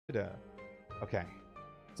Okay,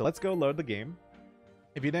 so let's go load the game.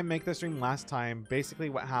 If you didn't make the stream last time, basically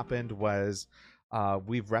what happened was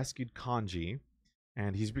we've rescued Kanji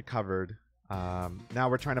and he's recovered. Now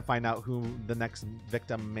we're trying to find out who the next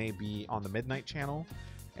victim may be on the Midnight channel.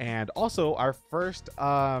 And also our first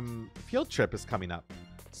field trip is coming up.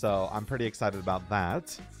 So I'm pretty excited about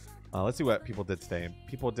that. Let's see what people did today.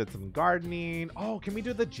 People did some gardening. Oh, can we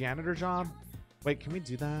do the janitor job? Wait, can we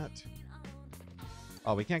do that?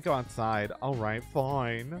 Oh, we can't go outside. All right,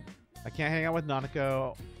 fine. I can't hang out with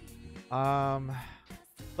Nanako.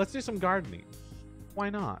 Let's do some gardening. Why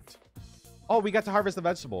not? Oh, we got to harvest the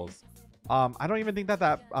vegetables. I don't even think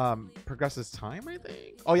that progresses time, I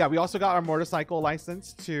think. Oh yeah, we also got our motorcycle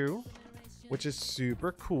license too, which is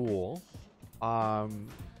super cool.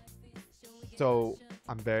 So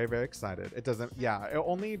I'm very, very excited. It doesn't, yeah, it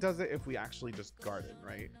only does it if we actually just garden,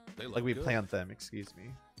 right? Like we plant them, excuse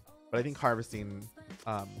me. But I think harvesting,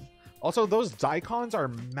 also those daikons are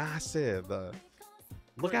massive.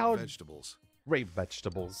 Look how vegetables. Great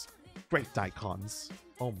vegetables. Great daikons.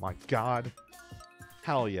 Oh my god.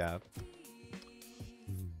 Hell yeah.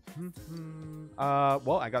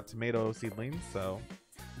 Well, I got tomato seedlings, so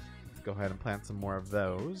let's go ahead and plant some more of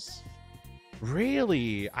those.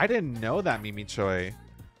 Really? I didn't know that, Mimi Choi.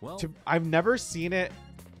 Well, I've never seen it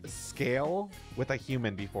scale with a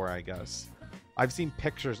human before, I guess. I've seen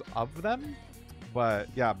pictures of them, but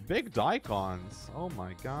yeah, big daikons. Oh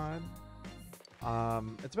my god.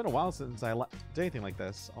 It's been a while since I did anything like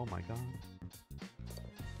this. Oh my god.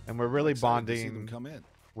 And we're really bonding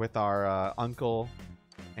with our uncle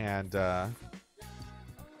and our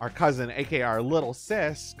cousin, aka our little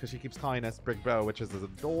sis, because she keeps calling us Big Bro, which is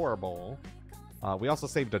adorable. We also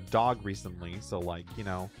saved a dog recently, so like, you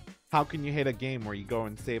know, how can you hate a game where you go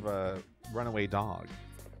and save a runaway dog?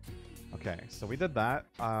 Okay, so we did that.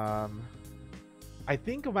 I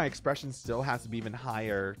think my expression still has to be even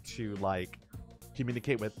higher to like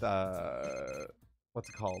communicate with what's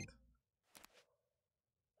it called?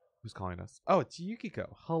 Who's calling us? Oh, it's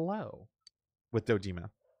Yukiko. Hello. With Dojima.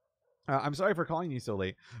 I'm sorry for calling you so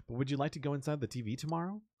late, but would you like to go inside the TV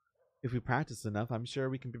tomorrow? If we practice enough, I'm sure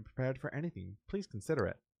we can be prepared for anything. Please consider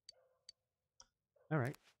it. All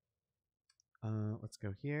right. Let's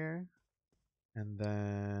go here. And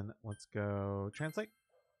then let's go translate.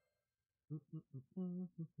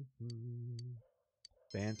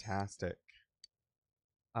 Fantastic.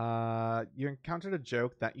 You encountered a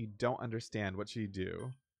joke that you don't understand. What should you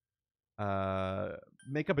do?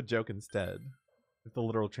 Make up a joke instead. If the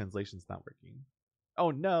literal translation's not working.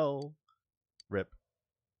 Oh no! Rip.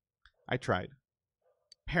 I tried.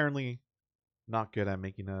 Apparently not good at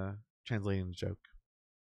making a translating a joke.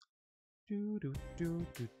 Do do do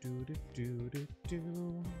do do do do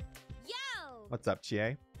do. Yo! What's up,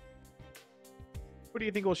 Chie? What do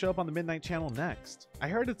you think will show up on the Midnight channel next? I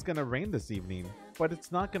heard it's gonna rain this evening, but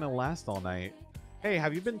it's not gonna last all night. Hey,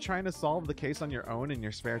 have you been trying to solve the case on your own in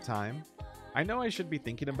your spare time? I know I should be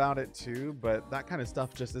thinking about it too, but that kind of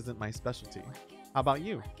stuff just isn't my specialty. How about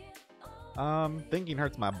you? Thinking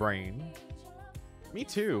hurts my brain. Me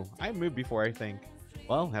too. I move before I think.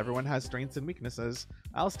 Well, everyone has strengths and weaknesses.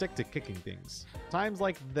 I'll stick to kicking things. Times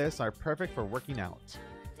like this are perfect for working out.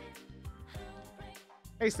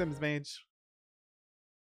 Hey, Sims Mage.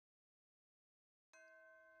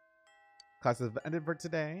 Classes have ended for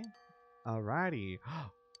today. Alrighty.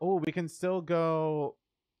 Oh, we can still go.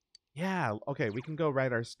 Yeah, okay, we can go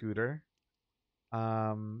ride our scooter.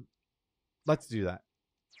 Let's do that.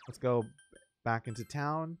 Let's go back into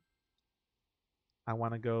town. I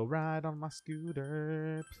want to go ride on my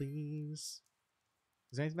scooter, please.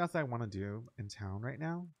 Is there anything else I want to do in town right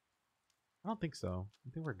now? I don't think so. I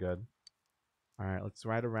think we're good. Alright, let's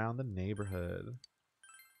ride around the neighborhood.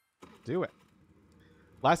 Do it.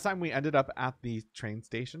 Last time we ended up at the train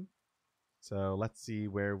station. So let's see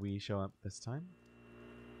where we show up this time.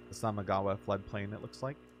 The Samagawa floodplain, it looks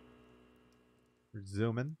like. We're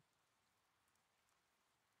zooming.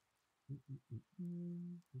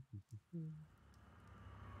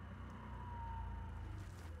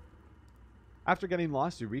 After getting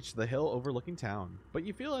lost, you reach the hill overlooking town, but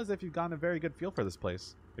you feel as if you've gotten a very good feel for this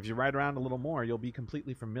place. If you ride around a little more, you'll be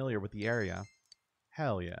completely familiar with the area.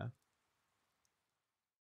 Hell yeah.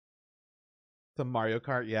 The Mario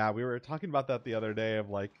Kart, yeah, we were talking about that the other day of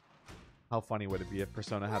like, how funny would it be if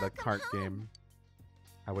Persona had a kart game?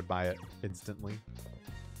 I would buy it instantly.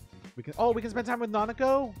 We can spend time with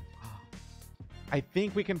Nanako? I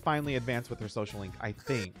think we can finally advance with her social link. I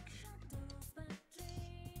think.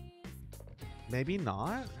 Maybe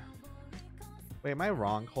not? Wait, am I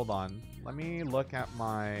wrong? Hold on. Let me look at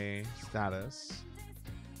my status.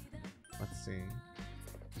 Let's see.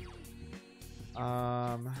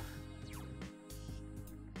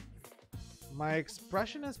 My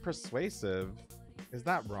expression is persuasive. Is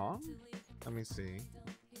that wrong? Let me see.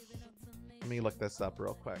 Let me look this up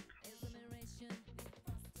real quick.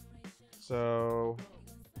 So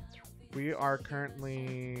we are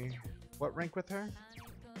currently what rank with her?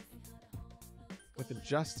 With the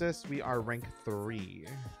Justice, we are rank 3.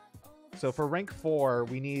 So for rank 4,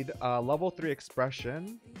 we need level 3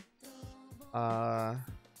 expression.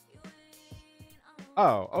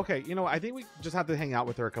 Oh, okay. You know, I think we just have to hang out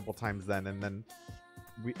with her a couple times then, and then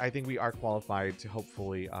I think we are qualified to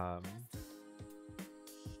hopefully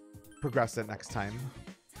progress it next time.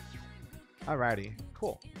 Alrighty,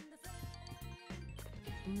 cool.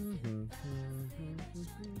 You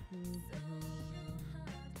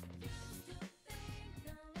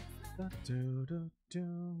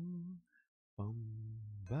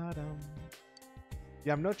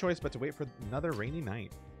have no choice but to wait for another rainy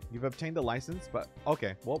night. You've obtained a license, but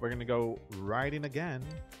okay, well, we're gonna go riding again.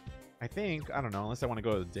 I think, I don't know, unless I want to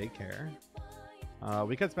go to daycare.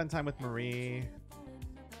 We could spend time with Marie.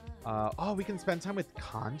 Oh, we can spend time with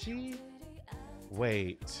Kanji?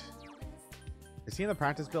 Wait. Is he in the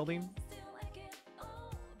practice building?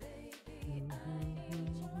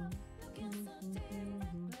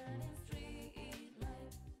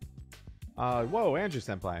 Whoa, Andrew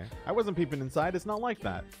Senpai. I wasn't peeping inside, it's not like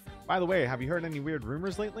that. By the way, have you heard any weird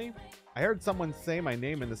rumors lately? I heard someone say my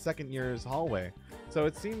name in the second year's hallway, so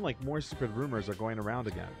it seemed like more stupid rumors are going around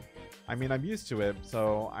again. I mean, I'm used to it,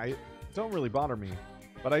 so I don't really bother me.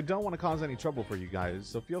 But I don't want to cause any trouble for you guys,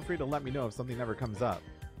 so feel free to let me know if something ever comes up.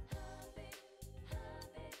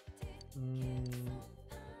 In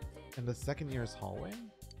the second year's hallway?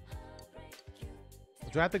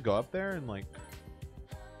 Do I have to go up there and like...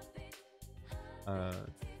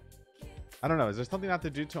 I don't know. Is there something I have to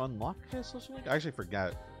do to unlock his social link? I actually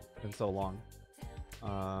forget. It's been so long.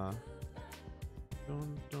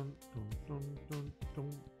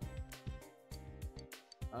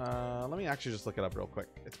 Let me actually just look it up real quick.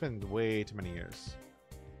 It's been way too many years.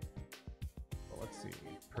 Well, let's see.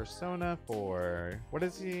 Persona 4. What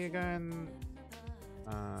is he again?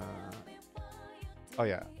 Oh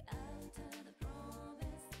yeah.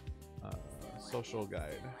 Social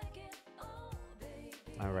guide.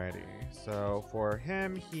 Alrighty, so for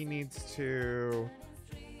him, he needs to,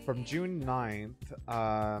 from June 9th,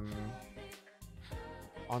 on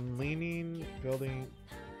Leaning Building,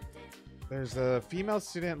 there's a female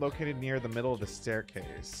student located near the middle of the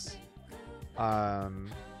staircase.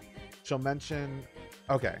 She'll mention,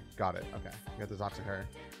 okay, got it, okay, you have to talk to her.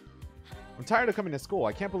 I'm tired of coming to school.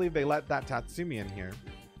 I can't believe they let that Tatsumi in here.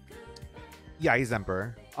 Yeah, he's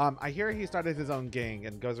Emperor. I hear he started his own gang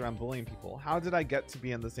and goes around bullying people. How did I get to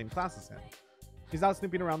be in the same class as him? He's out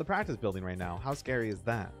snooping around the practice building right now. How scary is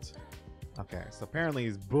that? Okay, so apparently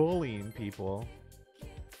he's bullying people.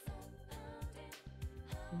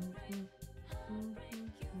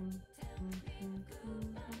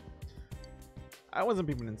 I wasn't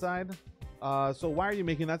peeping inside. So why are you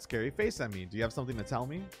making that scary face at me? Do you have something to tell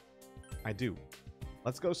me? I do.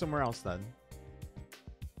 Let's go somewhere else then.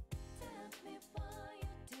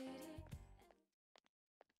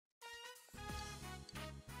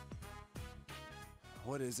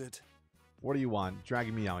 What is it? What do you want?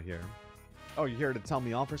 Dragging me out here. Oh, you're here to tell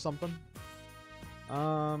me off or something?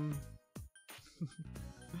 You're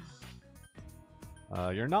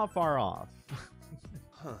not far off.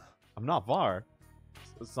 Huh. I'm not far.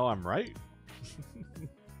 So I'm right?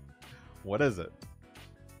 What is it?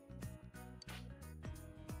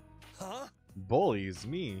 Huh? Bullies?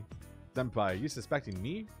 Me? Senpai, you suspecting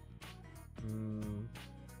me?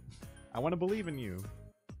 I want to believe in you.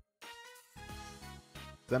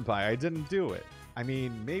 Senpai, I didn't do it. I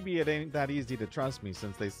mean, maybe it ain't that easy to trust me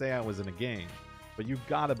since they say I was in a gang, but you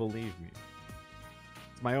gotta believe me.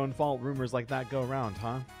 It's my own fault rumors like that go around,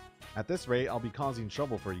 huh? At this rate, I'll be causing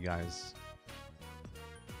trouble for you guys.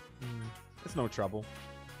 It's no trouble.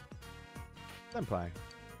 Senpai.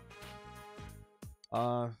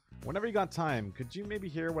 Whenever you got time, could you maybe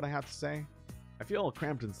hear what I have to say? I feel all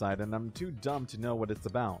cramped inside and I'm too dumb to know what it's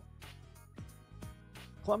about.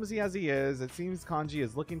 Clumsy as he is, it seems Kanji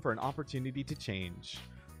is looking for an opportunity to change.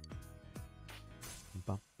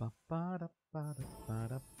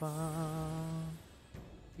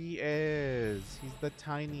 He is. He's the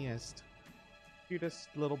tiniest, cutest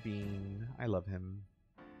little bean. I love him.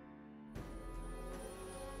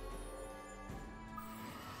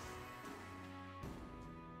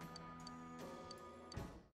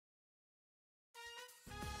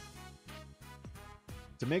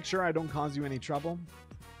 To make sure I don't cause you any trouble?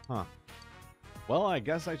 Huh. Well, I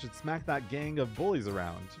guess I should smack that gang of bullies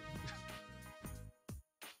around.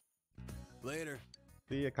 Later.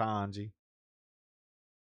 See ya, Kanji.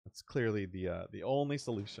 That's clearly the only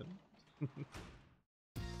solution. Welcome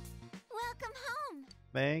home.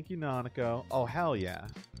 Thank you, Nanako. Oh, hell yeah.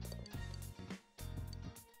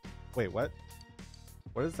 Wait, what?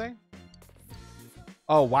 What did it say?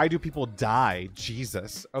 Oh, why do people die?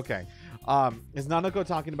 Jesus. Okay. Is Nanako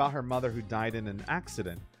talking about her mother who died in an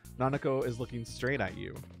accident? Nanako is looking straight at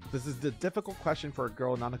you. This is a difficult question for a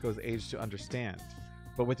girl Nanako's age to understand.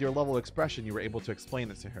 But with your level of expression, you were able to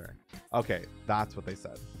explain it to her. Okay, that's what they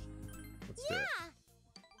said. Let's do it.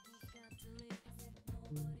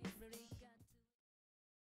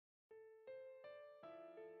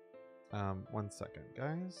 1 second,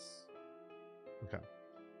 guys. Okay.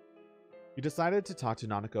 You decided to talk to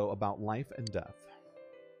Nanako about life and death.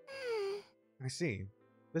 I see.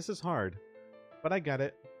 This is hard, but I get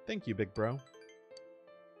it. Thank you, big bro.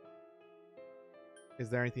 Is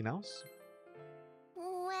there anything else?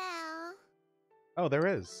 Well... Oh, there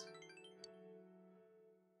is.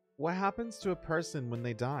 What happens to a person when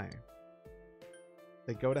they die?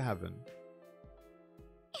 They go to heaven.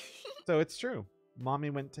 So it's true. Mommy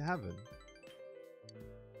went to heaven.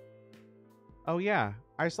 Oh yeah,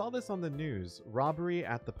 I saw this on the news. Robbery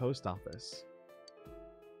at the post office.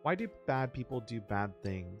 Why do bad people do bad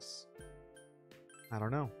things? I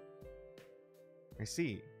don't know. I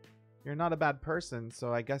see. You're not a bad person,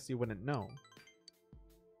 so I guess you wouldn't know.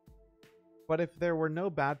 But if there were no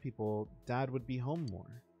bad people, Dad would be home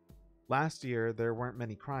more. Last year, there weren't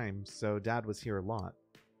many crimes, so Dad was here a lot.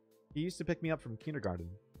 He used to pick me up from kindergarten.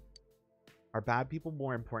 Are bad people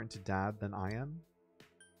more important to Dad than I am?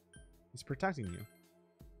 He's protecting you.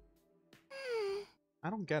 I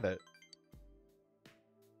don't get it.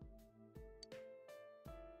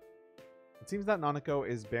 It seems that Nanako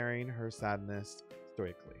is bearing her sadness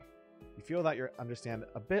stoically. You feel that you understand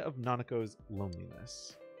a bit of Nanako's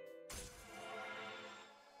loneliness.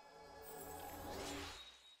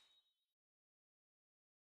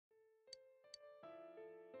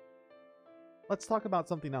 Let's talk about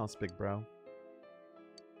something else, big bro.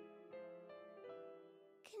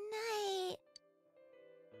 Good night.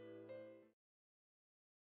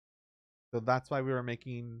 So that's why we were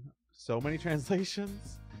making so many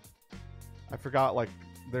translations? I forgot, like,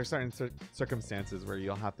 there's certain circumstances where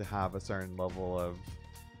you'll have to have a certain level of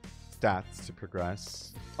stats to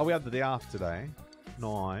progress. Oh, we have the day off today.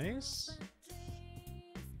 Nice.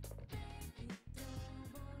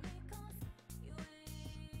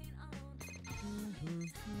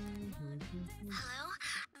 Hello,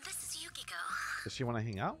 this is Yukiko. Does she want to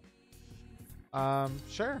hang out?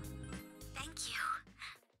 Sure. Thank you.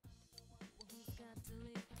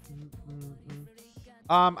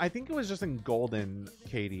 I think it was just in Golden,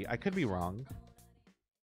 Katie. I could be wrong.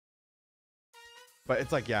 But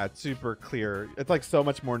it's like, yeah, it's super clear. It's like so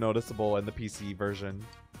much more noticeable in the PC version.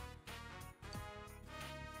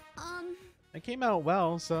 It came out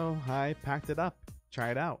well, so I packed it up.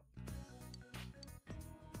 Try it out.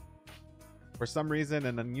 For some reason,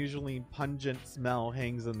 an unusually pungent smell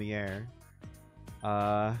hangs in the air.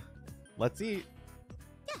 Let's eat.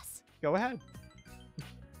 Yes. Go ahead.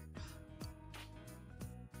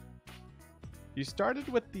 You started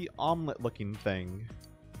with the omelet-looking thing.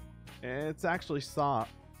 It's actually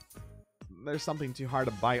soft. There's something too hard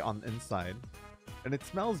to bite on the inside. And it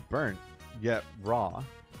smells burnt, yet raw.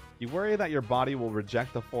 You worry that your body will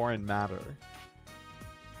reject the foreign matter.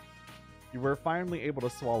 You were finally able to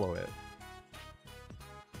swallow it.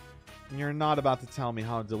 You're not about to tell me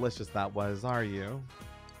how delicious that was, are you?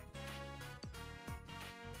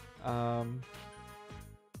 Can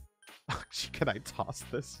I toss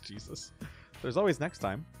this? Jesus. There's always next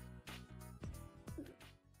time.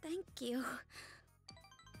 Thank you.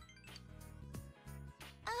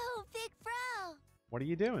 Oh, big bro. What are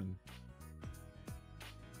you doing?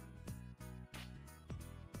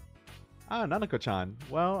 Ah, Nanako-chan.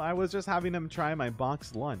 Well, I was just having him try my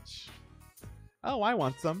boxed lunch. Oh, I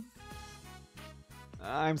want some.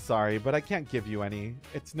 I'm sorry, but I can't give you any.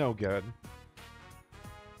 It's no good.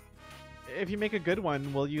 If you make a good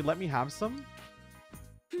one, will you let me have some?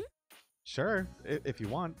 Sure, if you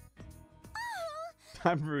want.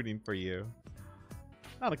 I'm rooting for you.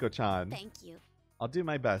 Nanako-chan. Thank you. I'll do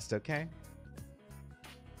my best, okay?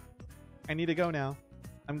 I need to go now.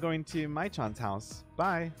 I'm going to Mai-chan's house.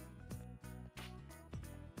 Bye.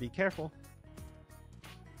 Be careful.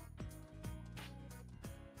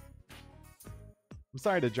 I'm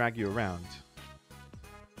sorry to drag you around.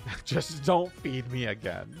 Just don't feed me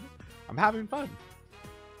again. I'm having fun.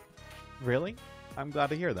 Really? I'm glad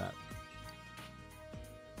to hear that.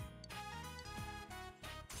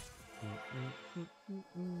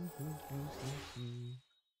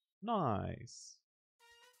 Nice.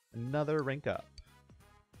 Another rank up.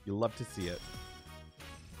 You love to see it.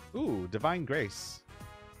 Ooh, Divine Grace.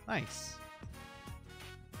 Nice.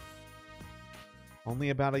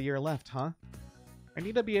 Only about a year left, huh? I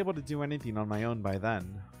need to be able to do anything on my own by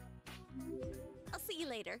then. I'll see you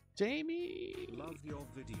later. Jamie! Love your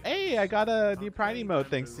video. Hey, I got a new Pride emote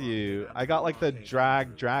thanks to you. I got like the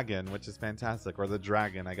drag dragon, which is fantastic. Or the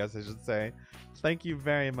dragon, I guess I should say. Thank you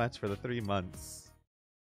very much for the 3 months.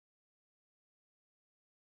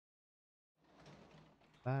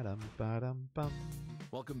 Ba-dum, ba-dum, bum.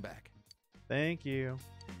 Welcome back. Thank you.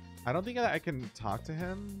 I don't think I can talk to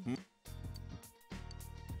him.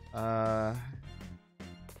 Oh,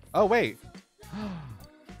 wait.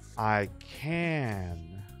 I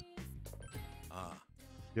can.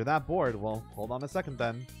 You're that bored? Well, hold on a second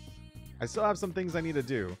then. I still have some things I need to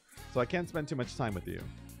do, so I can't spend too much time with you.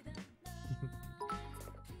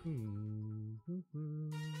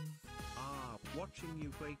 Watching you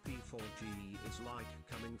play P4G is like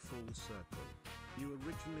coming full circle. You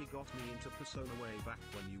originally got me into Persona way back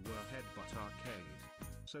when you were Headbutt Arcade.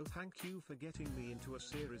 So thank you for getting me into a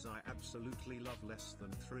series I absolutely love. Less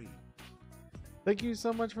than 3. Thank you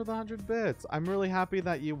so much for the 100 bits. I'm really happy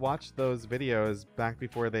that you watched those videos back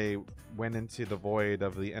before they went into the void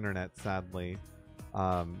of the internet, sadly.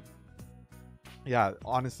 Yeah,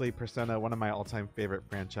 honestly, Persona, one of my all-time favorite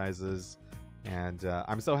franchises. And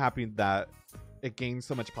I'm so happy that it gained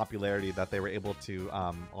so much popularity that they were able to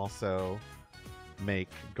also make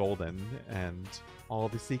Golden and all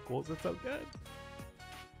the sequels. It's so good.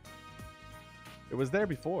 It was there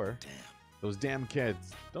before. Damn. Those damn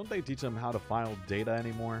kids. Don't they teach them how to file data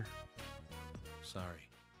anymore? Sorry.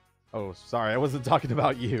 Oh, sorry. I wasn't talking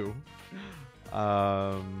about you.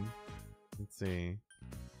 Let's see.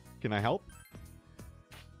 Can I help?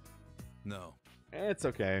 No. It's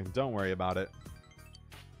okay. Don't worry about it.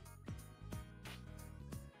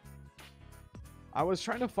 I was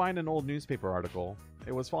trying to find an old newspaper article.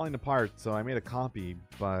 It was falling apart, so I made a copy,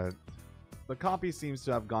 but the copy seems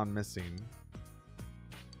to have gone missing.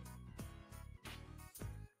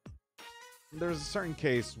 There's a certain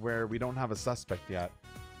case where we don't have a suspect yet.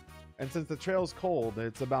 And since the trail's cold,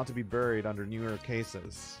 it's about to be buried under newer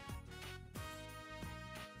cases.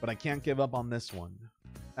 But I can't give up on this one.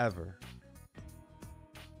 Ever.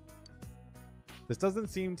 This doesn't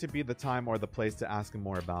seem to be the time or the place to ask him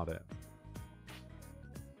more about it.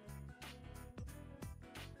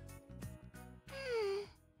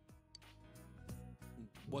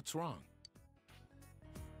 What's wrong?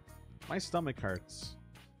 My stomach hurts.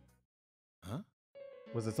 Huh?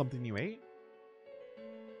 Was it something you ate?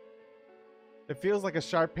 It feels like a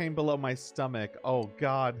sharp pain below my stomach. Oh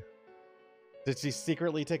god. Did she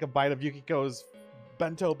secretly take a bite of Yukiko's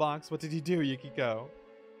bento box? What did you do, Yukiko?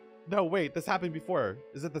 No, wait, this happened before.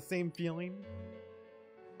 Is it the same feeling?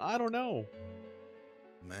 I don't know.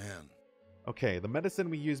 Man. Okay, the medicine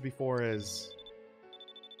we used before is...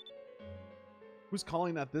 Who's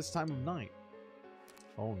calling at this time of night?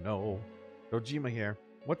 Oh no. Dojima here.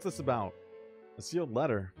 What's this about? A sealed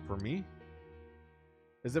letter. For me?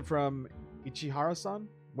 Is it from Ichihara-san?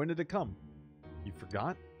 When did it come? You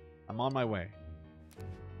forgot? I'm on my way.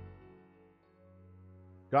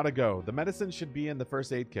 Gotta go. The medicine should be in the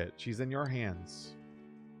first aid kit. She's in your hands.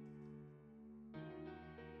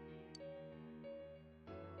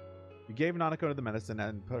 You gave Nanako the medicine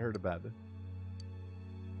and put her to bed.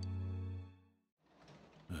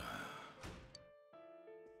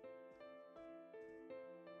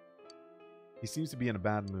 He seems to be in a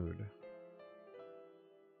bad mood.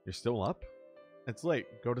 You're still up? It's late.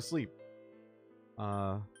 Go to sleep.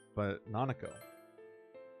 But Nanako.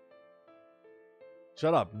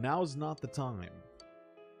 Shut up. Now's not the time.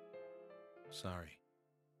 Sorry.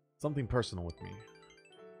 Something personal with me.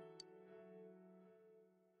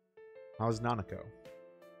 How's Nanako?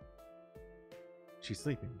 She's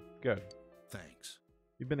sleeping. Good. Thanks.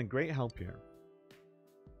 You've been a great help here.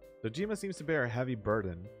 Dojima seems to bear a heavy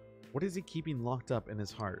burden. What is he keeping locked up in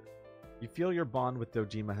his heart? You feel your bond with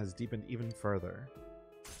Dojima has deepened even further.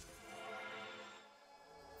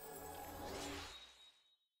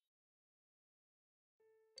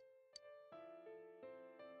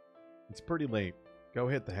 It's pretty late. Go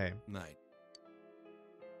hit the hay. Night.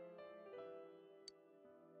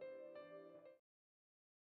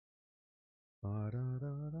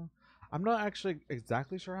 I'm not actually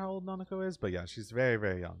exactly sure how old Nanako is, but yeah, she's very,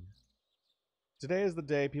 very young. Today is the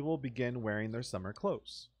day people will begin wearing their summer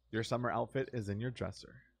clothes. Your summer outfit is in your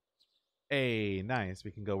dresser. Hey, nice.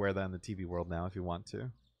 We can go wear that in the TV world now if you want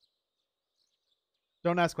to.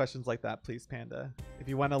 Don't ask questions like that, please, Panda. If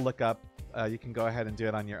you want to look up, you can go ahead and do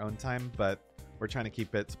it on your own time, but We're trying to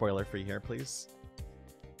keep it spoiler free here, please.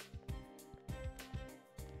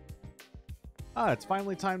 Ah, it's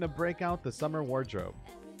finally time to break out the summer wardrobe.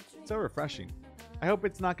 So refreshing. I hope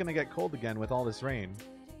it's not going to get cold again with all this rain.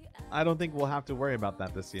 I don't think we'll have to worry about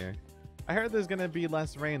that this year. I heard there's going to be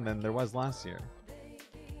less rain than there was last year.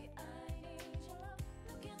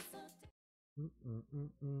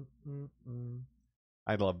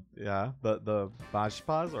 I love, yeah, the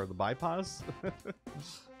Bajpas or the bypass.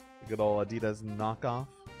 Good old Adidas knockoff.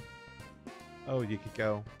 Oh,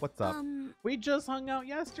 Yukiko, what's up? We just hung out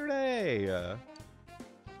yesterday.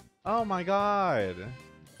 Oh my god.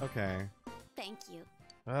 Okay. Thank you.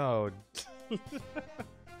 Oh.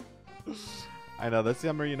 I know, the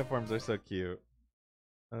summer uniforms are so cute.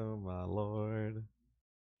 Oh my lord.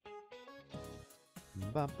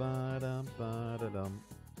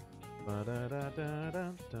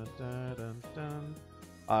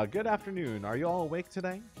 Good afternoon. Are you all awake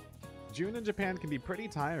today? June in Japan can be pretty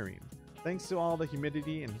tiring, thanks to all the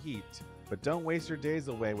humidity and heat. But don't waste your days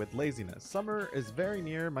away with laziness. Summer is very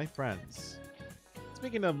near, my friends.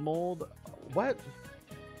 Speaking of mold, what?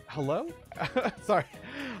 Hello? Sorry.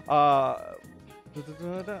 What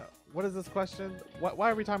is this question?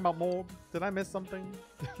 Why are we talking about mold? Did I miss something?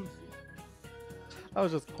 That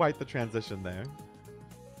was just quite the transition there.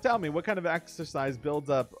 Tell me, what kind of exercise builds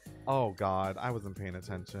up... Oh god, I wasn't paying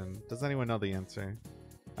attention. Does anyone know the answer?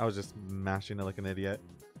 I was just mashing it like an idiot.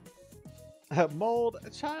 Mold a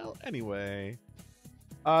child? Anyway.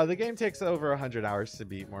 The game takes over 100 hours to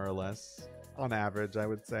beat, more or less. On average, I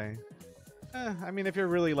would say. I mean, if you're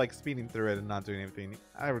really like speeding through it and not doing anything,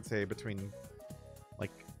 I would say between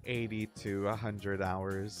like 80 to 100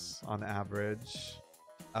 hours on average.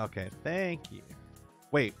 Okay, thank you.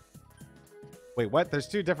 Wait, what? There's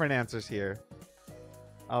two different answers here.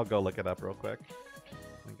 I'll go look it up real quick.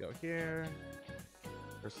 Let me go here.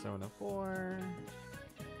 Persona 4.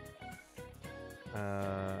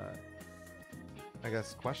 I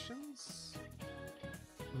guess questions?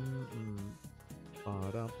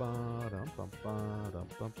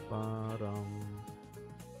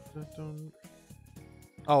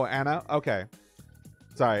 Oh, Anna? Okay.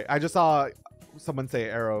 Sorry, I just saw someone say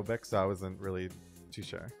aerobic, so I wasn't really too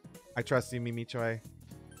sure. I trust you, Mimi Choi.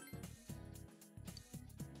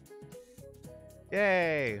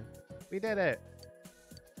 Yay! We did it!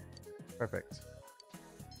 Perfect.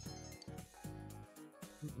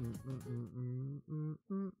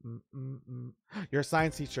 You're a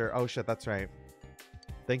science teacher. Oh shit, that's right.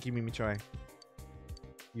 Thank you, Mimi Choi.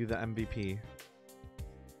 You the MVP.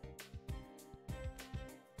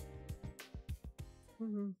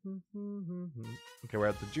 Okay, we're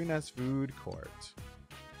at the Junes food court.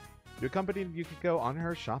 You accompanied Yukiko on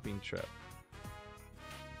her shopping trip.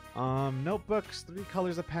 Notebooks, 3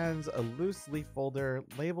 colors of pens, a loose leaf folder,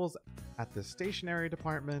 labels at the stationery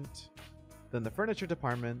department, then the furniture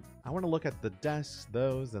department. I want to look at the desks,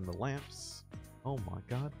 those, and the lamps. Oh my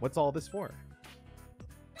god, what's all this for?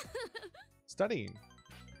 Studying.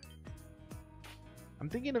 I'm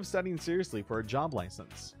thinking of studying seriously for a job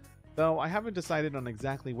license, though I haven't decided on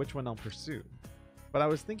exactly which one I'll pursue. But I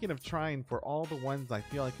was thinking of trying for all the ones I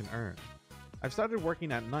feel I can earn. I've started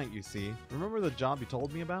working at night, you see. Remember the job you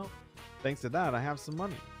told me about? Thanks to that, I have some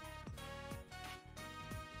money.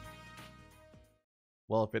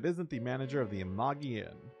 Well, if it isn't the manager of the Imagi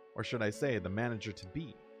Inn, or should I say, the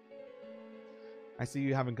manager-to-be. I see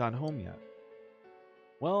you haven't gone home yet.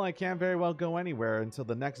 Well, I can't very well go anywhere until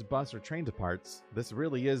the next bus or train departs. This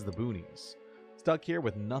really is the boonies. Stuck here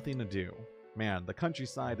with nothing to do. Man, the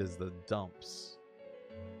countryside is the dumps.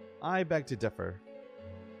 I beg to differ.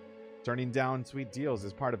 Turning down sweet deals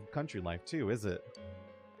is part of country life too, is it?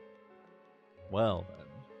 Well then.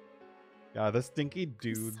 Yeah, the stinky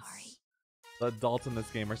dudes. The adults in this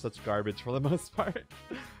game are such garbage for the most part.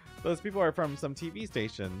 Those people are from some TV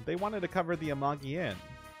station. They wanted to cover the Imagi Inn.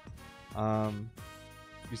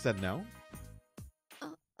 You said no?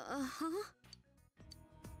 Uh-huh.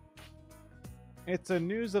 It's a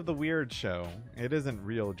news of the weird show. It isn't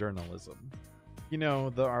real journalism. You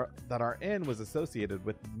know, that our inn was associated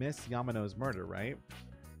with Miss Yamano's murder, right?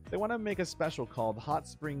 They want to make a special called Hot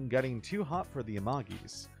Spring Getting Too Hot for the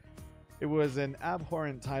Imagis. It was an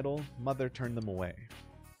abhorrent title. Mother turned them away.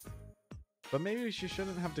 But maybe she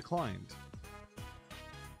shouldn't have declined.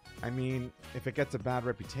 I mean, if it gets a bad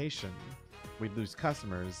reputation, we'd lose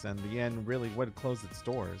customers and the inn really would close its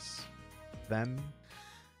doors. Then,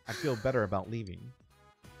 I'd feel better about leaving.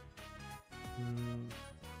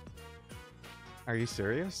 Are you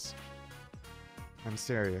serious? I'm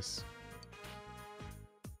serious.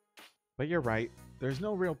 But you're right. There's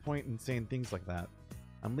no real point in saying things like that.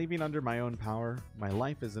 I'm leaving under my own power. My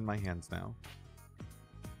life is in my hands now.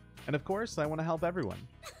 And of course, I want to help everyone.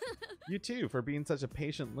 You too, for being such a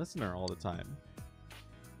patient listener all the time.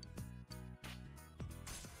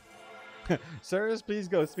 Sirs, please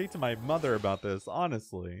go speak to my mother about this,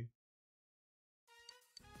 honestly.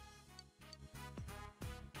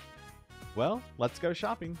 Well, let's go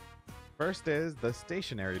shopping. First is the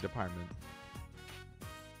stationery department.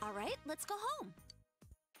 All right, let's go home.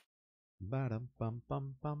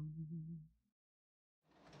 Ba-dum-bum-bum-bum.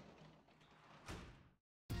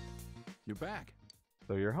 You're back.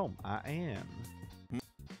 So you're home. I am.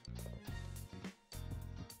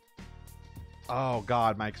 Oh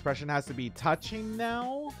god, my expression has to be touching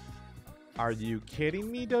now? Are you kidding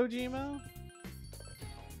me, Dojima?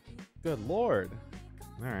 Good lord.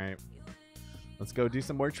 Alright. Let's go do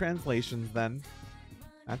some more translations then.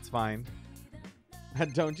 That's fine.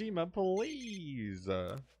 Dojima, please.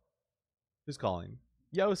 Who's calling?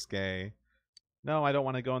 Yosuke. No, I don't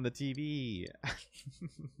want to go on the TV.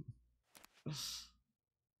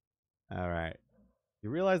 Alright. You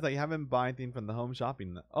realize that you haven't bought anything from the home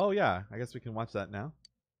shopping. Oh yeah, I guess we can watch that now.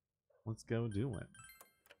 Let's go do it.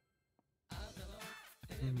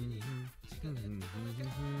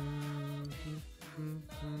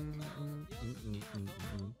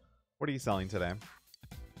 What are you selling today?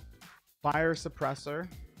 Fire suppressor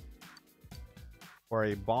or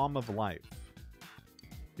a bomb of life?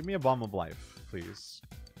 Give me a bomb of life, please.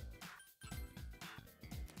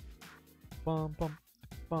 Bum bum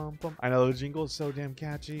bum bum. I know the jingle is so damn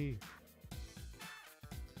catchy.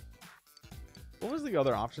 What was the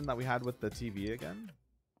other option that we had with the TV again?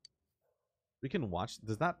 We can watch.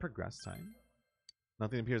 Does that progress time?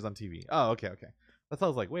 Nothing appears on TV. Oh, okay, okay. That's why I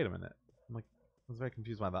was like, wait a minute. I'm like, I was very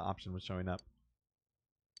confused why that option was showing up.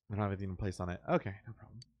 I don't have anything in place on it. Okay, no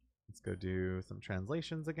problem. Let's go do some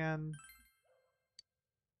translations again.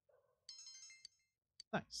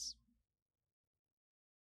 Nice.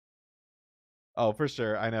 Oh, for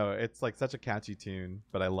sure. I know. It's like such a catchy tune,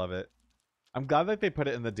 but I love it. I'm glad that they put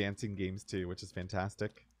it in the dancing games too, which is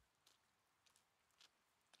fantastic.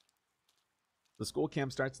 The school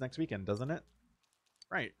camp starts next weekend, doesn't it?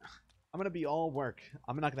 Right. I'm going to be all work.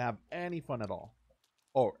 I'm not going to have any fun at all.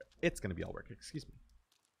 Or it's going to be all work, excuse me.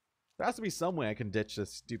 There has to be some way I can ditch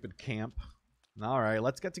this stupid camp. Alright,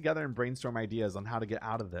 let's get together and brainstorm ideas on how to get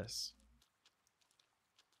out of this.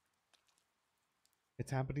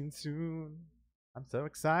 It's happening soon. I'm so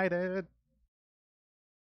excited.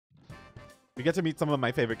 We get to meet some of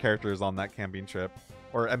my favorite characters on that camping trip.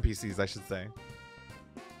 Or NPCs, I should say.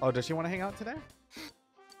 Oh, does she want to hang out today?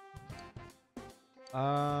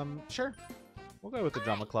 Sure. We'll go with the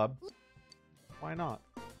drama club. Why not?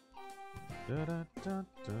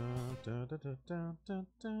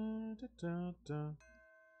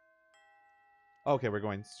 Okay, we're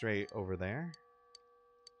going straight over there.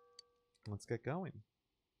 Let's get going.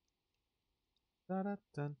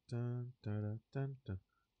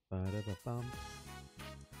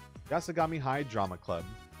 Yasugami High Drama Club.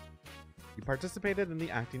 You participated in the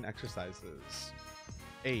acting exercises.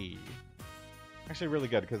 Ayy. Actually really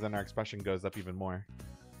good because then our expression goes up even more.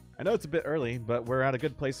 I know it's a bit early, but we're at a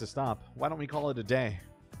good place to stop. Why don't we call it a day?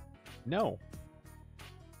 No.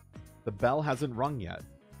 The bell hasn't rung yet.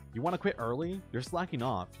 You want to quit early? You're slacking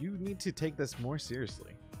off. You need to take this more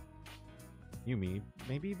seriously. Yumi,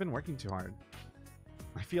 maybe you've been working too hard.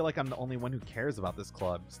 I feel like I'm the only one who cares about this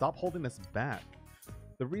club. Stop holding us back.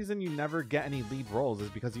 The reason you never get any lead roles is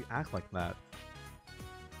because you act like that.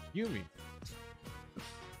 Yumi.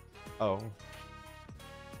 Oh.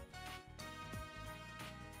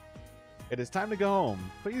 It is time to go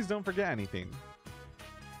home. Please don't forget anything.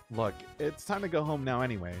 Look, it's time to go home now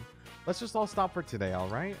anyway. Let's just all stop for today,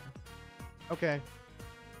 alright? Okay.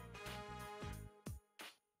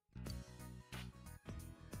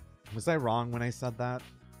 Was I wrong when I said that?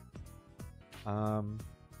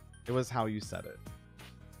 It was how you said it.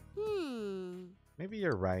 Maybe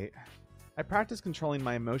you're right. I practice controlling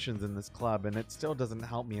my emotions in this club, and it still doesn't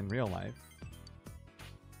help me in real life.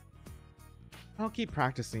 I'll keep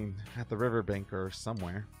practicing at the riverbank or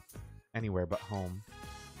somewhere. Anywhere but home.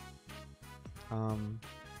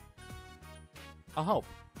 I'll help.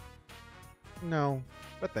 No,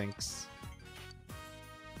 but thanks.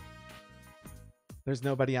 There's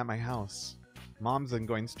nobody at my house. Mom's been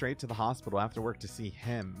going straight to the hospital after work to see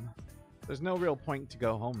him. There's no real point to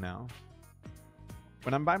go home now.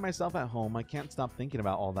 When I'm by myself at home, I can't stop thinking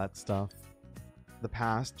about all that stuff. The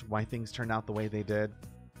past, why things turned out the way they did.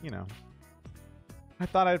 You know. I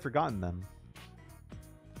thought I'd forgotten them.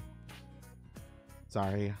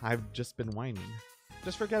 Sorry, I've just been whining.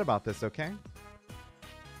 Just forget about this, okay?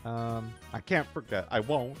 I can't forget. I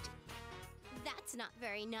won't. That's not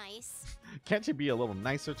very nice. Can't you be a little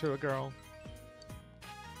nicer to a girl?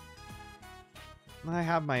 I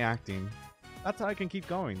have my acting. That's how I can keep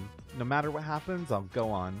going. No matter what happens, I'll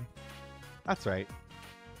go on. That's right.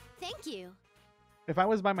 Thank you. If I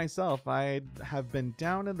was by myself, I'd have been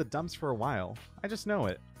down in the dumps for a while. I just know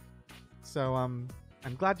it. So, I'm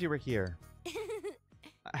glad you were here.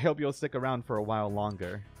 I hope you'll stick around for a while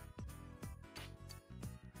longer.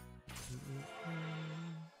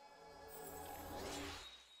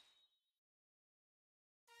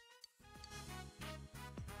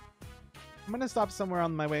 I'm gonna stop somewhere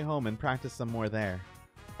on my way home and practice some more there.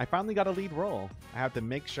 I finally got a lead role. I have to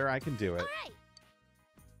make sure I can do it. All right.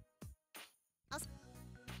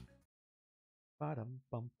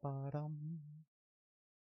 Ba-dum-bum-ba-dum.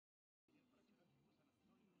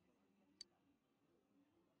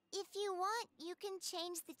 If you want, you can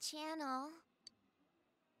change the channel.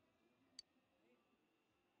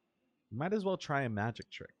 Might as well try a magic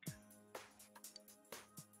trick.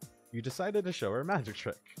 You decided to show her a magic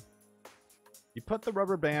trick. You put the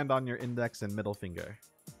rubber band on your index and middle finger.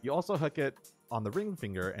 You also hook it on the ring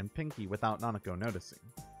finger and pinky without Nanako noticing.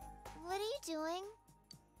 What are you doing?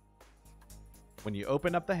 When you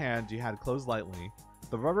open up the hand you had closed lightly,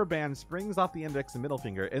 the rubber band springs off the index and middle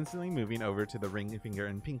finger, instantly moving over to the ring finger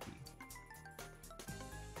and pinky.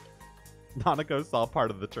 Nanako saw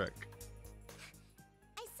part of the trick.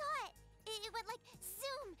 I saw it. It went like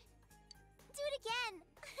zoom. Do it again.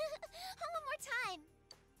 One more time.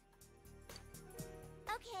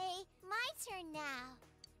 Okay, my turn now.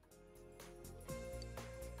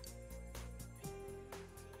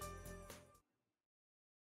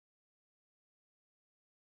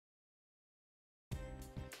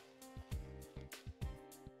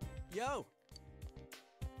 Yo!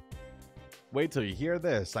 Wait till you hear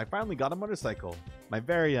this. I finally got a motorcycle. My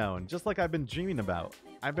very own, just like I've been dreaming about.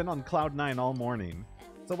 I've been on cloud 9 all morning.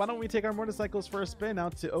 So why don't we take our motorcycles for a spin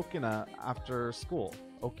out to Okina after school?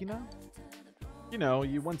 Okina? You know,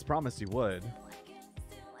 you once promised you would.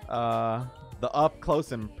 The up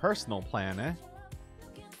close and personal plan, eh?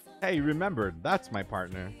 Hey, remembered, that's my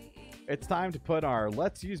partner. It's time to put our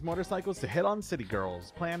let's use motorcycles to hit on city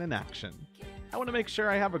girls plan in action. I want to make sure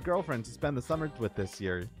I have a girlfriend to spend the summer with this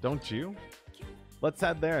year, don't you? Let's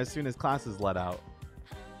head there as soon as classes let out.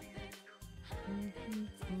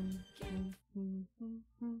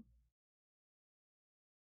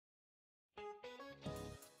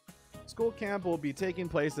 School camp will be taking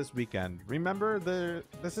place this weekend. Remember,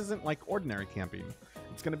 this isn't like ordinary camping.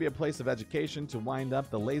 It's going to be a place of education to wind up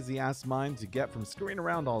the lazy-ass mind to get from screwing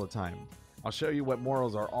around all the time. I'll show you what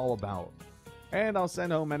morals are all about. And I'll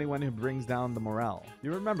send home anyone who brings down the morale.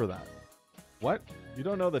 You remember that? What? You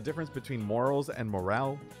don't know the difference between morals and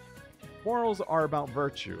morale? Morals are about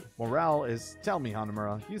virtue. Morale is, tell me,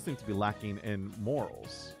 Hanamura, you seem to be lacking in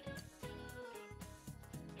morals.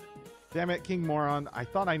 Damn it, King Moron, I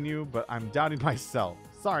thought I knew, but I'm doubting myself.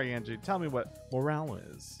 Sorry, Andrew, tell me what morale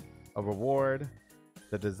is. A reward,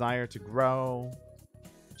 the desire to grow,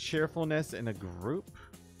 cheerfulness in a group?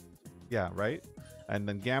 Yeah, right? And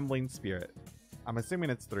then gambling spirit. I'm assuming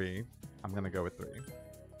it's 3. I'm gonna go with 3.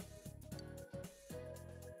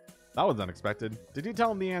 That was unexpected. Did you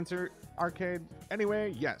tell him the answer, Arcade?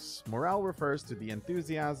 Anyway, yes. Morale refers to the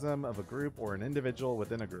enthusiasm of a group or an individual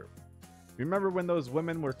within a group. Remember when those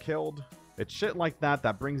women were killed? It's shit like that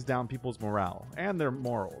that brings down people's morale and their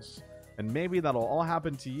morals. And maybe that'll all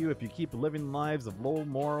happen to you if you keep living lives of low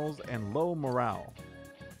morals and low morale.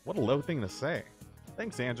 What a low thing to say.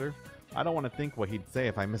 Thanks, Andrew. I don't want to think what he'd say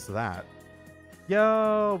if I missed that.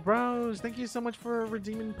 Yo, bros, thank you so much for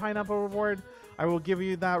redeeming Pineapple Reward. I will give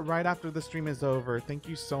you that right after the stream is over. Thank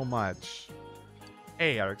you so much.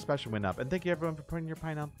 Hey, our expression went up. And thank you everyone for putting your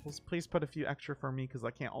pineapples. Please put a few extra for me because I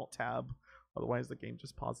can't alt-tab. Otherwise the game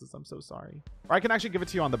just pauses. I'm so sorry. Or I can actually give it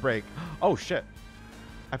to you on the break. Oh, shit.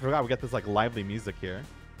 I forgot we get this like lively music here.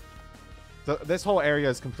 So this whole area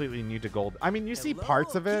is completely new to Gold. I mean, you see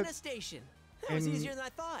parts of it. Station. That was easier than I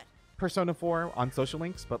thought. Persona 4 on social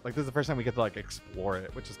links, but like this is the first time we get to like explore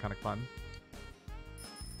it, which is kind of fun.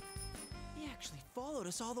 He actually followed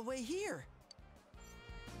us all the way here.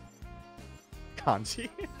 Kanji.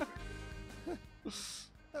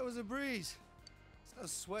 That was a breeze. It's no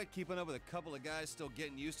sweat keeping up with a couple of guys still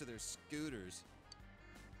getting used to their scooters.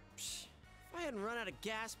 Psh, if I hadn't run out of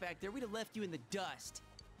gas back there, we'd have left you in the dust.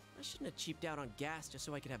 I shouldn't have cheaped out on gas just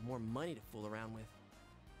so I could have more money to fool around with.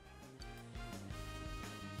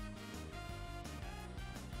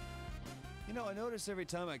 You know, I notice every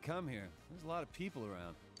time I come here, there's a lot of people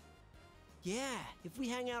around. Yeah, if we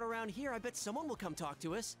hang out around here, I bet someone will come talk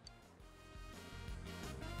to us.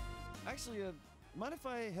 Actually, mind if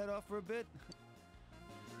I head off for a bit?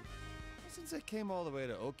 Since I came all the way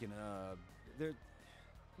to Okinawa, there's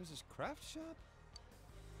this craft shop?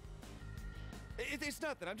 It's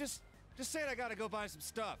nothing. I'm just saying I gotta go buy some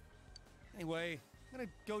stuff. Anyway, I'm gonna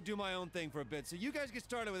go do my own thing for a bit, so you guys get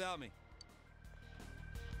started without me.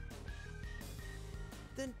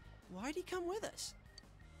 Then why'd he come with us?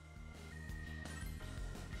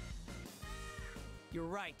 You're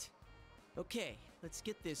right. Okay, let's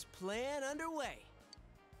get this plan underway.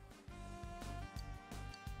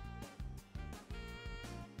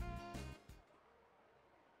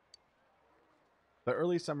 The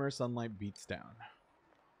early summer sunlight beats down.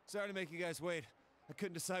 Sorry to make you guys wait. I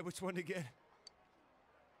couldn't decide which one to get.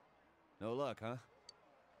 No luck, huh?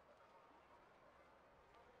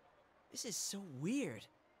 This is so weird.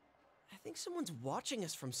 I think someone's watching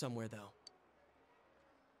us from somewhere, though.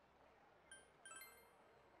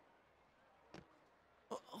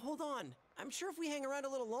 Hold on. I'm sure if we hang around a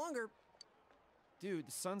little longer... Dude,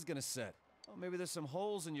 the sun's gonna set. Oh, maybe there's some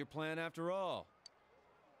holes in your plan after all.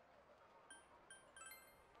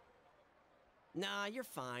 Nah, you're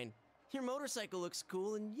fine. Your motorcycle looks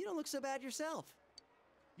cool, and you don't look so bad yourself.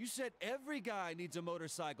 You said every guy needs a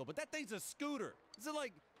motorcycle, but that thing's a scooter. Does it,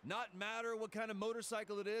 like, not matter what kind of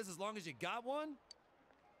motorcycle it is as long as you got one?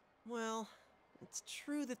 Well, it's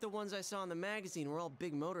true that the ones I saw in the magazine were all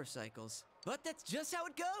big motorcycles. But that's just how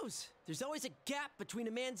it goes. There's always a gap between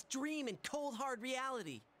a man's dream and cold, hard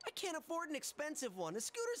reality. I can't afford an expensive one. A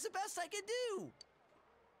scooter's the best I could do.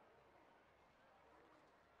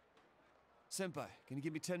 Senpai, can you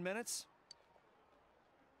give me 10 minutes?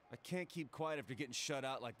 I can't keep quiet after getting shut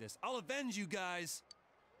out like this. I'll avenge you guys!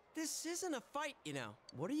 This isn't a fight, you know.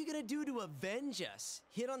 What are you gonna do to avenge us?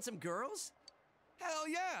 Hit on some girls? Hell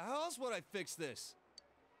yeah! How else would I fix this?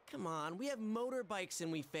 Come on, we have motorbikes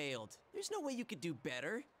and we failed. There's no way you could do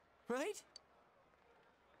better, right?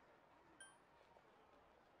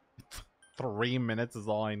 3 minutes is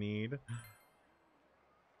all I need.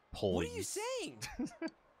 Please. What are you saying?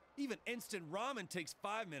 Even instant ramen takes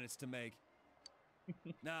 5 minutes to make.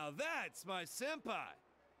 Now that's my senpai!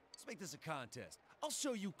 Let's make this a contest. I'll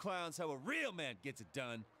show you clowns how a real man gets it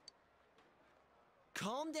done.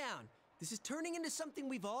 Calm down. This is turning into something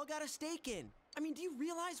we've all got a stake in. I mean, do you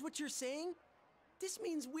realize what you're saying? This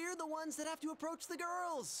means we're the ones that have to approach the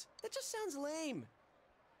girls. That just sounds lame.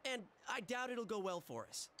 And I doubt it'll go well for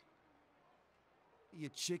us. You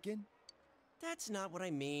chicken? That's not what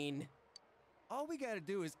I mean. All we gotta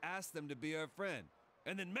do is ask them to be our friend.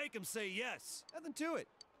 And then make them say yes. Nothing to it.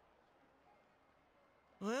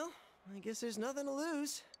 Well, I guess there's nothing to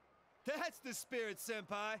lose. That's the spirit,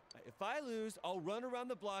 senpai. If I lose, I'll run around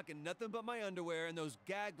the block in nothing but my underwear and those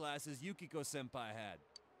gag glasses Yukiko senpai had.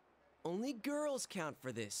 Only girls count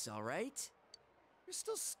for this, all right? You're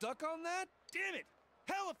still stuck on that? Damn it!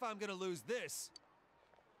 Hell if I'm gonna lose this!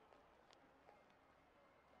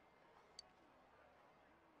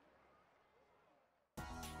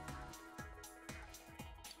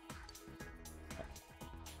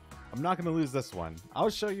 I'm not going to lose this one. I'll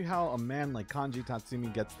show you how a man like Kanji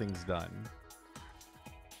Tatsumi gets things done.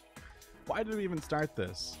 Why did we even start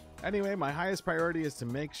this? Anyway, my highest priority is to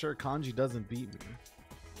make sure Kanji doesn't beat me.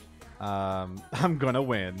 I'm gonna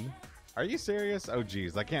win. Are you serious? Oh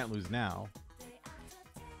geez, I can't lose now.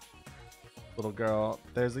 Little girl.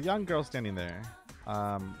 There's a young girl standing there.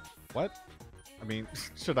 What? I mean,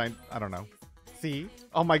 should I don't know. See?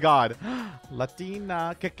 Oh my god.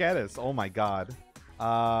 Latina, ¿qué quieres? Oh my god.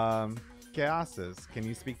 ¿Qué haces? Can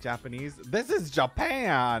you speak Japanese? This is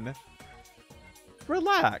Japan!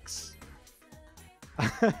 Relax.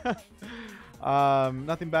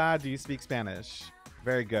 Nothing bad. Do you speak Spanish?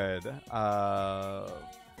 Very good.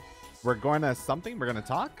 We're going to something? We're going to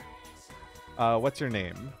talk? What's your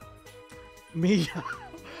name? Me?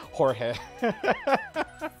 Jorge.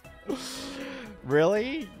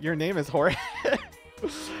 Really? Your name is Jorge?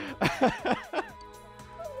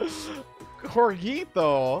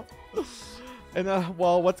 Jorgito. And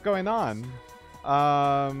well, what's going on?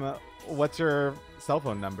 What's your cell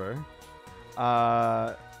phone number?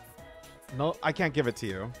 No, I can't give it to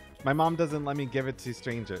you. My mom doesn't let me give it to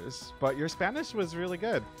strangers. But your Spanish was really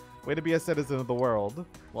good. Way to be a citizen of the world.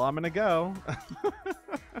 Well, I'm gonna go.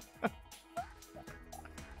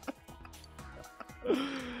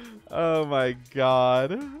 Oh my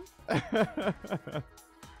god.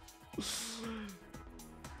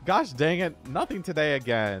 Gosh dang it, nothing today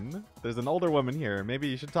again. There's an older woman here. Maybe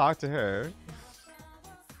you should talk to her.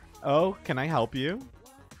 Oh, can I help you?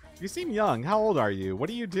 You seem young. How old are you? What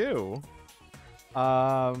do you do?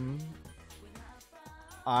 I'm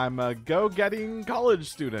a go-getting college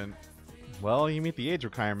student. Well, you meet the age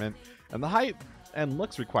requirement and the height and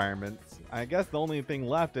looks requirements. I guess the only thing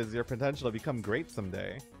left is your potential to become great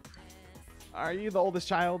someday. Are you the oldest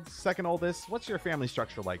child? Second oldest? What's your family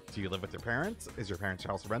structure like? Do you live with your parents? Is your parents'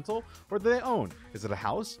 house rental? Or do they own? Is it a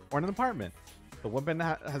house or an apartment? The woman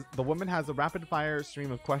has a rapid-fire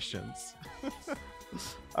stream of questions.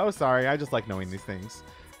 Oh, sorry. I just like knowing these things.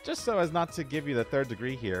 Just so as not to give you the third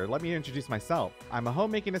degree here, let me introduce myself. I'm a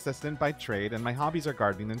homemaking assistant by trade, and my hobbies are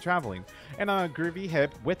gardening and traveling. And on a groovy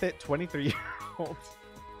hip, with it, 23-year-old.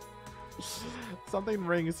 Something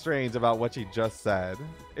rings strange about what she just said.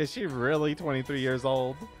 Is she really 23 years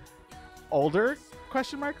old? Older?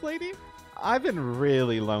 Question mark, lady? I've been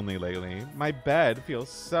really lonely lately. My bed feels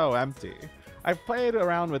so empty. I've played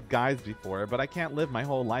around with guys before, but I can't live my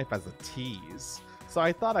whole life as a tease. So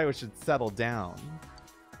I thought I should settle down.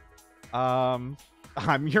 I'm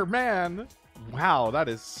your man. Wow, that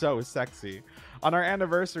is so sexy. On our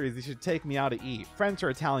anniversaries, you should take me out to eat. French or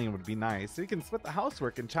Italian would be nice. So you can split the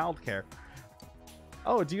housework and childcare.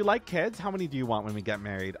 Oh, do you like kids? How many do you want when we get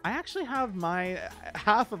married? I actually have my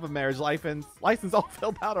half of a marriage license all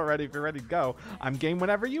filled out already if you're ready to go. I'm game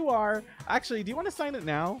whenever you are. Actually, do you want to sign it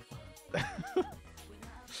now?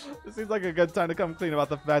 It seems like a good time to come clean about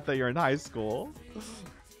the fact that you're in high school.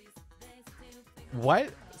 What?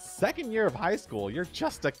 Second year of high school? You're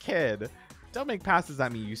just a kid. Don't make passes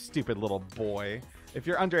at me, you stupid little boy. If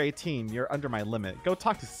you're under 18, you're under my limit. Go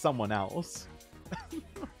talk to someone else.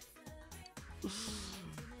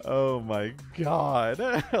 Oh my god.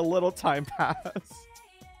 A little time passed.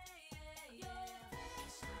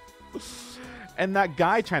 And that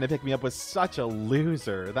guy trying to pick me up was such a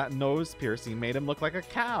loser. That nose piercing made him look like a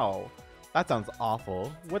cow. That sounds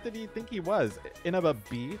awful. What did he think he was? Inaba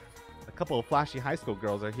beef? A couple of flashy high school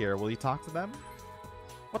girls are here. Will he talk to them?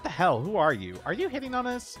 What the hell? Who are you? Are you hitting on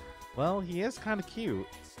us? Well, he is kind of cute.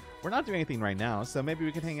 We're not doing anything right now, so maybe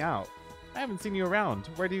we can hang out. I haven't seen you around.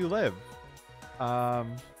 Where do you live? Okina,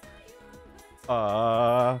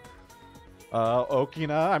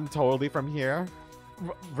 I'm totally from here.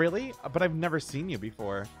 Really? But I've never seen you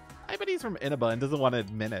before. I bet he's from Inaba and doesn't want to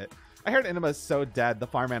admit it. I heard Inaba's so dead, the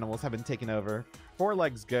farm animals have been taken over. 4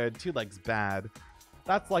 legs good, 2 legs bad.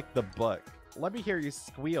 That's like the book. Let me hear you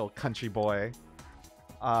squeal, country boy.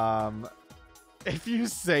 If you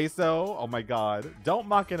say so. Oh my god. Don't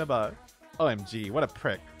mock Inaba. OMG, what a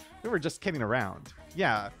prick. We were just kidding around.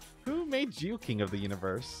 Yeah, who made you king of the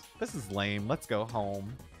universe? This is lame. Let's go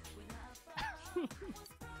home.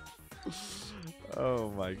 Oh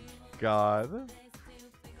my god.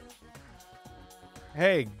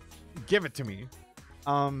 Hey, give it to me.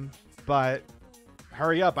 But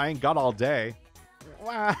hurry up. I ain't got all day.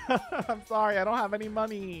 Wow. I'm sorry. I don't have any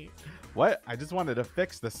money. What? I just wanted to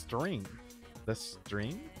fix the string. The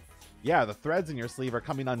string? Yeah, the threads in your sleeve are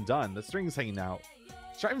coming undone. The string's hanging out.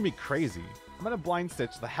 It's driving me crazy. I'm gonna blind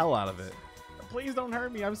stitch the hell out of it. Please don't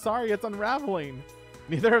hurt me. I'm sorry. It's unraveling.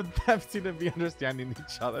 Neither of them seem to be understanding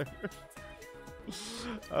each other.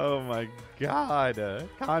 Oh my god.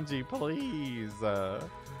 Kanji, please.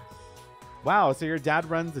 Wow, so your dad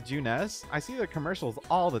runs a Juness? I see the commercials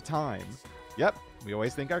all the time. Yep, we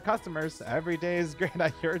always thank our customers. Every day is great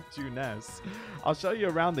at your Juness. I'll show you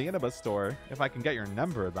around the Inaba store, if I can get your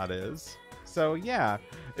number, that is. So yeah,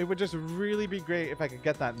 it would just really be great if I could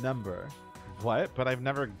get that number. What? But I've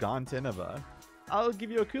never gone to Inaba. I'll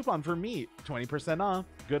give you a coupon for meat. 20% off.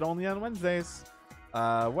 Good only on Wednesdays.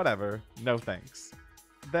 Whatever. No thanks.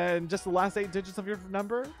 Then just the last 8 digits of your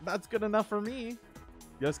number? That's good enough for me.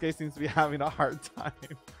 Yosuke seems to be having a hard time.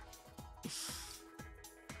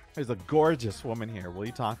 There's a gorgeous woman here. Will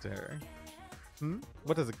you talk to her?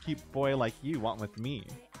 What does a cute boy like you want with me?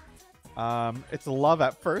 It's love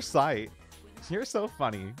at first sight. You're so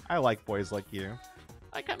funny. I like boys like you.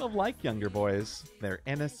 I kind of like younger boys. They're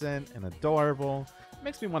innocent and adorable.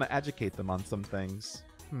 Makes me want to educate them on some things.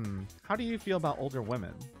 How do you feel about older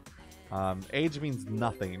women? Age means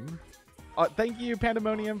nothing. Thank you,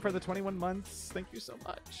 Pandemonium, for the 21 months. Thank you so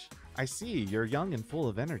much. I see, you're young and full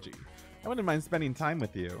of energy. I wouldn't mind spending time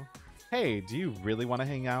with you. Hey, do you really want to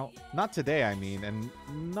hang out? Not today, I mean, and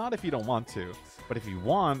not if you don't want to. But if you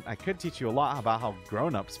want, I could teach you a lot about how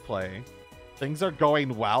grown-ups play. Things are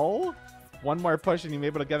going well? One more push and you'll be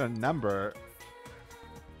able to get a number.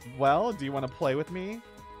 Well, do you want to play with me?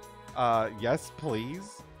 Yes,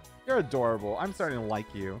 please. You're adorable. I'm starting to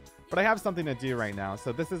like you. But I have something to do right now,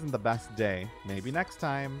 so this isn't the best day. Maybe next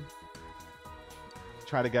time.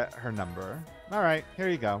 Try to get her number. Alright, here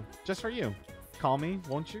you go. Just for you. Call me,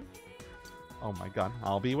 won't you? Oh my god,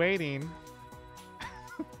 I'll be waiting.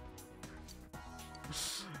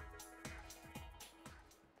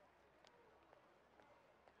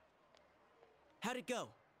 How'd it go?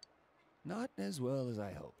 Not as well as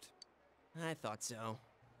I hoped. I thought so.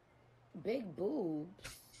 Big boobs.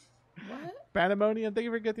 What? Pandemonium, thank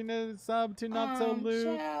you for getting a sub to Not So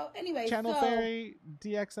Luke. Child. Anyway, Channel so Fairy,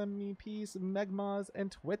 DXME Peace, Megmaz, and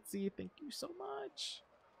Twitsy. Thank you so much.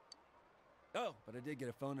 Oh, but I did get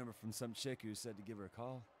a phone number from some chick who said to give her a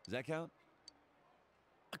call. Does that count?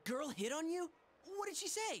 A girl hit on you? What did she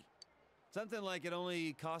say? Something like it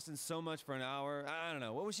only costing so much for an hour. I don't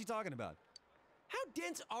know. What was she talking about? How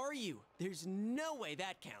dense are you? There's no way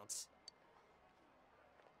that counts.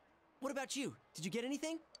 What about you? Did you get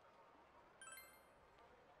anything?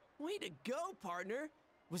 Way to go, partner.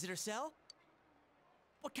 Was it her cell?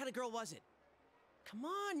 What kind of girl was it? Come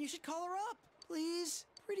on, you should call her up. Please.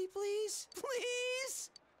 Pretty please.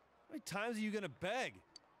 Please. How many times are you gonna beg?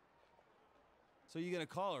 So you're gonna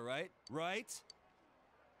call her, right? Right?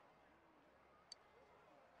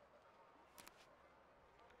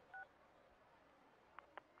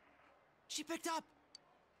 She picked up.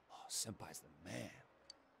 Oh, Senpai's the man.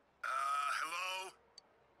 Hello?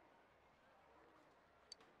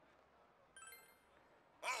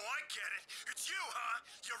 Oh, I get it. It's you, huh?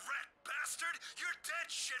 You rat bastard. You're dead,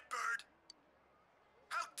 shitbird.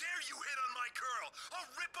 How dare you hit on my girl? I'll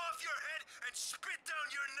rip off your head and spit down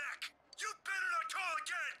your neck. You better not call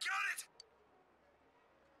again, got it?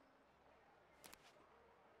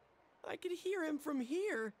 I could hear him from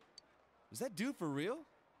here. Was that dude for real?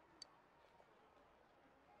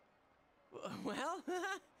 Well,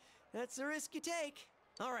 that's the risk you take.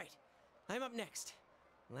 All right, I'm up next.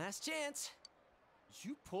 Last chance.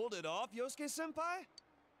 You pulled it off, Yosuke-senpai?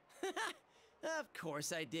 Of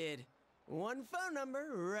course I did. One phone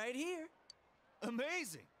number right here.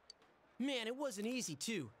 Amazing. Man, it wasn't easy,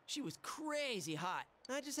 too. She was crazy hot.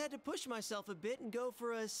 I just had to push myself a bit and go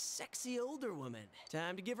for a sexy older woman.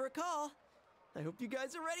 Time to give her a call. I hope you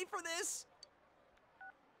guys are ready for this.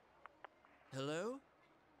 Hello?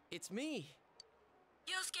 It's me.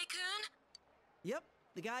 Yosuke-kun? Yep,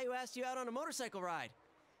 the guy who asked you out on a motorcycle ride.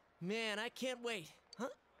 Man, I can't wait. Huh?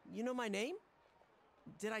 You know my name?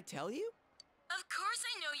 Did I tell you? Of course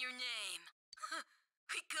I know your name.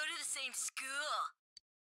 We go to the same school.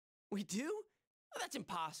 We do? Oh, that's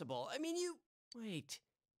impossible. I mean, you... Wait.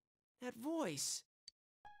 That voice.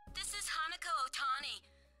 This is Hanako Otani.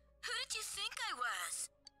 Who did you think I was?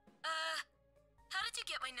 How did you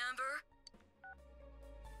get my number?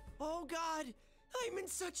 Oh, God! I'm in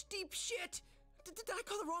such deep shit! Did I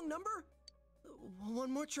call the wrong number?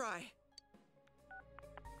 One more try.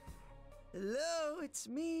 Hello, it's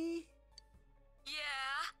me.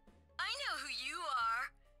 Yeah, I know who you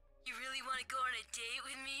are. You really want to go on a date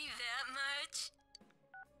with me that much?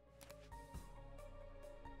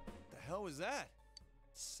 What the hell was that?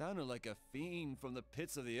 Sounded like a fiend from the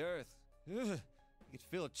pits of the earth. Ugh, I could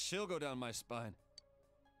feel a chill go down my spine.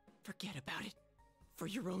 Forget about it. For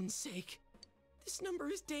your own sake. This number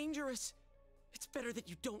is dangerous. It's better that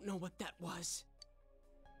you don't know what that was.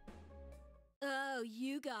 Oh,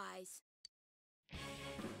 you guys.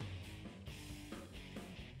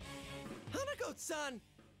 Hanako-san!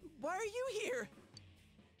 Why are you here?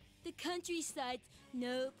 The countryside's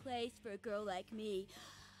no place for a girl like me.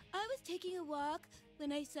 I was taking a walk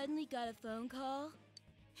when I suddenly got a phone call.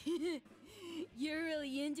 You're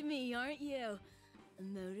really into me, aren't you? A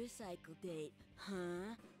motorcycle date,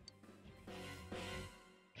 huh?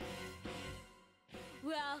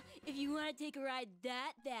 Well, if you want to take a ride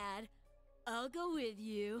that bad, I'll go with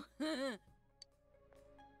you. Wait!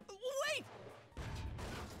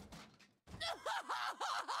 No!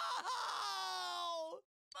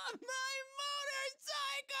 My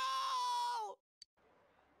motorcycle!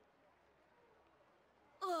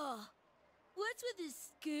 Oh, what's with this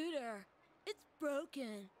scooter? It's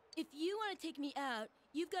broken. If you want to take me out,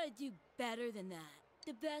 you've got to do better than that.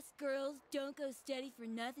 The best girls don't go steady for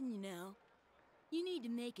nothing, you know. You need to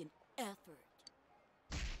make an effort.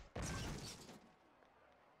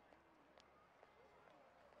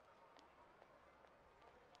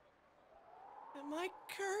 Am I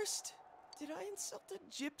cursed? Did I insult a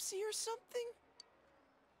gypsy or something?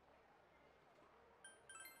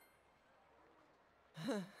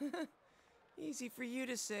 Easy for you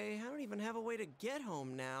to say. I don't even have a way to get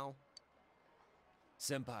home now.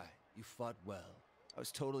 Senpai, you fought well. I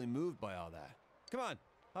was totally moved by all that. Come on,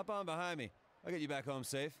 hop on behind me. I'll get you back home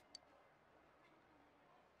safe.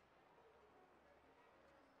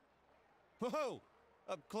 Whoa!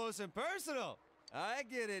 Up close and personal! I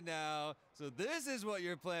get it now. So this is what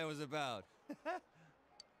your plan was about. Oh,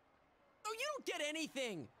 you don't get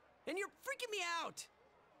anything! And you're freaking me out!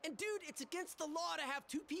 And dude, it's against the law to have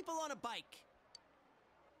two people on a bike.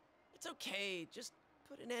 It's okay, just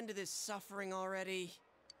put an end to this suffering already.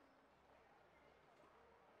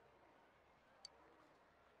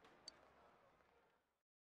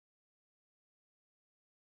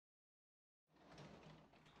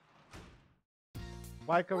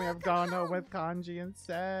 Why couldn't we have gone with kanji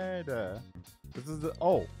instead? This is the,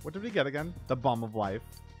 oh, what did we get again? The Bomb of Life.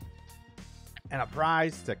 And a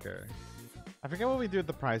prize sticker. I forget what we do with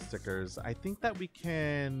the prize stickers. I think that we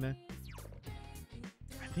can,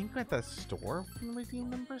 I think at the store we can redeem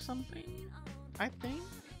them for something. I think.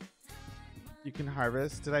 You can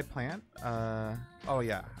harvest. Did I plant? Oh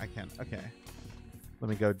yeah, I can. Okay. Let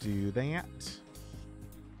me go do that.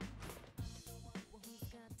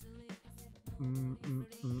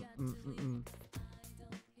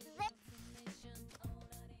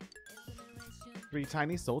 3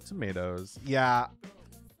 tiny soul tomatoes. Yeah.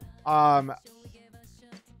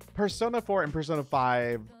 Persona 4 and Persona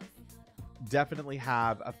 5 definitely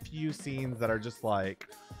have a few scenes that are just like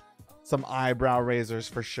some eyebrow raisers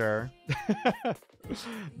for sure.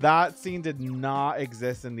 That scene did not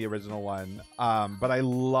exist in the original one. But I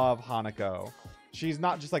love Hanako. She's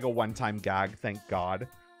not just like a one-time gag, thank God.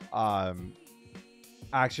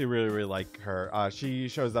 I actually really like her. She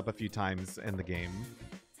shows up a few times in the game.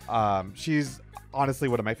 She's honestly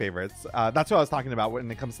one of my favorites. That's what I was talking about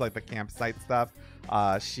when it comes to like the campsite stuff.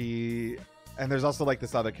 And there's also like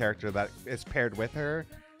this other character that is paired with her,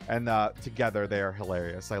 and together they are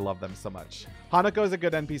hilarious. I love them so much. Hanako is a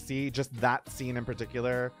good NPC. Just that scene in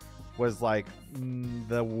particular was like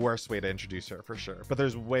the worst way to introduce her for sure. But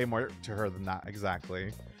there's way more to her than that,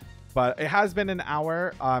 exactly. But it has been an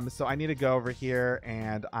hour, so I need to go over here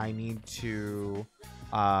and I need to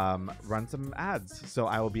run some ads. So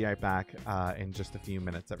I will be right back in just a few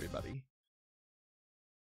minutes, everybody.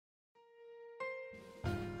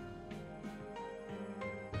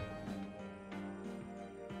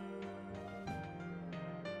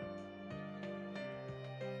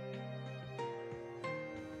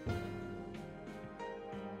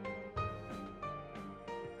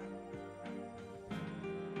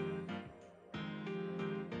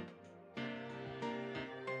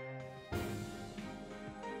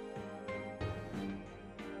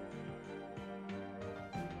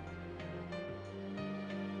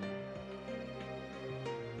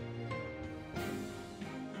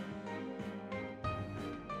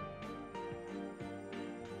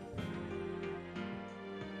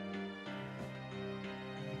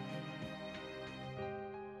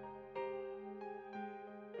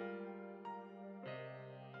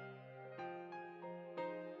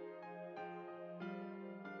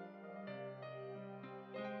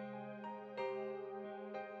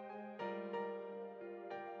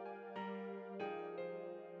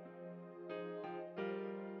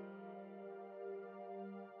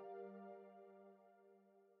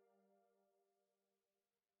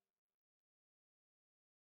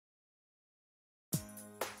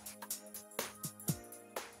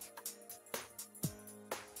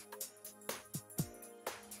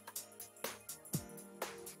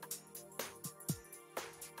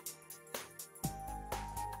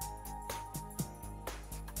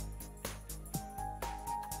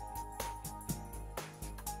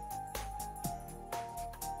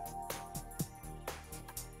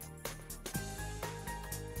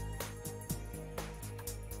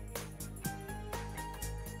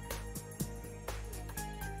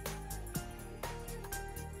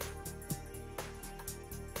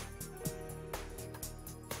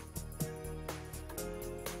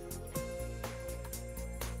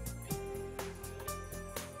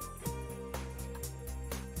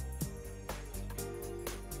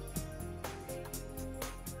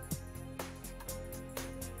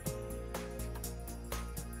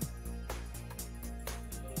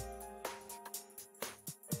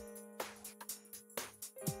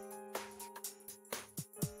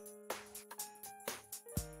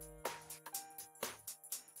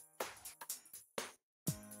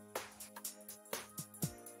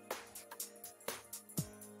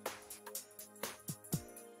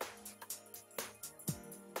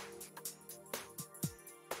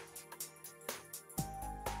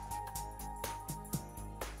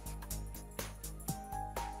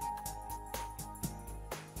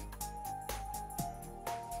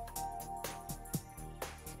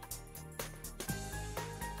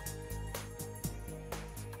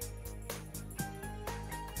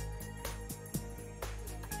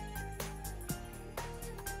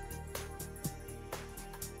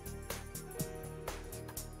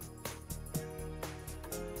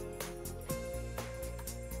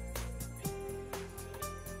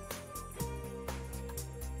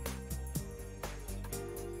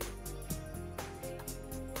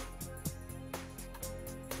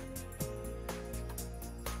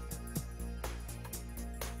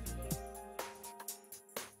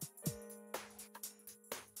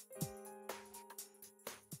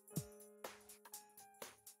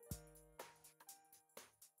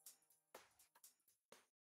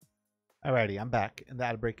 Alrighty, I'm back, and the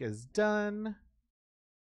ad break is done.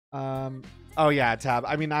 Oh yeah, Tab.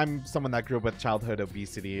 I mean, I'm someone that grew up with childhood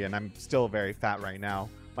obesity, and I'm still very fat right now.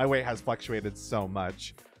 My weight has fluctuated so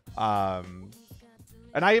much. And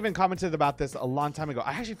I even commented about this a long time ago.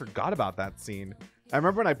 I actually forgot about that scene. I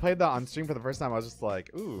remember when I played that on stream for the first time, I was just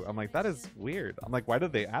like, ooh, I'm like, that is weird. I'm like, why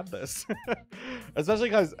did they add this? Especially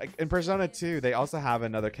because in Persona 2, they also have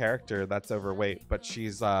another character that's overweight, but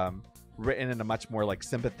she's written in a much more like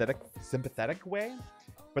sympathetic way.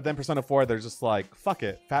 But then Persona 4, they're just like, fuck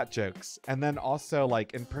it, fat jokes. And then also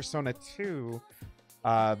like in Persona 2,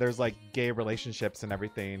 there's like gay relationships and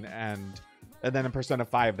everything. And then in Persona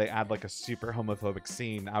 5, they add like a super homophobic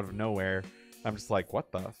scene out of nowhere. I'm just like,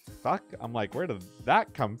 what the fuck? I'm like, where did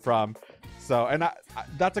that come from? So, and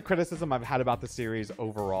that's a criticism I've had about the series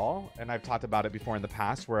overall. And I've talked about it before in the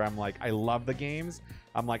past where I'm like, I love the games.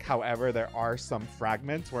 I'm like, however, there are some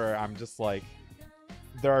fragments where I'm just like,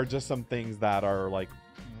 there are just some things that are like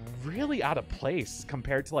really out of place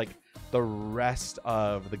compared to like the rest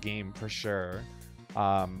of the game for sure.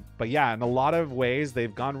 But yeah, in a lot of ways,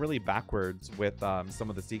 they've gone really backwards with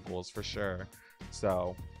some of the sequels for sure.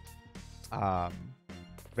 So,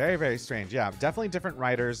 very, very strange. Yeah, definitely different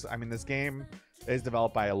writers. I mean, this game is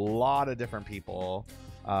developed by a lot of different people,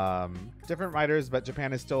 different writers, but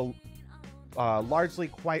Japan is still largely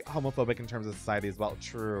quite homophobic in terms of society as well.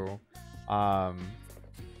 True. Yeah,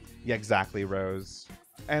 exactly, Rose.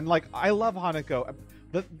 And like, I love Hanako.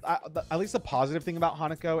 At least the positive thing about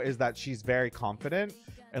Hanako is that she's very confident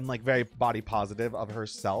and like very body positive of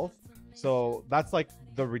herself. So that's like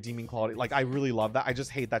the redeeming quality. Like, I really love that. I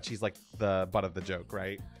just hate that she's like the butt of the joke,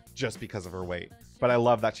 right? Just because of her weight. But I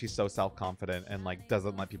love that she's so self-confident and like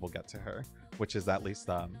doesn't let people get to her, which is at least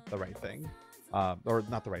the right thing. Or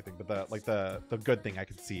not the right thing, but the good thing I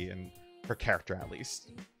could see in her character at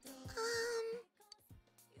least.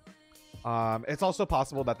 It's also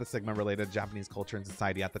possible that the Sigma related Japanese culture and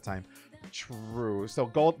society at the time. True.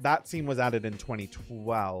 So that scene was added in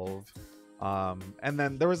 2012. And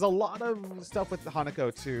then there was a lot of stuff with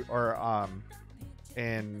Hanako too, or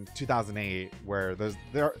in 2008 where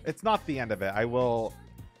it's not the end of it. I will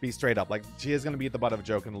be straight up. Like, she is going to be the butt of a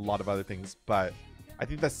joke and a lot of other things, but I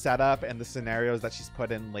think the setup and the scenarios that she's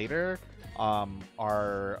put in later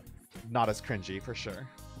are not as cringy for sure.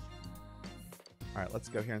 All right, let's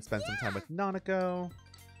go here and spend some time with Nanako.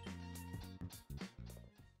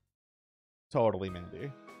 Totally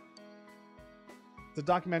Mandy. It's a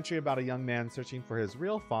documentary about a young man searching for his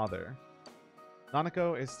real father.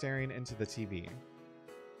 Nanako is staring into the TV.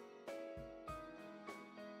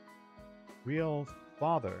 Real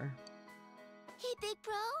father? Hey, big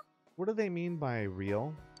bro. What do they mean by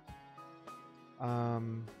real? Oh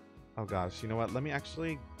gosh, you know what? Let me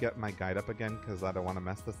actually get my guide up again because I don't want to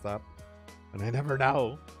mess this up. And I never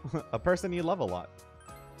know. A person you love a lot.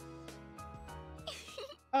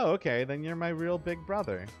 Oh, okay. Then you're my real big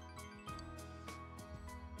brother.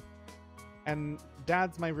 And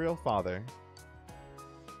Dad's my real father.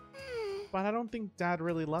 But I don't think Dad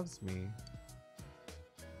really loves me.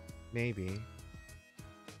 Maybe.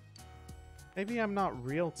 Maybe I'm not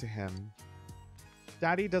real to him.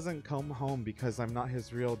 Daddy doesn't come home because I'm not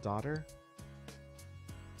his real daughter.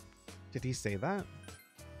 Did he say that?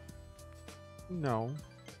 No.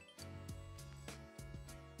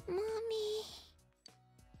 Mommy.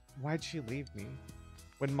 Why'd she leave me?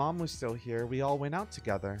 When Mom was still here, we all went out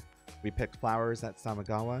together. We picked flowers at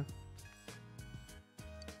Samagawa.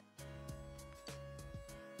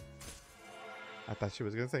 I thought she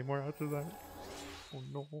was gonna say more after that. Oh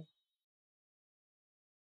no.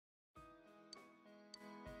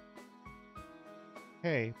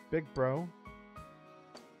 Hey, big bro.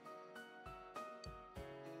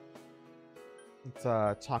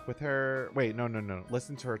 Let's talk with her. Wait, no.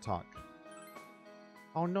 Listen to her talk.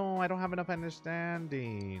 Oh no, I don't have enough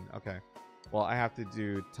understanding. Okay. Well, I have to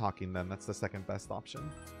do talking then. That's the second best option.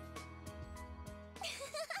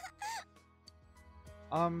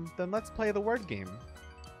 Then let's play the word game.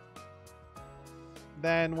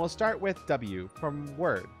 Then we'll start with W from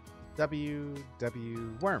word. W,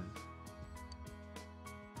 worm.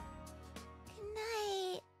 Good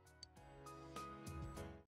night.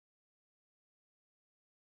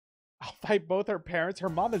 I'll fight both her parents. Her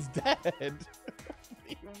mom is dead. What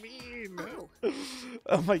do you mean?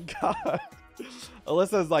 Oh my god.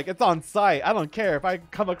 Alyssa's like, it's on site. I don't care. If I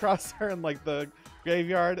come across her in like the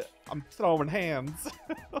graveyard, I'm throwing hands.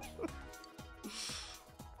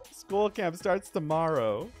 School camp starts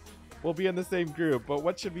tomorrow. We'll be in the same group, but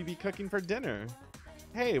what should we be cooking for dinner?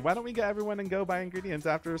 Hey, why don't we get everyone and go buy ingredients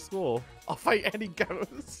after school? I'll fight any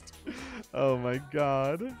ghost. Oh my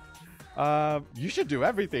god. You should do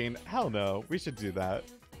everything. Hell no. We should do that.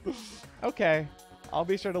 Okay. I'll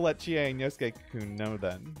be sure to let Chie and Yosuke-kun know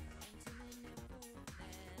then.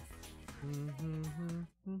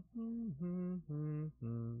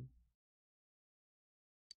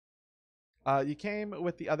 You came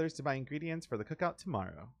with the others to buy ingredients for the cookout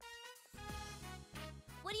tomorrow.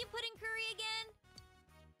 What do you put in curry again?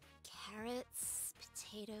 Carrots,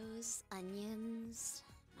 potatoes, onions,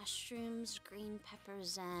 mushrooms, green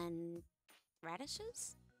peppers, and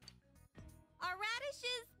radishes? Are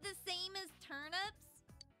radishes the same as turnips?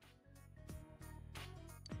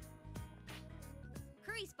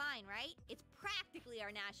 Curry's fine, right? It's practically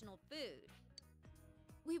our national food.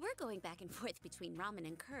 We were going back and forth between ramen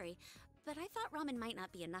and curry, but I thought ramen might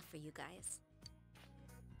not be enough for you guys.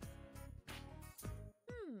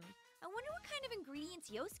 I wonder what kind of ingredients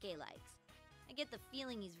Yosuke likes. I get the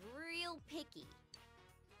feeling he's real picky.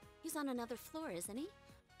 He's on another floor, isn't he?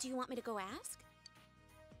 Do you want me to go ask?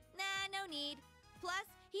 Nah, no need. Plus,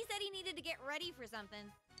 he said he needed to get ready for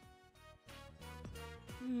something.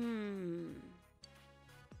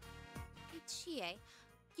 Hey, Chie,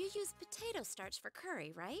 you use potato starch for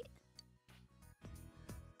curry, right?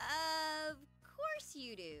 Of course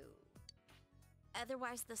you do.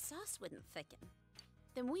 Otherwise, the sauce wouldn't thicken.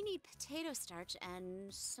 Then we need potato starch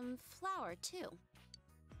and some flour, too.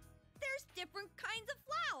 There's different kinds of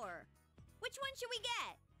flour. Which one should we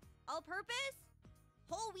get? All-purpose?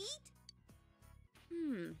 Whole wheat?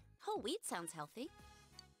 Whole wheat sounds healthy.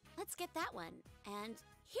 Let's get that one. And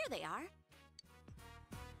here they are.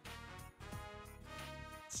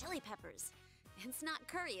 Chili peppers. It's not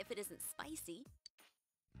curry if it isn't spicy.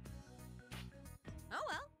 Oh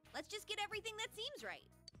well, let's just get everything that seems right.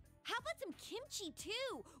 How about some kimchi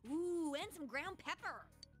too? Ooh, and some ground pepper.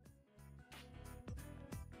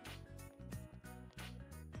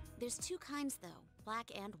 There's two kinds though,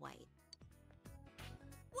 black and white.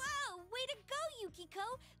 Whoa, way to go,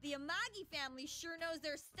 Yukiko! The Amagi family sure knows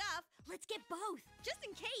their stuff. Let's get both, just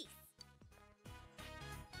in case.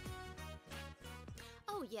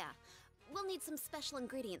 Oh yeah, we'll need some special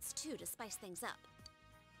ingredients too to spice things up.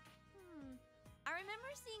 I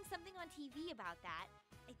remember seeing something on TV about that.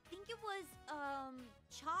 I think it was,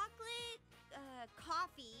 chocolate,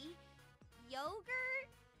 coffee, yogurt.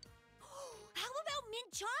 How about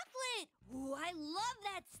mint chocolate? Ooh, I love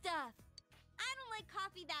that stuff. I don't like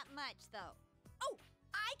coffee that much, though. Oh,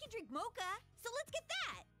 I can drink mocha, so let's get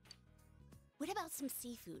that. What about some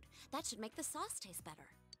seafood? That should make the sauce taste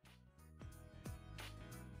better.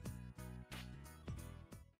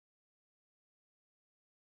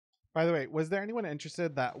 By the way, was there anyone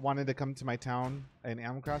interested that wanted to come to my town in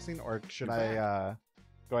Animal Crossing, or should I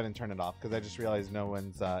go ahead and turn it off? Because I just realized no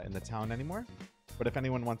one's in the town anymore. But if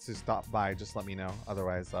anyone wants to stop by, just let me know.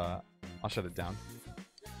 Otherwise, I'll shut it down.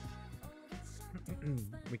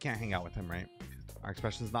 We can't hang out with him, right? Our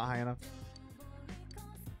expression's not high enough.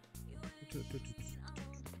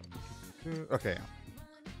 Okay.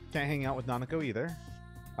 Can't hang out with Nanako either.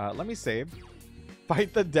 Let me save.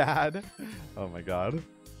 Fight the dad. Oh my god.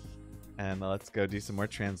 And let's go do some more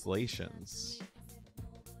translations.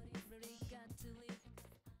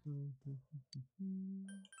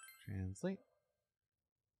 Translate.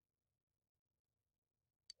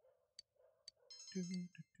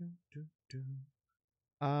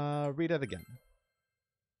 Read it again.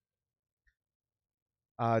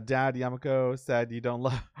 Dad, Yamako said you don't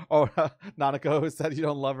love. Oh, Nanako said you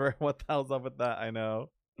don't love her. What the hell's up with that? I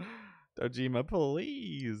know. Dojima,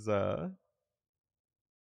 please.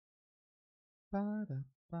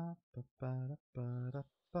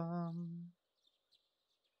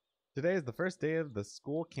 Today is the first day of the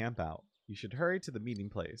school camp out. You should hurry to the meeting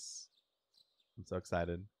place. I'm so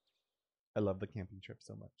excited. I love the camping trip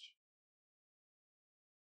so much.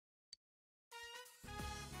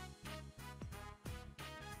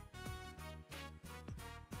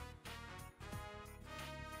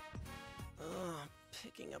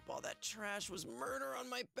 Picking up all that trash was murder on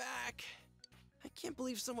my back. I can't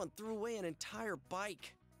believe someone threw away an entire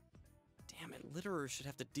bike. Damn it, litterers should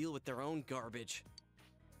have to deal with their own garbage.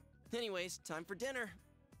 Anyways, time for dinner.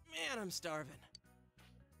 Man, I'm starving.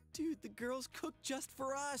 Dude, the girls cooked just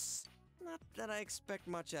for us. Not that I expect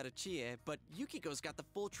much out of Chie, but Yukiko's got the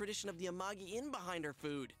full tradition of the Amagi Inn behind her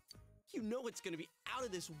food. You know it's gonna be out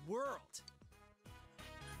of this world.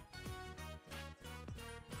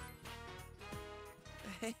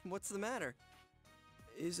 Hey, what's the matter?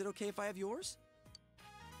 Is it okay if I have yours?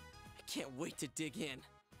 I can't wait to dig in.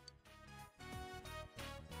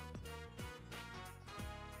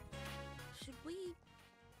 Should we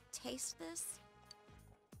taste this?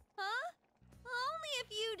 Huh? Only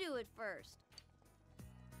if you do it first.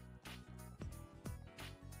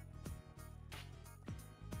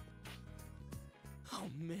 Oh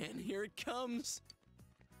man, here it comes.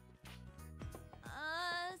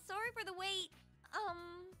 Sorry for the wait.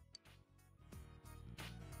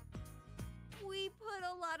 We put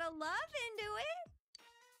a lot of love into it.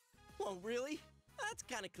 Well, really? That's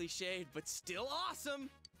kind of cliched, but still awesome.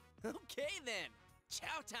 Okay then,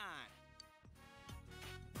 chow time.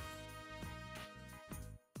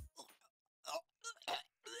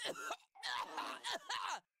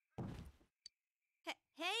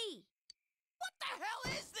 Hey! What the hell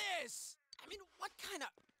is this? I mean, what kind of...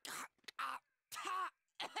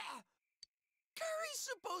 Curry's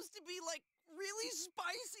supposed to be, like, really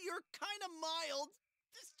spicy or kind of mild.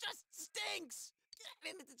 This just stinks.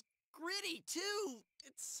 And it's gritty, too.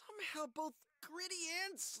 It's somehow both gritty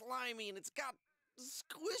and slimy, and it's got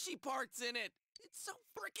squishy parts in it. It's so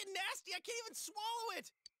freaking nasty, I can't even swallow it.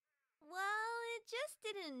 Well, it just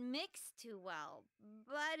didn't mix too well,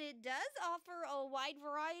 but it does offer a wide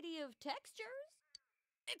variety of textures.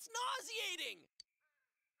 It's nauseating!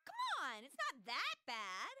 Come on, it's not that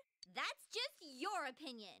bad. That's just your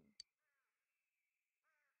opinion.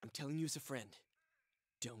 I'm telling you as a friend,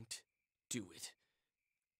 don't do it.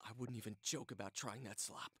 I wouldn't even joke about trying that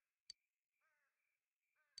slop.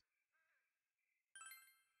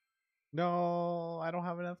 No, I don't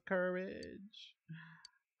have enough courage.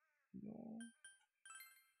 No.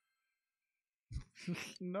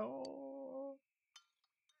 No.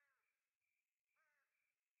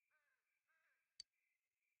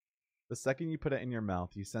 The second you put it in your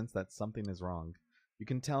mouth, you sense that something is wrong. You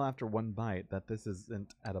can tell after one bite that this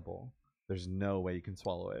isn't edible. There's no way you can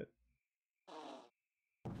swallow it.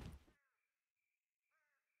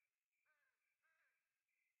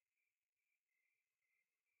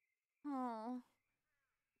 Oh,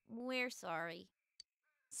 we're sorry.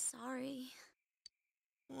 Sorry.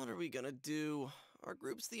 What are we gonna do? Our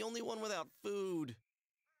group's the only one without food.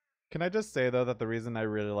 Can I just say, though, that the reason I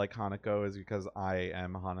really like Hanako is because I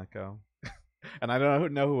am Hanako. And I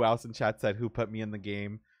don't know who else in chat said who put me in the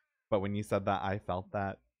game, but when you said that, I felt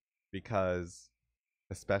that. Because,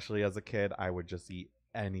 especially as a kid, I would just eat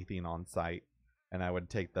anything on sight. And I would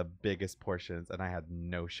take the biggest portions, and I had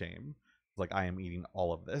no shame. It's like, I am eating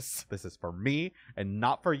all of this. This is for me, and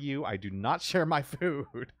not for you. I do not share my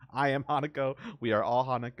food. I am Hanako. We are all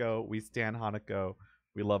Hanako. We stand Hanako.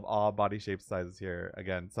 We love all body shapes, sizes here.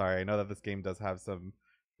 Again, sorry, I know that this game does have some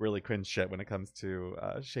really cringe shit when it comes to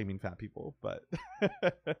shaming fat people, but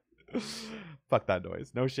fuck that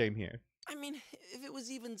noise. No shame here. I mean, if it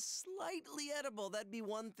was even slightly edible, that'd be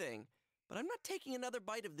one thing. But I'm not taking another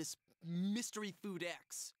bite of this mystery food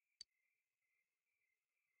X.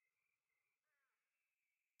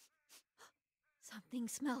 Something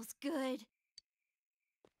smells good.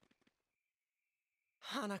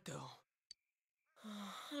 Hanako.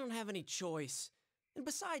 I don't have any choice. And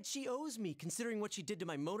besides, she owes me, considering what she did to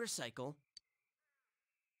my motorcycle.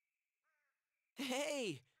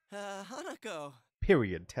 Hey, Hanako.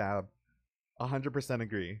 Period, Tab. 100%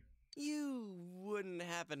 agree. You wouldn't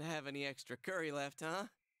happen to have any extra curry left, huh?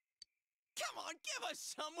 Come on, give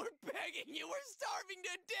us some! We're begging you! We're starving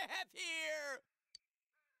to death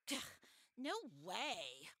here! No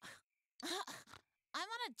way. I'm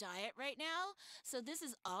on a diet right now, so this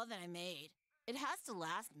is all that I made. It has to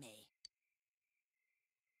last me.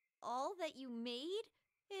 All that you made?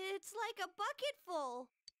 It's like a bucket full.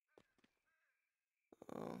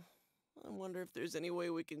 Oh, I wonder if there's any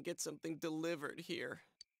way we can get something delivered here.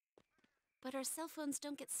 But our cell phones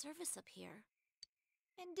don't get service up here.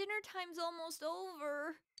 And dinner time's almost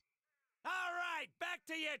over. All right, back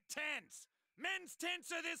to your tents. Men's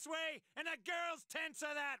tents are this way, and the girls' tents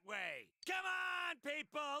are that way. Come on,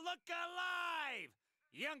 people, look alive!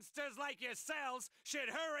 Youngsters like yourselves should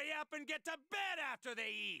hurry up and get to bed after they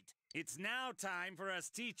eat. It's now time for us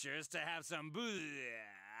teachers to have some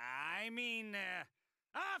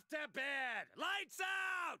off to bed. Lights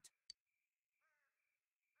out!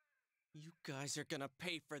 You guys are gonna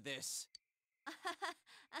pay for this.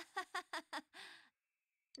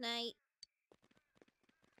 Night.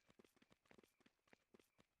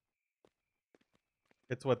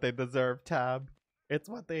 It's what they deserve, Tab. It's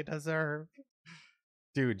what they deserve.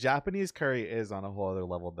 Dude, Japanese curry is on a whole other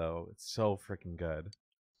level, though. It's so freaking good.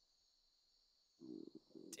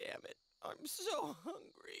 Damn it. I'm so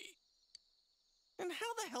hungry. And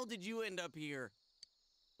how the hell did you end up here?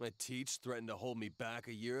 My teach threatened to hold me back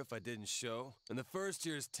a year if I didn't show, and the first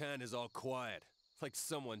year's tent is all quiet, like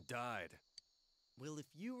someone died. Well, if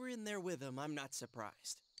you were in there with him, I'm not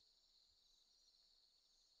surprised.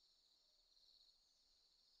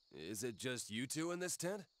 Is it just you two in this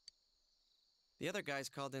tent? The other guys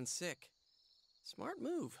called in sick. Smart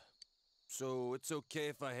move. So it's okay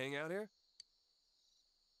if I hang out here?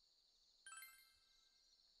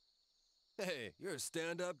 Hey, you're a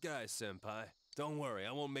stand-up guy, senpai. Don't worry,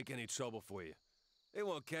 I won't make any trouble for you. They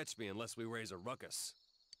won't catch me unless we raise a ruckus.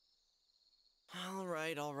 All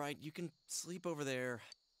right. You can sleep over there.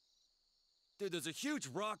 Dude, there's a huge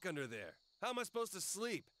rock under there. How am I supposed to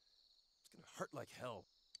sleep? It's gonna hurt like hell.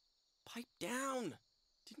 Pipe down.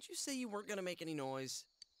 Didn't you say you weren't gonna make any noise?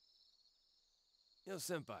 Yo,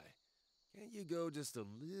 senpai, can't you go just a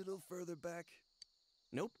little further back?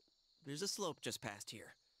 Nope. There's a slope just past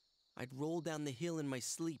here. I'd roll down the hill in my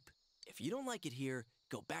sleep. If you don't like it here,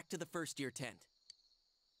 go back to the first-year tent.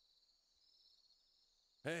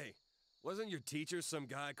 Hey, wasn't your teacher some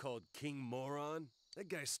guy called King Moron? That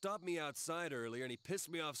guy stopped me outside earlier and he pissed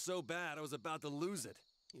me off so bad I was about to lose it.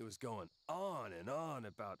 He was going on and on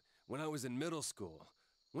about when I was in middle school,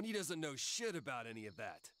 when he doesn't know shit about any of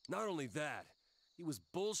that. Not only that, he was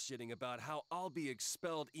bullshitting about how I'll be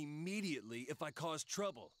expelled immediately if I cause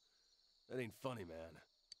trouble. That ain't funny, man.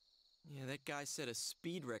 Yeah, that guy set a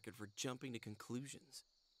speed record for jumping to conclusions.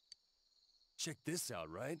 Check this out,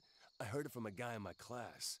 right? I heard it from a guy in my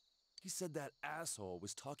class. He said that asshole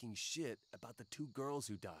was talking shit about the 2 girls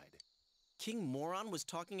who died. King Moron was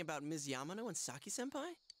talking about Ms. Yamano and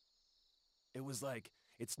Saki-senpai? It was like,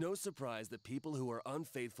 it's no surprise that people who are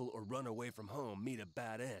unfaithful or run away from home meet a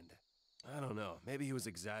bad end. I don't know, maybe he was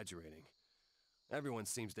exaggerating. Everyone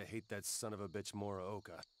seems to hate that son of a bitch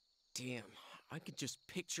Morooka. Damn, I could just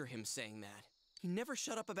picture him saying that. He never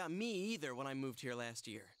shut up about me either when I moved here last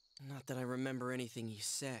year. Not that I remember anything he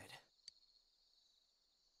said.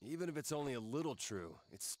 Even if it's only a little true,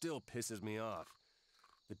 it still pisses me off.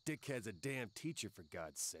 The dickhead's a damn teacher, for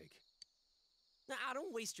God's sake. Nah,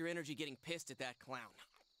 don't waste your energy getting pissed at that clown.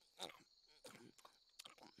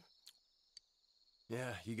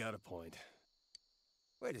 Yeah, you got a point.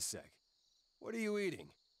 Wait a sec. What are you eating?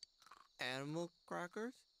 Animal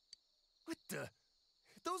crackers? What the?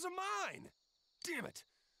 Those are mine! Damn it!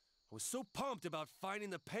 I was so pumped about finding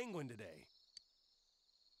the penguin today.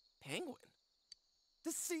 Penguin?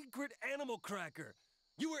 The secret animal cracker!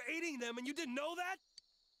 You were eating them and you didn't know that?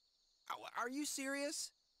 Are you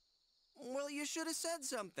serious? Well, you should have said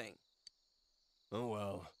something. Oh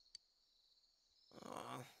well.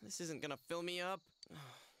 This isn't gonna fill me up.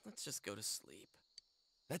 Let's just go to sleep.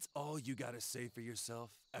 That's all you gotta say for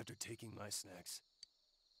yourself after taking my snacks?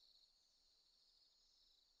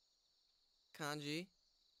 Kanji,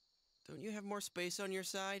 don't you have more space on your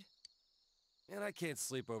side? And I can't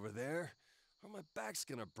sleep over there, or my back's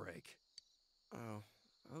gonna break. Oh,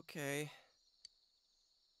 okay.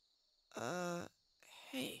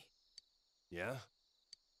 Hey. Yeah?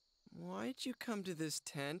 Why'd you come to this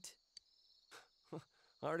tent? I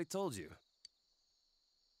already told you.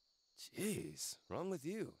 Jeez, wrong with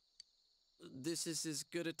you? This is as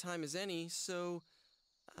good a time as any, so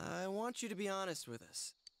I want you to be honest with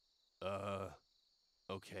us.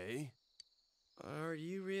 Okay. Are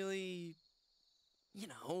you really,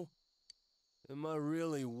 Am I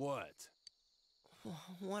really what?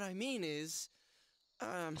 What I mean is,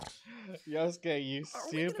 Yosuke, you are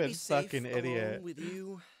we gonna be stupid safe fucking alone idiot. with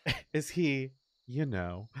you? Is he,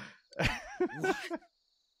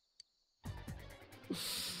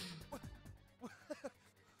 What?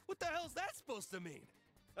 What the hell's that supposed to mean?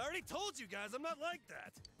 I already told you guys I'm not like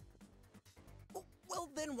that. Well,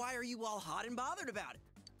 then why are you all hot and bothered about it?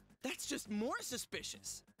 That's just more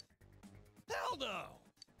suspicious. Hell no!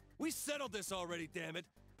 We settled this already, damn it.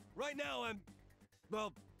 Right now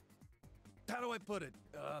well, how do I put it?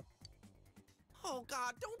 Oh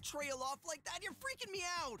God, don't trail off like that. You're freaking me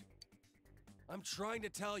out. I'm trying to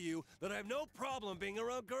tell you that I have no problem being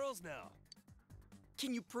around girls now.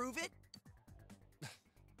 Can you prove it?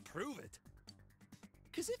 Prove it?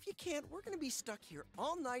 Because if you can't, we're gonna be stuck here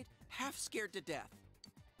all night, half scared to death.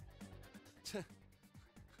 To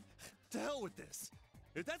hell with this.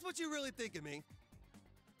 If that's what you really think of me,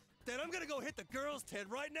 then I'm gonna go hit the girls' tent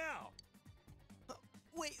right now.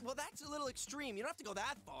 Wait, well that's a little extreme. You don't have to go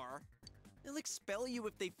that far. They'll expel you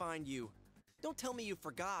if they find you. Don't tell me you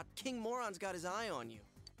forgot. King Moron's got his eye on you.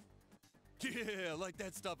 Yeah, like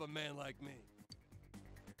that stop a man like me.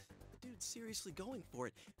 The dude's seriously going for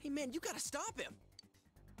it. Hey man, you gotta stop him.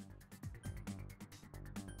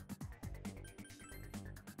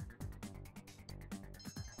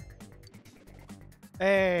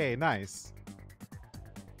 Hey, nice.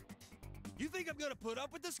 You think I'm gonna put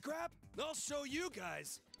up with this crap? I'll show you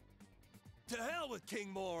guys. To hell with King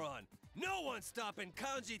Moron. No one's stopping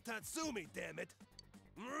Kanji Tatsumi, damn it.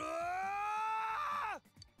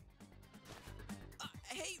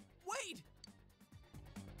 Hey, wait!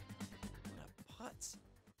 What a putz.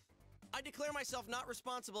 I declare myself not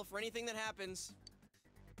responsible for anything that happens.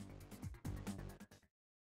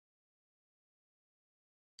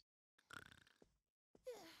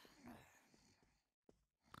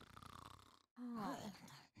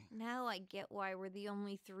 Now I get why we're the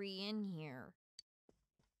only 3 in here.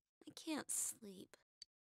 I can't sleep.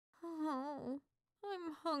 Oh,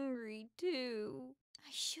 I'm hungry too. I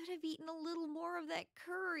should have eaten a little more of that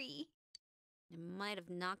curry. It might have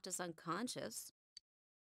knocked us unconscious.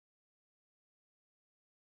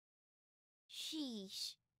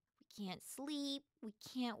 Sheesh. We can't sleep. We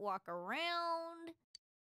can't walk around.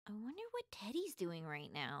 I wonder what Teddy's doing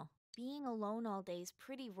right now. Being alone all day is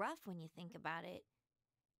pretty rough when you think about it.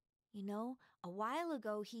 You know, a while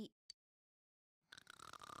ago he...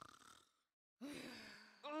 That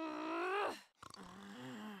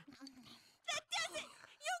does it!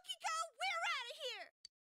 Yukiko, we're out of here!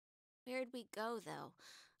 Where'd we go, though?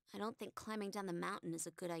 I don't think climbing down the mountain is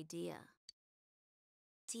a good idea.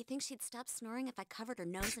 Do you think she'd stop snoring if I covered her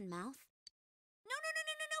nose and mouth? No,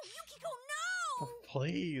 Yukiko, no!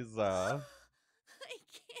 Please. I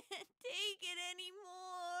can't take it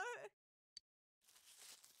anymore.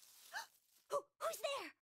 Who's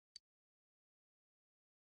there?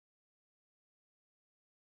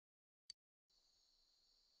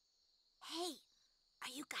 Hey,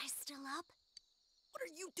 are you guys still up? What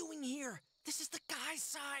are you doing here? This is the guy's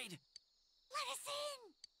side. Let us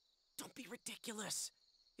in. Don't be ridiculous.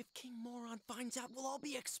 If King Moron finds out, we'll all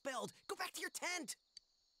be expelled. Go back to your tent.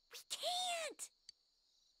 We can't.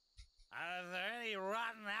 Are there any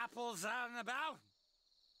rotten apples out and about?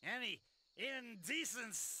 Any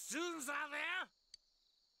indecent students out there?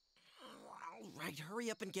 All right, hurry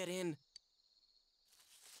up and get in.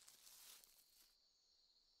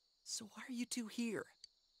 So why are you two here?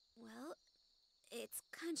 Well, it's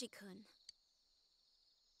Kanji-kun.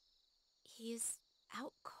 He's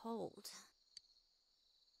out cold.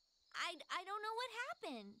 I don't know what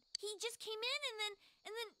happened. He just came in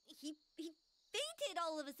and then he fainted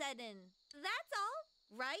all of a sudden. That's all,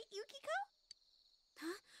 right, Yukiko?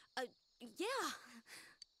 Huh? Yeah.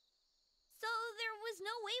 So there was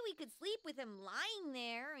no way we could sleep with him lying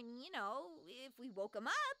there, and you know, if we woke him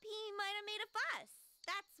up, he might have made a fuss.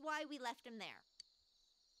 That's why we left him there.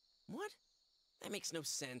 What? That makes no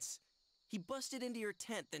sense. He busted into your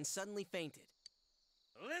tent, then suddenly fainted.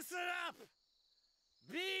 Listen up!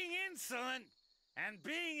 Being insolent and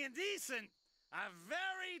being indecent are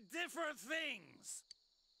very different things.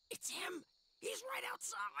 It's him! He's right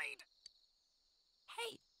outside!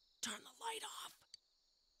 Hey, turn the light off.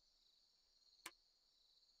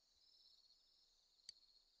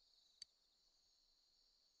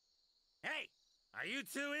 Hey, are you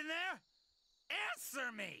two in there?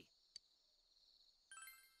 Answer me!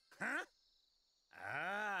 Huh?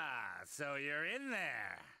 Ah, so you're in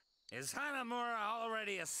there. Is Hanamura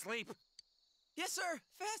already asleep? Yes, sir.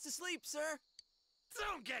 Fast asleep, sir.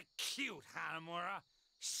 Don't get cute, Hanamura.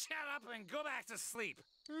 Shut up and go back to sleep.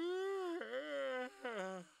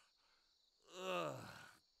 Ugh.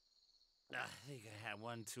 I think I had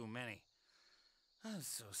one too many. I'm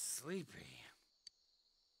so sleepy.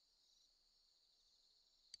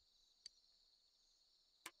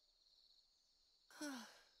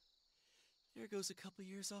 There goes a couple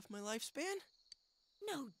years off my lifespan.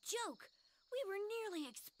 No joke. We were nearly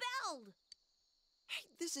expelled. Hey,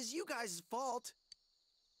 this is you guys' fault.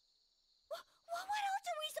 What else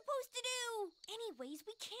are we supposed to do? Anyways,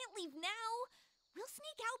 we can't leave now. We'll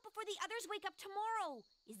sneak out before the others wake up tomorrow.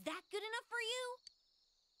 Is that good enough for you?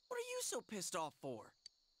 What are you so pissed off for?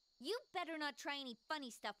 You better not try any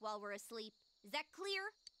funny stuff while we're asleep. Is that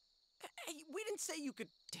clear? Hey, we didn't say you could...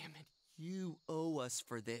 Damn it. You owe us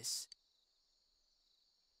for this.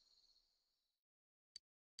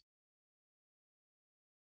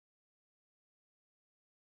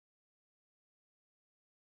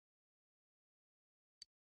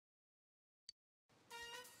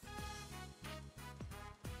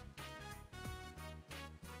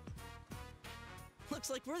 Looks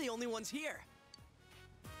like we're the only ones here.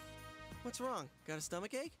 What's wrong? Got a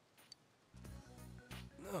stomachache?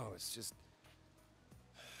 No, it's just...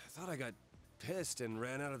 I thought I got pissed and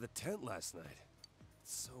ran out of the tent last night.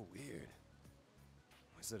 It's so weird.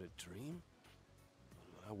 Was it a dream?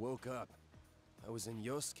 When I woke up, I was in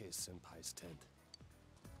Yosuke Senpai's tent.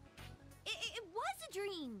 It was a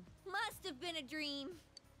dream. Must have been a dream.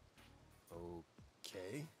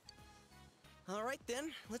 Okay. All right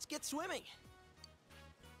then, let's get swimming.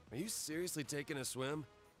 Are you seriously taking a swim?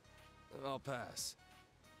 I'll pass.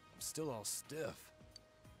 I'm still all stiff.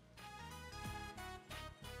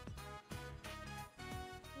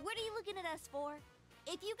 What are you looking at us for?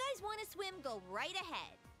 If you guys want to swim, go right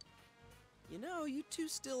ahead. You know, you two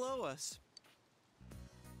still owe us.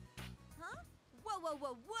 Huh?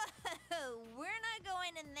 Whoa. We're not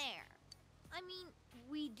going in there. I mean,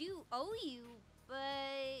 we do owe you,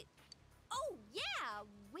 but... Oh, yeah,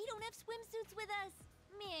 we don't have swimsuits with us.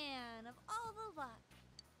 Man, of all the luck.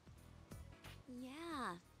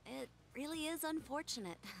 Yeah, it really is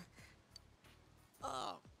unfortunate.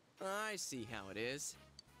 Oh, I see how it is.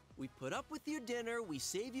 We put up with your dinner, we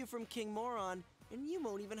save you from King Moron, and you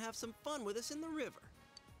won't even have some fun with us in the river.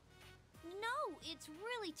 No, it's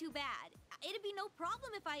really too bad. It'd be no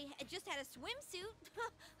problem if I just had a swimsuit.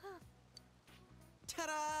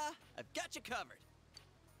 Ta-da! I've got you covered.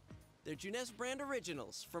 They're Juness brand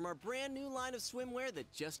originals from our brand new line of swimwear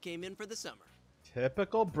that just came in for the summer.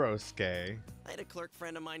 Typical broske. I had a clerk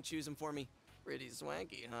friend of mine choose them for me. Pretty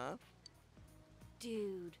swanky, huh?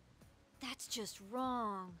 Dude, that's just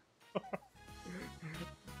wrong.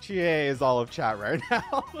 Chie is all of chat right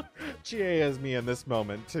now. Chie is me in this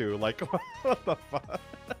moment too. Like, what the fuck?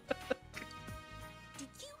 Did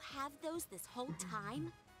you have those this whole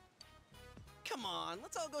time? Come on,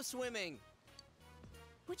 let's all go swimming.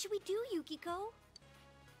 What should we do, Yukiko?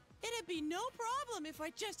 It'd be no problem if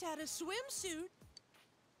I just had a swimsuit.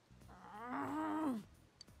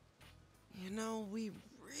 You know, we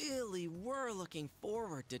really were looking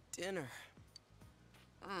forward to dinner.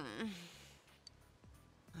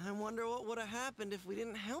 I wonder what would have happened if we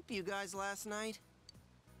didn't help you guys last night.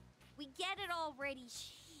 We get it already.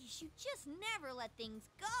 Sheesh, you just never let things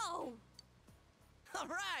go. All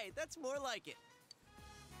right, that's more like it.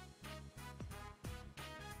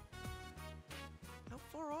 How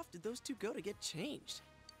far off did those two go to get changed?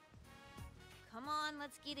 Come on,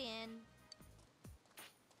 let's get in.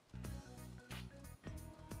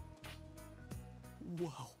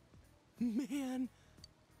 Whoa, man.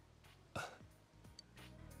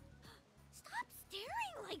 Stop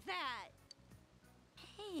staring like that.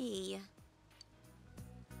 Hey.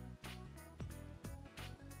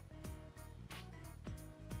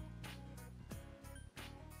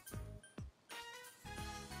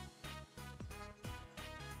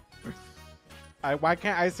 Why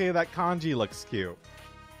can't I say that Kanji looks cute?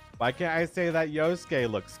 Why can't I say that Yosuke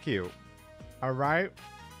looks cute? Alright?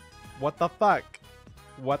 What the fuck?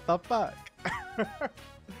 What the fuck?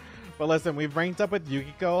 But listen, we've ranked up with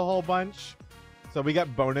Yukiko a whole bunch. So we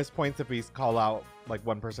get bonus points if we call out like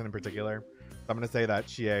one person in particular. So I'm going to say that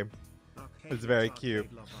Chie is very cute.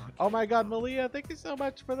 Oh my god, Malia, thank you so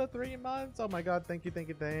much for the 3 months. Oh my god, thank you, thank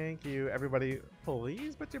you, thank you. Everybody,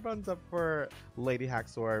 please put your buttons up for Lady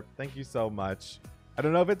Haxor. Thank you so much. I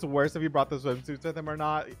don't know if it's worse if you brought the swimsuits with him or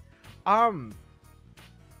not.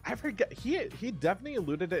 I forget. He definitely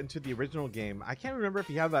alluded it into the original game. I can't remember if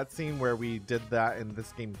he had that scene where we did that in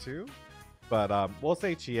this game too. But we'll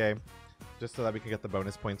say Chie, just so that we can get the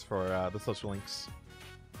bonus points for the social links.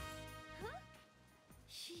 Huh?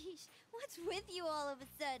 Sheesh, what's with you all of a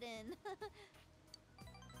sudden?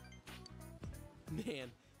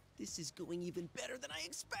 Man, this is going even better than I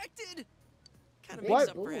expected. Kind of What? makes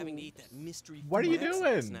up for having to eat that mystery What are you food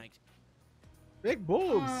last doing? night. Big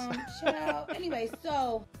boobs. Child. Anyway,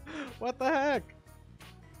 so What the heck?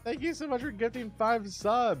 Thank you so much for gifting 5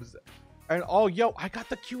 subs. And oh, yo, I got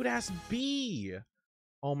the cute ass bee.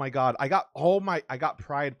 Oh my god, I got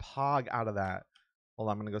Pride Pog out of that. Hold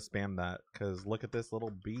on, I'm gonna go spam that because look at this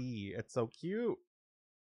little bee. It's so cute.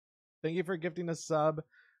 Thank you for gifting a sub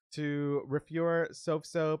to Refure,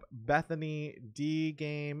 Soap, Bethany, D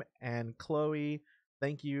Game, and Chloe.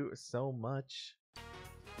 Thank you so much.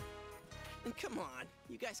 And come on,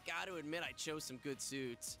 you guys got to admit I chose some good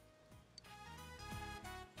suits.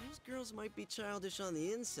 Those girls might be childish on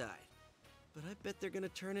the inside, but I bet they're gonna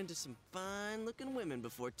turn into some fine-looking women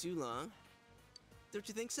before too long. Don't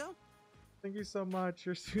you think so? Thank you so much.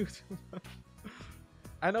 You're so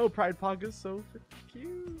I know Pride Pog is so freaking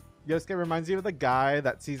cute. Yosuke reminds you of the guy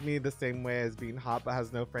that sees me the same way as being hot but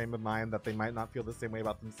has no frame of mind that they might not feel the same way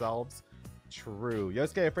about themselves. True.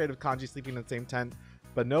 Yosuke afraid of Kanji sleeping in the same tent,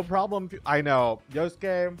 but no problem. I know.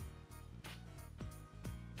 Yosuke,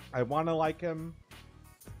 I want to like him,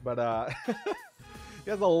 but he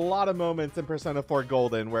has a lot of moments in Persona 4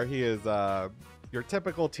 Golden where he is your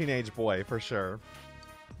typical teenage boy for sure.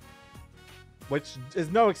 Which is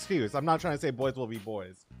no excuse. I'm not trying to say boys will be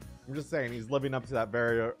boys. I'm just saying he's living up to that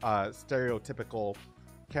very stereotypical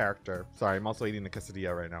character. Sorry, I'm also eating a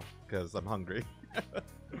quesadilla right now because I'm hungry.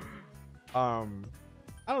 I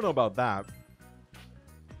don't know about that.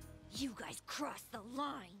 You guys crossed the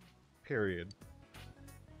line. Period.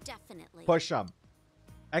 Definitely. Push them.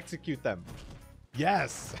 Execute them.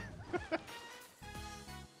 Yes.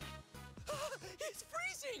 It's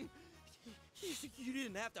freezing! You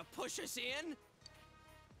didn't have to push us in.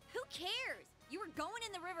 Who cares? You were going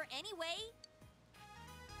in the river anyway.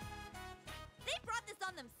 They brought this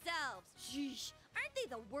on themselves. Sheesh. Aren't they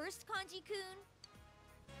the worst, Kanji-kun?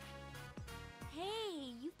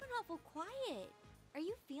 Hey, you've been awful quiet. Are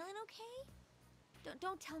you feeling okay?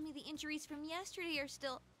 Don't tell me the injuries from yesterday are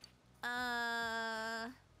still...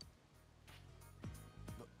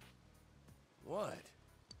 What?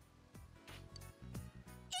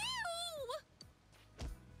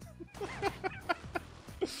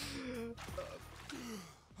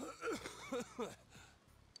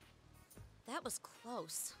 That was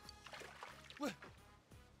close. What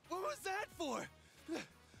was that for?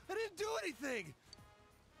 I didn't do anything.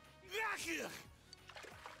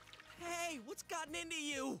 Hey, what's gotten into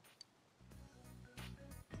you?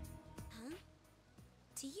 Huh?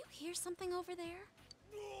 Do you hear something over there?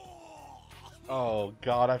 Oh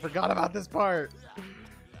god, I forgot about this part.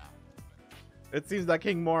 It seems that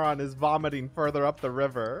King Moron is vomiting further up the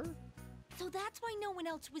river. So that's why no one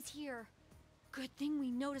else was here. Good thing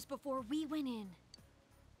we noticed before we went in.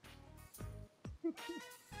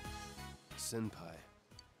 Senpai.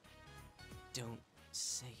 Don't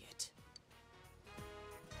say it.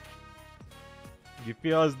 You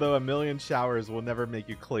feel as though a million showers will never make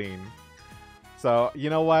you clean. So, you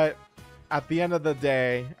know what? At the end of the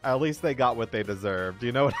day, at least they got what they deserved.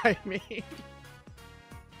 You know what I mean?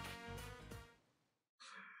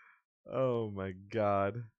 Oh my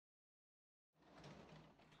god.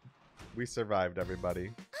 We survived,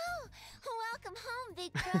 everybody. Oh, welcome home,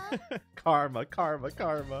 big bro. Karma, karma,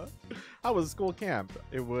 karma. How was school camp?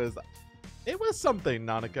 It was something,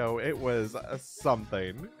 Nanako. It was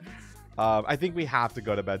something. I think we have to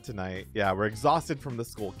go to bed tonight. Yeah, we're exhausted from the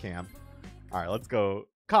school camp. All right, let's go.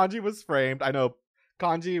 Kanji was framed. I know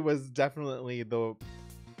Kanji was definitely the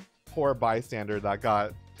poor bystander that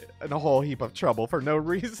got in a whole heap of trouble for no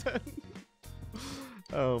reason.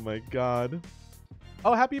 Oh my god.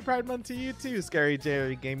 Oh, happy Pride Month to you too, Scary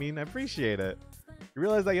Jerry Gaming. I appreciate it. You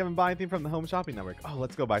realize that you haven't bought anything from the Home Shopping Network. Oh,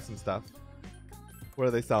 let's go buy some stuff. What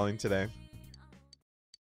are they selling today?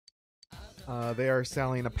 They are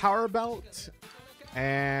selling a power belt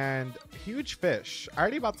and huge fish. I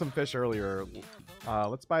already bought some fish earlier.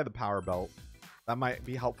 Let's buy the power belt. That might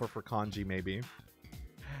be helpful for Kanji, maybe.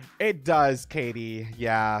 It does, Katie.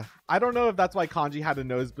 Yeah. I don't know if that's why Kanji had a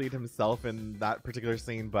nosebleed himself in that particular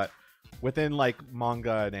scene, but within, like,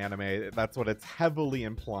 manga and anime, that's what it's heavily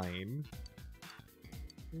implying.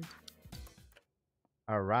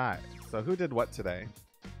 Alright. So who did what today?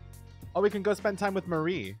 Oh, we can go spend time with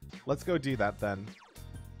Marie. Let's go do that then.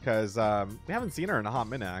 Because we haven't seen her in a hot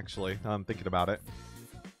minute, actually. I'm thinking about it.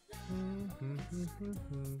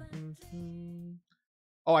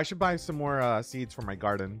 Oh, I should buy some more seeds for my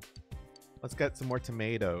garden. Let's get some more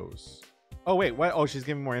tomatoes. Oh, wait. What? Oh, she's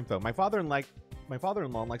giving more info. My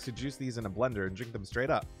father-in-law likes to juice these in a blender and drink them straight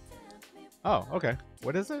up. Oh, okay.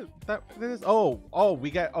 What is it? That is? Oh,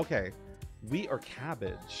 we get... Okay. Wheat or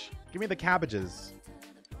cabbage? Give me the cabbages.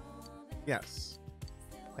 Yes.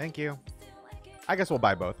 Thank you. I guess we'll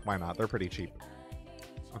buy both. Why not? They're pretty cheap.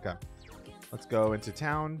 Okay. Let's go into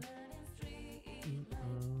town.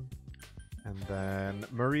 And then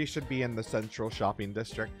Marie should be in the central shopping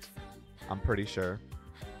district. I'm pretty sure.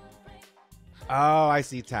 Oh, I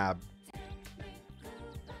see Tab.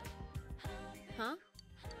 Huh?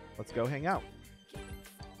 Let's go hang out.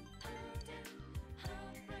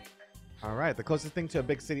 All right, the closest thing to a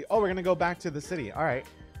big city. Oh, we're going to go back to the city. All right.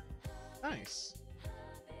 Nice.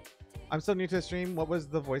 I'm so new to the stream. What was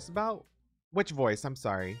the voice about? Which voice? I'm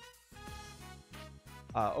sorry.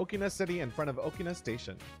 Okina City in front of Okina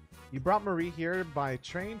Station. You brought Marie here by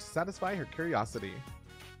train to satisfy her curiosity.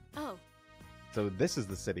 Oh. So this is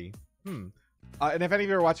the city. And if any of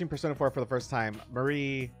you are watching Persona 4 for the first time,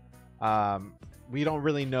 Marie, we don't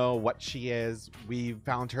really know what she is. We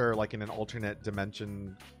found her like in an alternate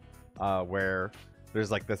dimension where there's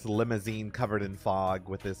like this limousine covered in fog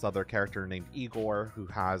with this other character named Igor who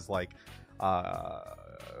has like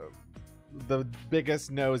the biggest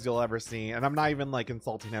nose you'll ever see. And I'm not even like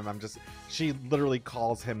insulting him. She literally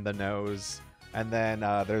calls him the nose. And then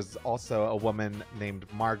there's also a woman named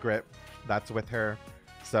Margaret that's with her.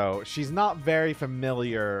 So she's not very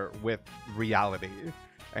familiar with reality.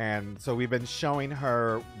 And so we've been showing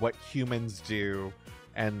her what humans do.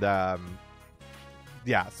 And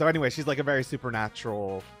yeah, so anyway, she's like a very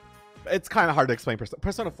supernatural. It's kind of hard to explain.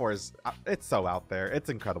 Persona 4 is, it's so out there. It's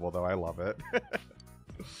incredible though. I love it.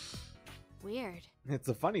 Weird. It's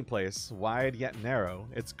a funny place, wide yet narrow.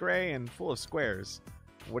 It's gray and full of squares.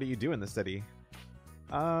 What do you do in the city?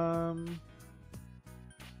 I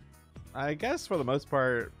guess for the most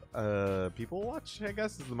part, people watch, I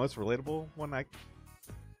guess, is the most relatable one I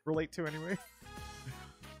relate to anyway.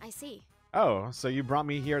 I see. Oh, so you brought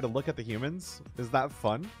me here to look at the humans? Is that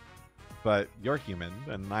fun? But you're human,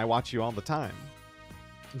 and I watch you all the time.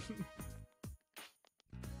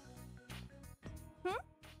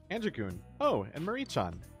 Andrew-kun. Oh, and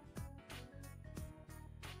Marie-chan.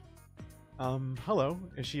 Hello.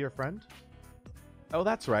 Is she your friend? Oh,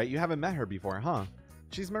 that's right. You haven't met her before, huh?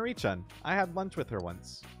 She's Marie-chan. I had lunch with her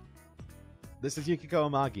once. This is Yukiko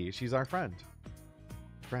Amagi. She's our friend.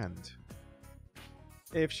 Friend.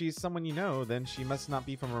 If she's someone you know, then she must not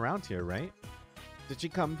be from around here, right? Did she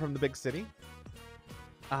come from the big city?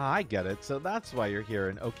 Ah, I get it. So that's why you're here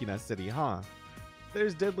in Okina City, huh?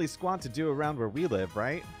 There's diddly squat to do around where we live,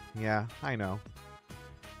 right? Yeah, I know.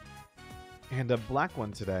 And a black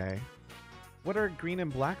one today. What are green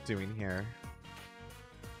and black doing here?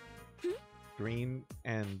 Green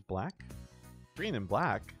and black? Green and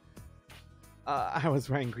black? I was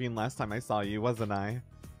wearing green last time I saw you, wasn't I?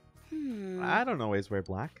 I don't always wear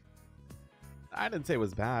black. I didn't say it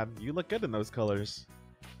was bad. You look good in those colors.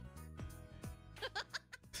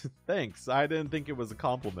 Thanks. I didn't think it was a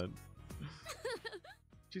compliment.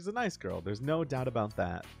 She's a nice girl. There's no doubt about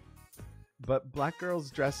that. But black girls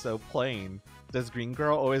dress so plain. Does green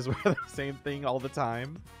girl always wear the same thing all the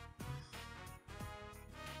time?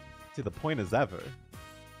 To the point as ever.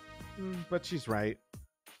 But she's right.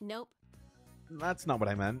 Nope. That's not what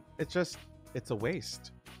I meant. It's a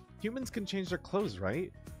waste. Humans can change their clothes,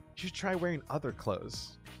 right? You should try wearing other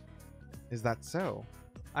clothes. Is that so?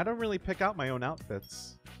 I don't really pick out my own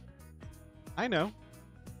outfits. I know.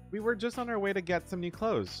 We were just on our way to get some new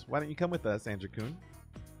clothes. Why don't you come with us, Andrew-kun?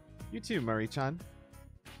 You too, Marie-chan.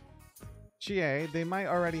 Chie, they might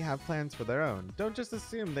already have plans for their own. Don't just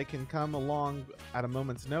assume they can come along at a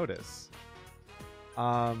moment's notice.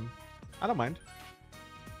 I don't mind.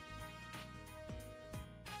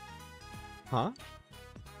 Huh?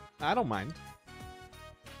 I don't mind.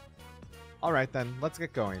 Alright then, let's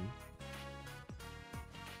get going.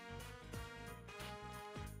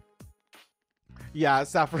 Yeah,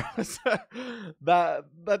 Sapphiros.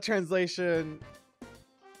 that translation,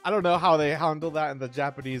 I don't know how they handle that in the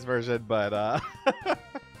Japanese version, but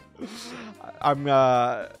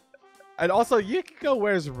and also Yukiko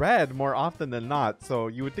wears red more often than not, so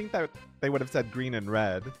you would think that they would have said green and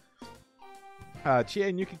red. Chie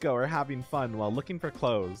and Yukiko are having fun while looking for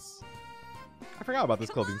clothes. I forgot about this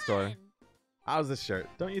clothing store. How's this shirt?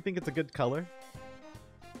 Don't you think it's a good color?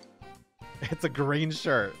 It's a green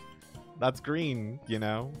shirt. That's green, you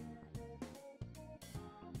know?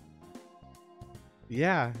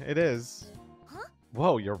 Yeah, it is. Huh?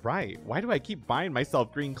 Whoa, you're right. Why do I keep buying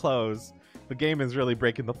myself green clothes? The game is really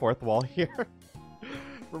breaking the fourth wall here.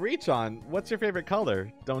 Marie-chan, what's your favorite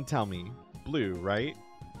color? Don't tell me. Blue, right?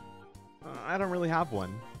 I don't really have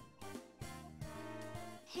one.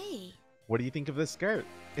 Hey. What do you think of this skirt?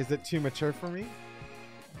 Is it too mature for me?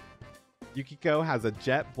 Yukiko has a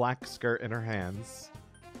jet black skirt in her hands.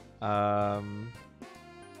 That's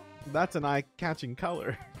an eye-catching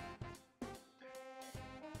color.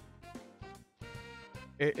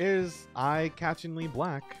 It is eye-catchingly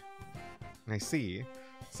black. I see.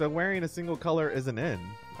 So wearing a single color isn't in.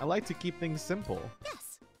 I like to keep things simple.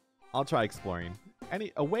 Yes. I'll try exploring.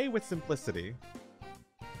 Away with simplicity.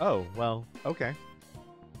 Oh, well, okay.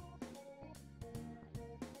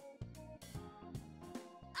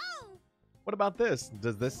 Oh! What about this?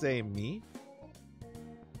 Does this say me?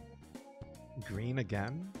 Green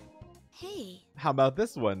again? Hey. How about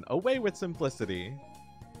this one? Away with simplicity.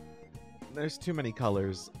 There's too many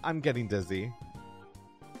colors. I'm getting dizzy.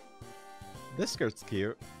 This skirt's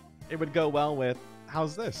cute. It would go well with...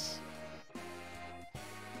 How's this?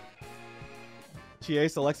 Chie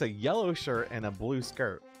selects a yellow shirt and a blue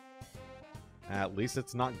skirt. At least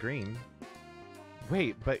it's not green.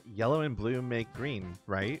 Wait, but yellow and blue make green,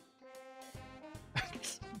 right?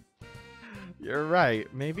 You're right.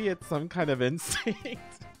 Maybe it's some kind of instinct.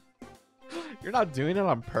 You're not doing it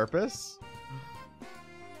on purpose?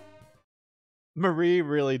 Marie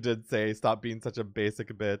really did say, stop being such a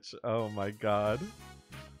basic bitch. Oh my god.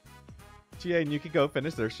 Chie and Yukiko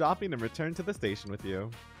finish their shopping and return to the station with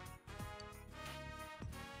you.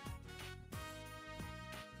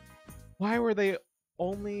 Why were they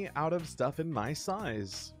only out of stuff in my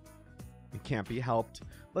size? It can't be helped.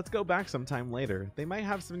 Let's go back sometime later. They might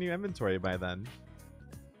have some new inventory by then.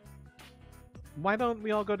 Why don't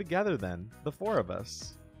we all go together then? The four of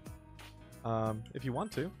us. If you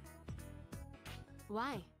want to.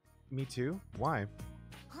 Why? Me too. Why?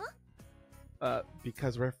 Huh?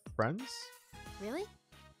 Because we're friends? Really?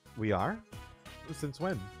 We are? Since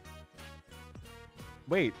when?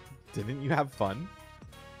 Wait, didn't you have fun?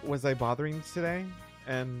 Was I bothering today?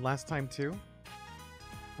 And last time too?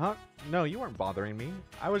 Huh? No, you weren't bothering me.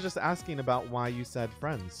 I was just asking about why you said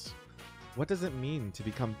friends. What does it mean to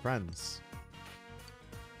become friends?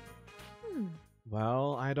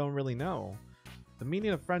 Well, I don't really know. The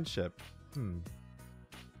meaning of friendship.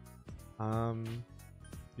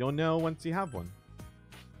 You'll know once you have one.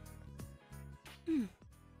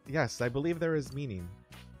 Yes, I believe there is meaning.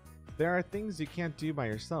 There are things you can't do by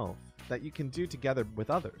yourself that you can do together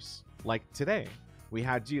with others. Like today, we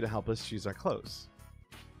had you to help us choose our clothes.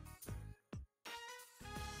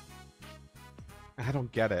 I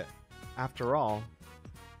don't get it. After all,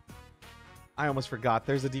 I almost forgot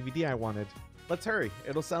there's a DVD I wanted. Let's hurry,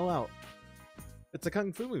 it'll sell out. It's a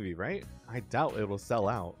kung fu movie, right? I doubt it'll sell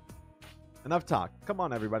out. Enough talk. Come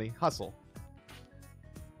on, everybody. Hustle.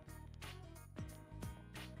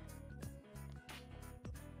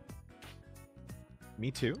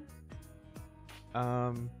 Me too?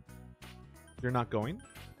 You're not going?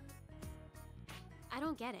 I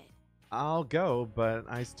don't get it. I'll go, but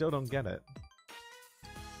I still don't get it.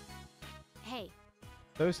 Hey.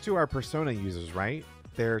 Those two are Persona users, right?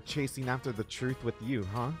 They're chasing after the truth with you,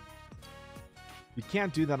 huh? You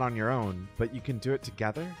can't do that on your own, but you can do it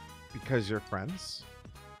together because you're friends?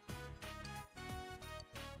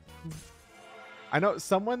 I know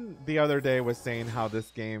someone the other day was saying how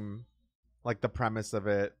this game, like the premise of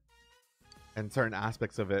it and certain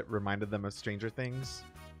aspects of it, reminded them of Stranger Things.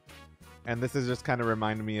 And this is just kind of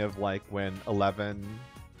reminding me of like when Eleven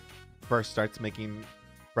first starts making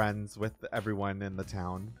friends with everyone in the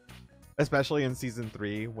town. Especially in season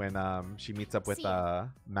 3 when she meets up with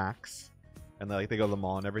Max and they go to the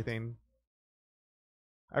mall and everything.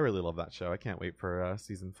 I really love that show. I can't wait for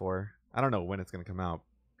season 4. I don't know when it's going to come out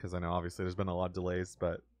because I know obviously there's been a lot of delays,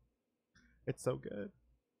 but it's so good.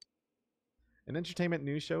 An entertainment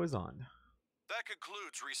news show is on. That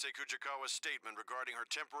concludes Rise Kujikawa's statement regarding her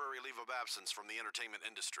temporary leave of absence from the entertainment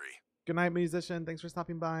industry. Good night, musician. Thanks for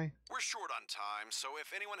stopping by. We're short on time, so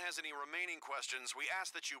if anyone has any remaining questions, we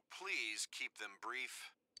ask that you please keep them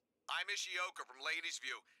brief. I'm Ishioka from Ladies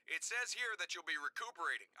View. It says here that you'll be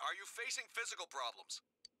recuperating. Are you facing physical problems?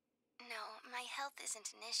 No, my health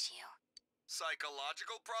isn't an issue.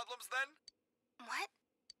 Psychological problems, then? What?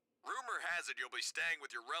 Rumor has it you'll be staying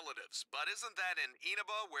with your relatives, but isn't that in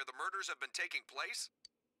Inaba where the murders have been taking place?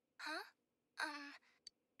 Huh?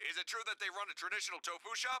 Is it true that they run a traditional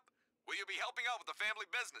tofu shop? Will you be helping out with the family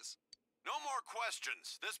business? No more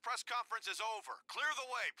questions. This press conference is over. Clear the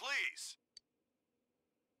way, please.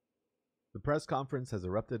 The press conference has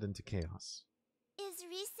erupted into chaos. Is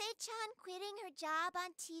Rise-chan quitting her job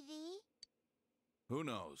on TV? Who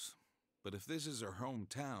knows? But if this is her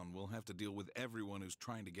hometown, we'll have to deal with everyone who's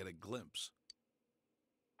trying to get a glimpse.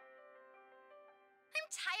 I'm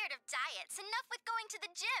tired of diets. Enough with going to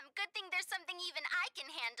the gym. Good thing there's something even I can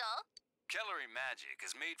handle. Calorie Magic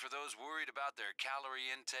is made for those worried about their calorie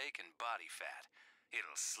intake and body fat.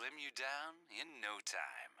 It'll slim you down in no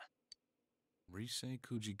time. Rise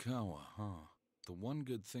Kujikawa, huh? The one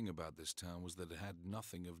good thing about this town was that it had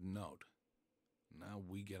nothing of note. Now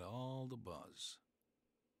we get all the buzz.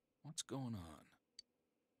 What's going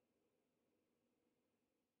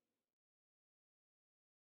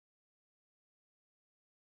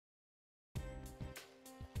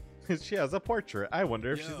on? She has a portrait. I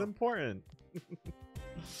wonder if she's important.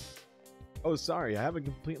 Oh, sorry. I haven't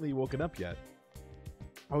completely woken up yet.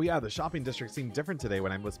 Oh yeah, the shopping district seemed different today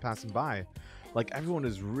when I was passing by. Like everyone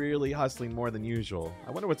is really hustling more than usual.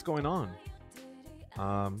 I wonder what's going on.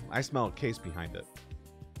 I smell a case behind it.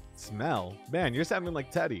 Smell? Man, you're sounding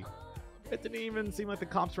like Teddy. It didn't even seem like the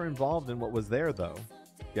cops were involved in what was there, though.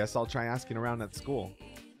 Guess I'll try asking around at school.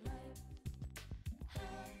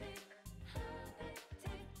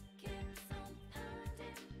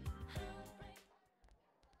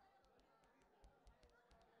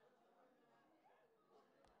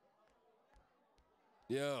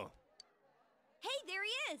 Yo. Hey, there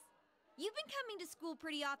he is! You've been coming to school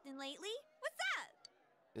pretty often lately. What's up?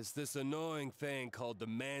 It's this annoying thing called the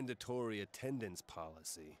mandatory attendance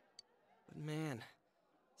policy. But man,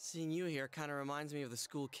 seeing you here kind of reminds me of the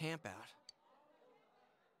school campout.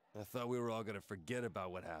 I thought we were all gonna forget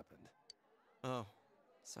about what happened. Oh,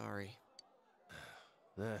 sorry.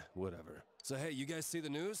 Whatever. So hey, you guys see the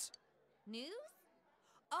news? News?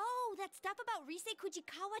 Oh, that stuff about Rise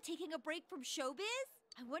Kujikawa taking a break from showbiz?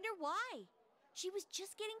 I wonder why. She was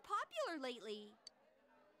just getting popular lately.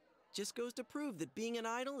 Just goes to prove that being an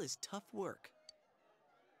idol is tough work.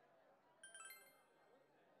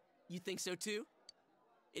 You think so too?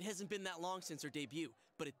 It hasn't been that long since her debut,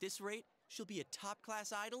 but at this rate, she'll be a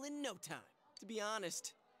top-class idol in no time. To be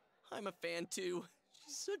honest, I'm a fan too.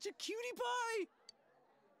 She's such a cutie pie!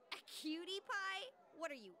 A cutie pie?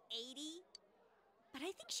 What are you, 80? But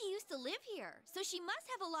I think she used to live here, so she must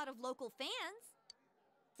have a lot of local fans.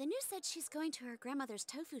 The news said she's going to her grandmother's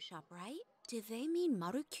tofu shop, right? Do they mean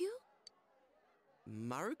Marukyu?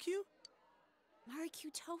 Maruku?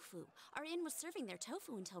 Maruku Tofu. Our inn was serving their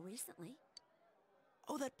tofu until recently.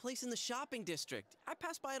 Oh, that place in the shopping district. I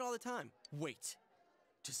pass by it all the time. Wait,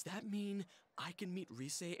 does that mean I can meet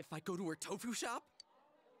Rise if I go to her tofu shop?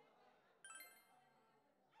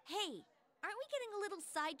 Hey, aren't we getting a little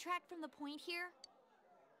sidetracked from the point here?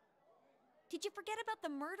 Did you forget about the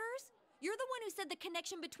murders? You're the one who said the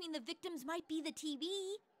connection between the victims might be the TV.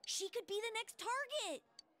 She could be the next target.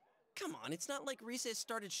 Come on, it's not like Rise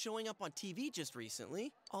started showing up on TV just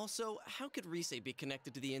recently. Also, how could Rise be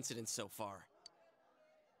connected to the incidents so far?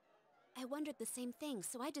 I wondered the same thing,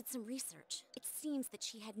 so I did some research. It seems that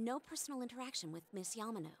she had no personal interaction with Miss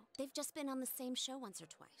Yamano. They've just been on the same show once or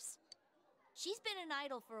twice. She's been an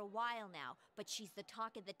idol for a while now, but she's the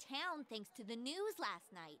talk of the town thanks to the news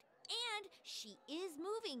last night. And she is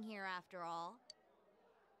moving here after all.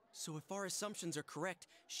 So if our assumptions are correct,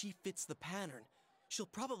 she fits the pattern. She'll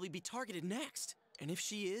probably be targeted next. And if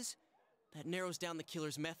she is, that narrows down the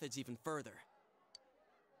killer's methods even further.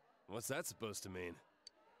 What's that supposed to mean?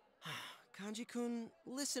 Kanji-kun,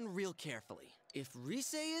 listen real carefully. If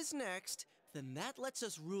Rise is next, then that lets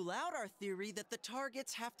us rule out our theory that the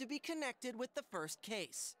targets have to be connected with the first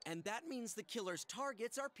case. And that means the killer's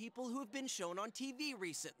targets are people who have been shown on TV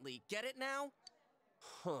recently. Get it now?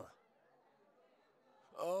 Huh.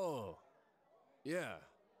 Oh. Yeah.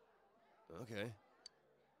 Okay.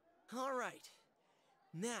 All right.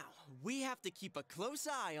 Now, we have to keep a close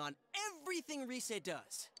eye on everything Rise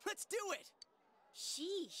does. Let's do it!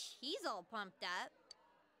 Sheesh, he's all pumped up.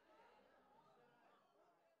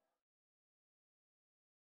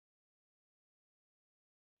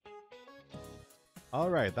 All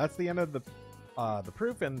right, that's the end of the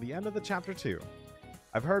proof and the end of the chapter 2.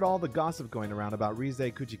 I've heard all the gossip going around about Rise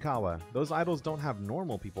Kujikawa. Those idols don't have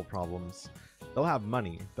normal people problems. They'll have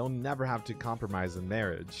money. They'll never have to compromise in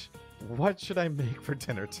marriage. What should I make for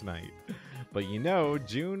dinner tonight? But you know,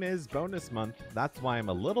 June is bonus month. That's why I'm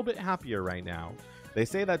a little bit happier right now. They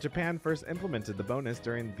say that Japan first implemented the bonus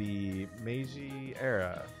during the Meiji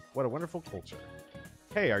era. What a wonderful culture.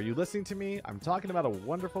 Hey, are you listening to me? I'm talking about a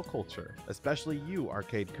wonderful culture. Especially you,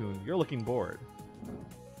 Arcade-kun. You're looking bored.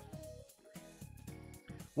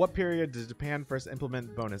 What period did Japan first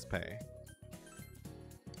implement bonus pay?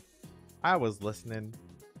 I was listening.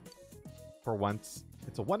 For once.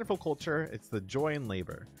 It's a wonderful culture. It's the joy in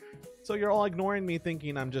labor. So you're all ignoring me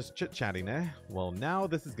thinking I'm just chit-chatting, eh? Well, now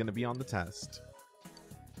this is going to be on the test.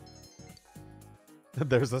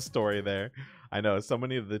 There's a story there. I know, so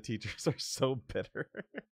many of the teachers are so bitter.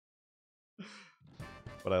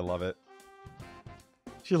 But I love it.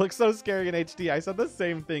 She looks so scary in HD. I said the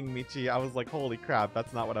same thing, Michi. I was like, holy crap,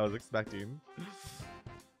 that's not what I was expecting.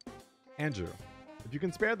 Andrew, if you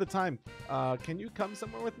can spare the time, can you come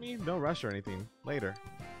somewhere with me? No rush or anything. Later.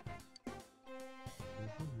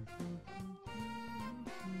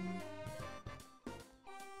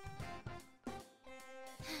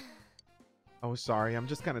 Oh, sorry. I'm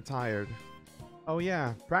just kind of tired. Oh,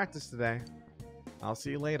 yeah. Practice today. I'll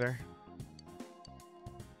see you later.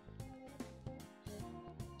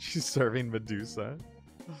 She's serving Medusa.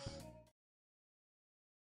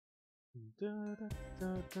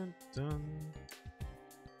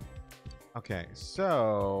 Okay,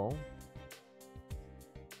 so...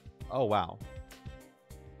 Oh, wow.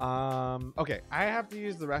 Okay, I have to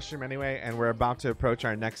use the restroom anyway, and we're about to approach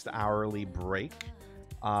our next hourly break.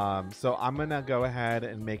 So I'm gonna go ahead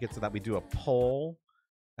and make it so that we do a poll,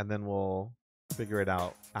 and then we'll figure it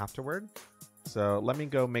out afterward. So let me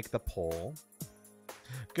go make the poll.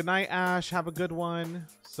 Good night, Ash. Have a good one.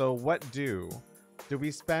 So what do? Do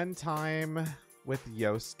we spend time with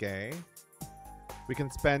Yosuke? We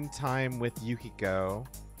can spend time with Yukiko.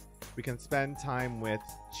 We can spend time with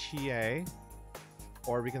Chie.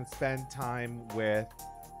 Or we can spend time with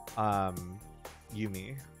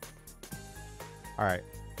Yumi. Alright.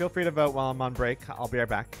 Feel free to vote while I'm on break. I'll be right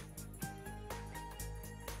back.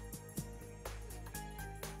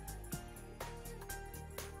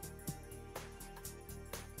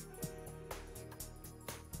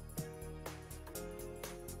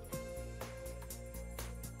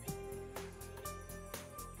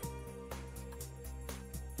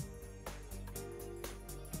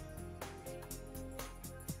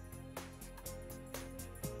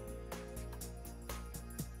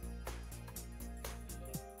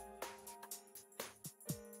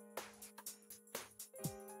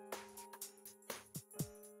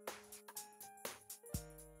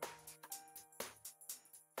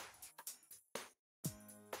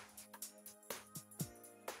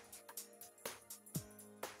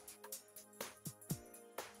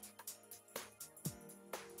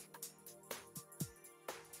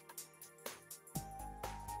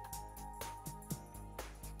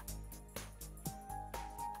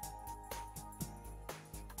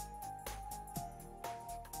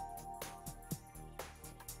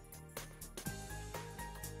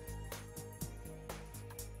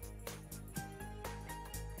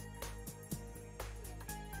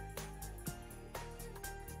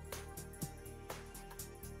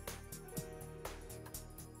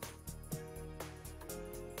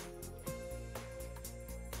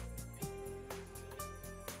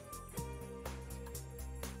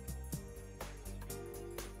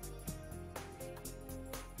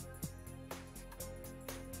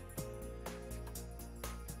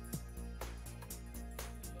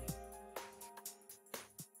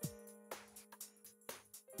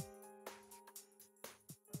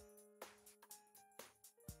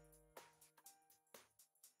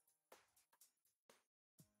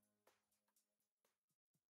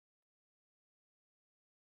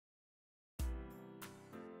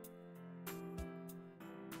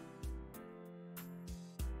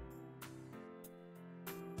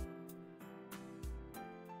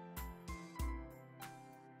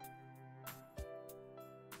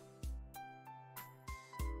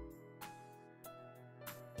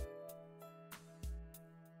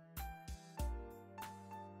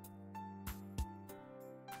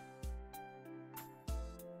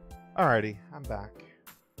 Alrighty, I'm back.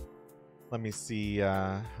 Let me see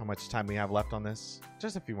how much time we have left on this.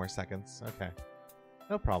 Just a few more seconds. Okay,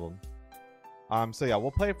 no problem. So yeah,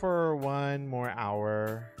 we'll play for 1 more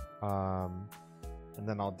hour, and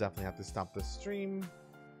then I'll definitely have to stop the stream.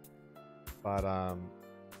 But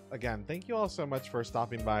again, thank you all so much for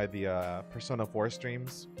stopping by the Persona 4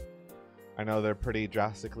 streams. I know they're pretty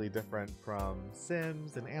drastically different from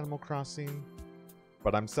Sims and Animal Crossing,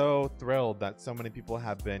 but I'm so thrilled that so many people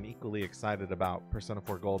have been equally excited about Persona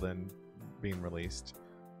 4 Golden being released.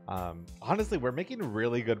 Honestly, we're making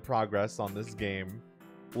really good progress on this game.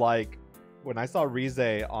 Like, when I saw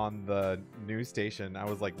Rize on the news station, I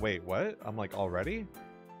was like, wait, what? I'm like, already?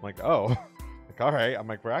 I'm like, oh. Like, all right. I'm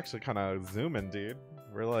like, we're actually kind of zooming, dude.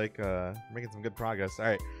 We're like making some good progress. All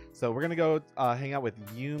right. So we're going to go hang out with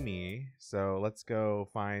Yumi. So let's go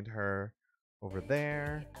find her over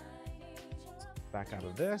there. Back out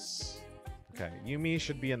of this. Okay. Yumi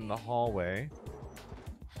should be in the hallway.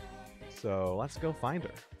 So let's go find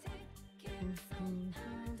her.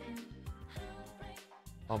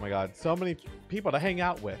 Oh my god, so many people to hang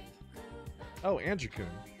out with. Oh, Andrew-kun.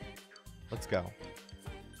 Let's go.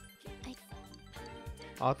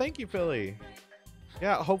 Oh, thank you, Philly.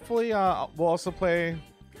 Yeah, hopefully we'll also play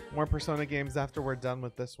more Persona games after we're done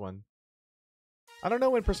with this one. I don't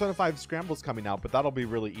know when Persona 5 Scramble's coming out, but that'll be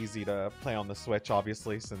really easy to play on the Switch,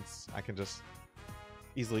 obviously, since I can just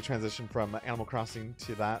easily transition from Animal Crossing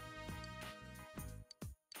to that.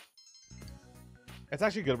 It's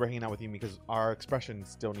actually good we're hanging out with Yumi because our expression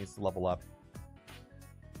still needs to level up.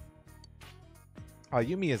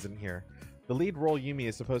 Yumi isn't here. The lead role Yumi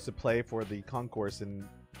is supposed to play for the concourse and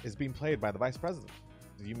is being played by the vice president.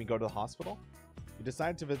 Did Yumi go to the hospital? He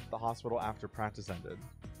decided to visit the hospital after practice ended.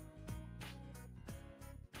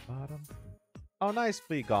 Oh, nice,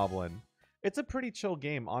 Flea Goblin. It's a pretty chill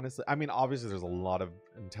game, honestly. I mean, obviously there's a lot of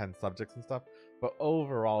intense subjects and stuff, but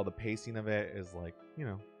overall the pacing of it is like, you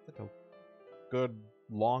know, like a good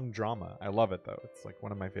long drama. I love it though. It's like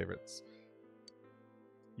one of my favorites.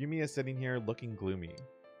 Yumi is sitting here looking gloomy.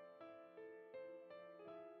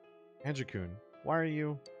 Andrew-kun, why are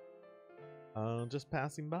you just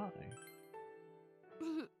passing by?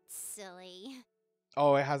 Silly.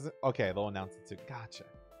 Oh, it hasn't. Okay, they'll announce it soon. Gotcha.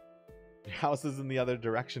 Your house is in the other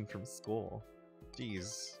direction from school.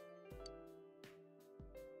 Jeez.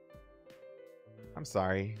 I'm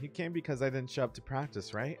sorry. You came because I didn't show up to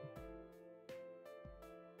practice, right?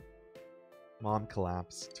 Mom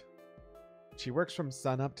collapsed. She works from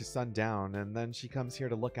sun up to sundown, and then she comes here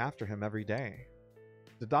to look after him every day.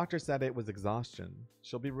 The doctor said it was exhaustion.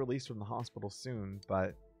 She'll be released from the hospital soon,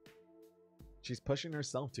 but she's pushing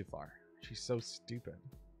herself too far. She's so stupid.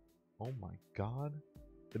 Oh my god.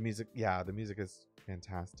 The music, yeah, the music is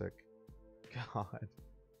fantastic. God.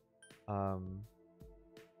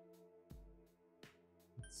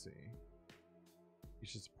 Let's see. You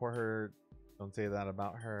should support her. Don't say that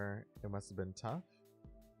about her. It must have been tough.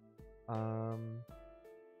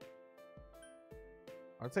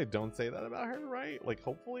 I'd say don't say that about her, right? Like,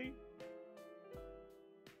 hopefully.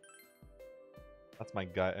 That's my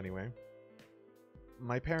gut anyway.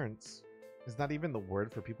 My parents. Is that even the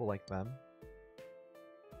word for people like them?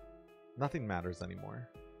 Nothing matters anymore.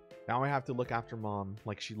 Now I have to look after Mom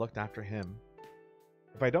like she looked after him.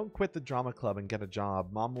 If I don't quit the drama club and get a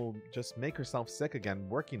job, Mom will just make herself sick again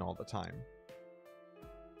working all the time.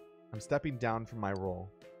 I'm stepping down from my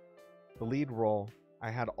role. The lead role,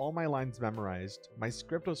 I had all my lines memorized. My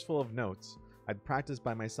script was full of notes. I'd practiced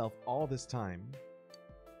by myself all this time.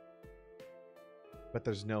 But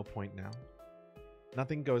there's no point now.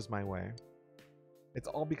 Nothing goes my way. It's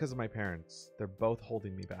all because of my parents. They're both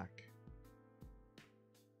holding me back.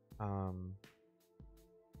 Oh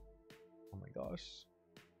my gosh.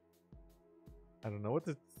 I don't know what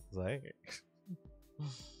to say.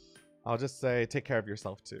 I'll just say take care of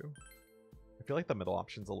yourself too. I feel like the middle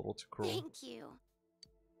option's a little too cruel. Thank you.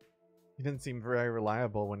 You didn't seem very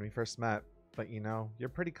reliable when we first met, but you know, you're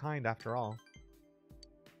pretty kind after all.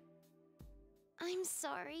 I'm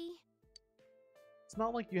sorry. It's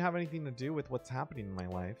not like you have anything to do with what's happening in my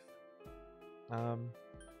life.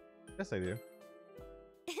 Yes I do.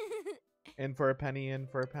 In for a penny, in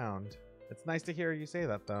for a pound. It's nice to hear you say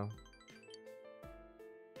that though.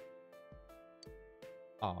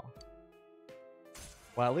 Aw.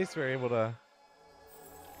 Well, at least we're able to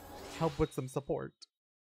help with some support.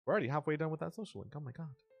 We're already halfway done with that social link. Oh my god.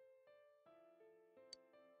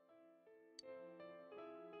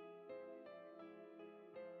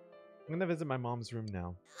 I'm gonna visit my mom's room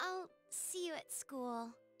now. I'll see you at school.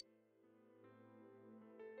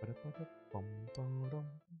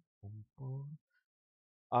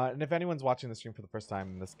 And if anyone's watching the stream for the first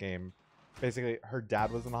time in this game, basically her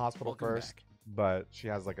dad was in the hospital first, but she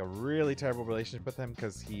has like a really terrible relationship with him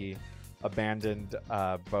because he abandoned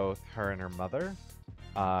both her and her mother.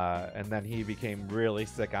 And then he became really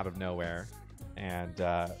sick out of nowhere. And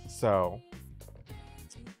so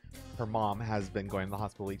her mom has been going to the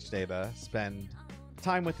hospital each day to spend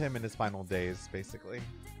time with him in his final days, basically.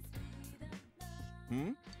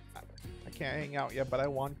 I can't hang out yet, but I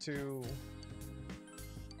want to.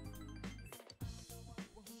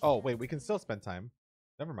 Oh, wait, we can still spend time.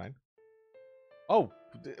 Never mind. Oh,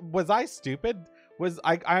 was I stupid? Was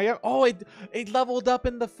oh, it leveled up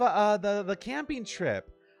in the camping trip.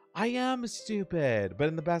 I am stupid, but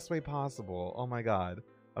in the best way possible. Oh my god.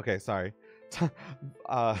 Okay, sorry.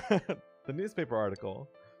 The newspaper article.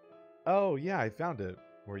 Oh, yeah, I found it.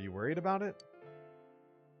 Were you worried about it?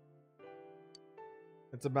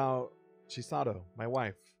 It's about Chisato, my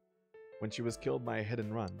wife, when she was killed by a hit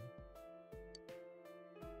and run.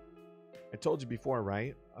 I told you before,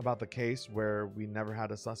 right? About the case where we never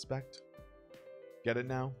had a suspect? Get it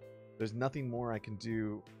now? There's nothing more I can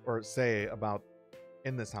do or say about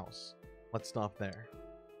in this house. Let's stop there.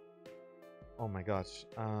 Oh my gosh.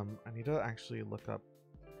 I need to actually look up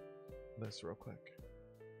this real quick.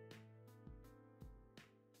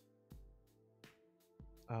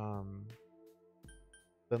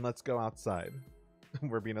 Then let's go outside.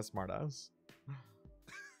 We're being a smartass.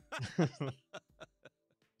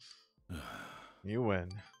 You win.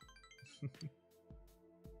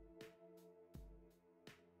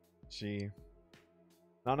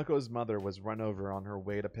 Nanako's mother was run over on her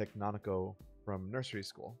way to pick Nanako from nursery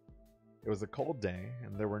school. It was a cold day,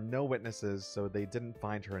 and there were no witnesses, so they didn't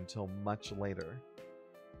find her until much later.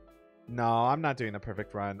 No, I'm not doing a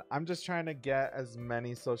perfect run. I'm just trying to get as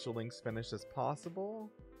many social links finished as possible.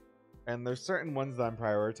 And there's certain ones that I'm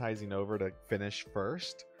prioritizing over to finish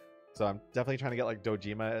first. So I'm definitely trying to get like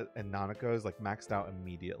Dojima and Nanako's like maxed out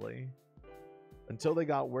immediately. Until they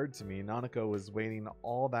got word to me, Nanako was waiting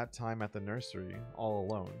all that time at the nursery, all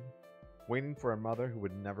alone. Waiting for a mother who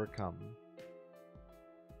would never come.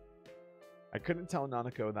 I couldn't tell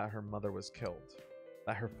Nanako that her mother was killed.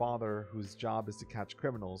 That her father, whose job is to catch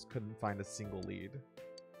criminals, couldn't find a single lead.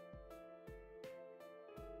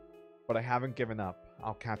 But I haven't given up.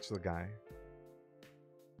 I'll catch the guy.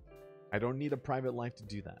 I don't need a private life to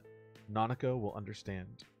do that. Nanako will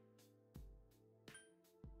understand.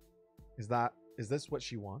 Is this what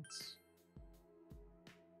she wants?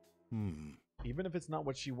 Even if it's not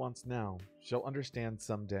what she wants now, she'll understand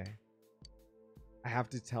someday. I have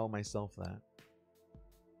to tell myself that.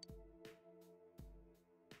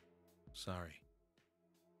 Sorry.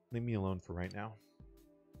 Leave me alone for right now.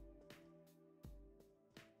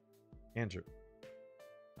 Andrew.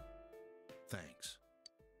 Thanks.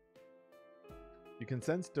 You can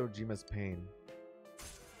sense Dojima's pain.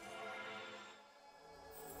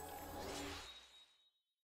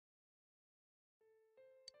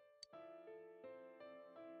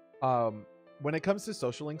 When it comes to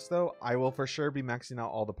social links, though, I will for sure be maxing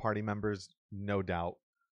out all the party members, no doubt.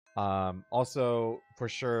 Also, for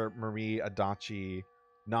sure, Marie, Adachi,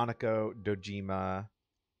 Nanako, Dojima,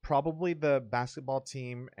 probably the basketball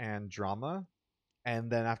team and drama,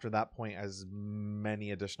 and then after that point, as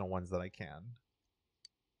many additional ones that I can.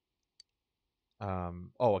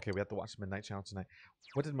 Oh, okay, we have to watch the Midnight Channel tonight.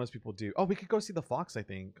 What did most people do? Oh, we could go see the Fox, I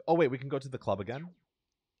think. Oh, wait, we can go to the club again?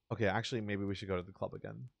 Okay, actually, maybe we should go to the club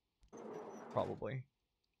again. Probably.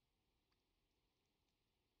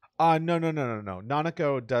 No.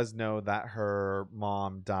 Nanako does know that her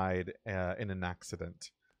mom died in an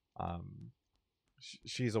accident.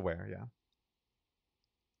 She's aware, yeah.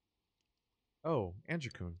 Oh,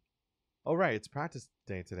 Andrew-kun. Oh, right, it's practice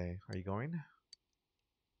day today. Are you going?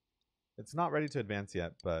 It's not ready to advance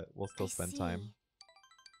yet, but we'll still spend time.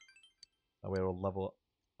 That way we'll level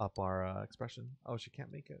up our expression. Oh, she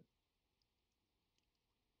can't make it.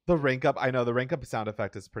 The rank up. I know, the rank up sound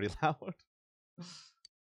effect is pretty loud.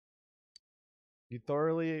 You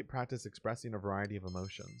thoroughly practice expressing a variety of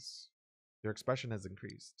emotions. Your expression has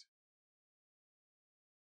increased.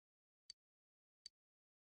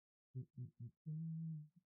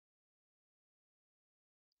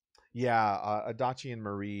 Yeah, Adachi and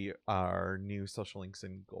Marie are new social links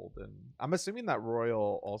in Golden. I'm assuming that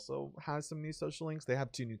Royal also has some new social links. They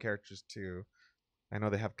have 2 new characters too. I know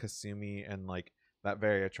they have Kasumi and like that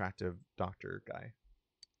very attractive doctor guy.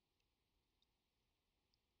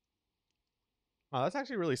 Oh, that's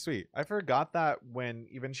actually really sweet. I forgot that when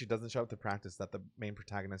even she doesn't show up to practice, that the main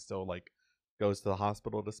protagonist still like goes to the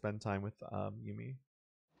hospital to spend time with Yumi.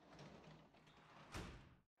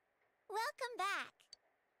 Welcome back.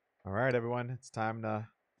 All right, everyone, it's time to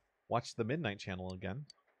Watch the Midnight Channel again.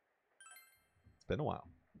 It's been a while.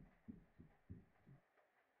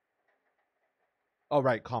 Oh,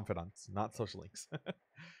 right. Confidants, not social links.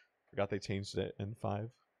 Forgot they changed it in 5.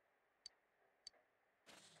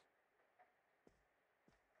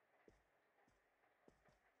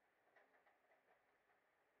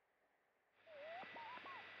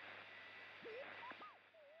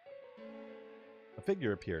 A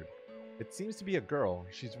figure appeared. It seems to be a girl.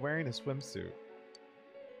 She's wearing a swimsuit.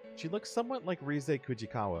 She looks somewhat like Rise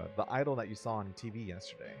Kujikawa, the idol that you saw on TV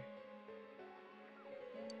yesterday.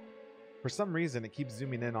 For some reason, it keeps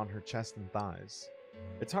zooming in on her chest and thighs.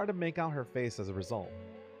 It's hard to make out her face as a result.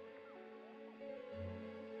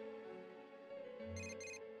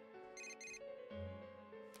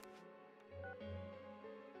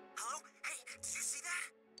 Hello? Hey, did you see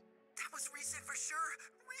that? That was Rise for sure.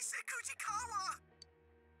 Rise Kujikawa!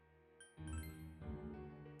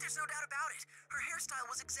 There's no doubt about it. Her hairstyle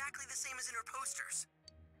was exactly the same as in her posters.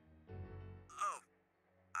 Oh,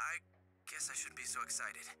 I guess I shouldn't be so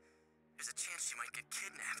excited. There's a chance she might get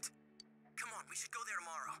kidnapped. Come on, we should go there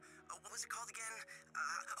tomorrow. What was it called again?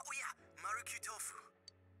 Oh yeah, Marukyu Tofu.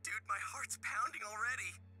 Dude, my heart's pounding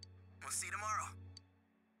already. We'll see you tomorrow.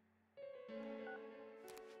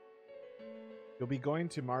 You'll be going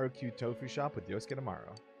to Marukyu Tofu Shop with Yosuke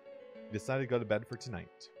tomorrow. You decided to go to bed for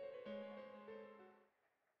tonight.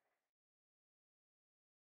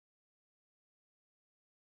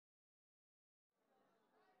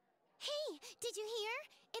 Hey, did you hear?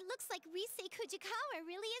 It looks like Rise Kujikawa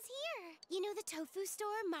really is here. You know the tofu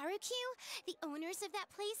store, Marukyu? The owners of that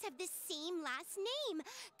place have the same last name,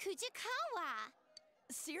 Kujikawa.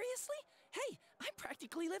 Seriously? Hey, I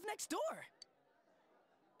practically live next door.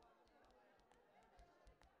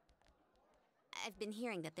 I've been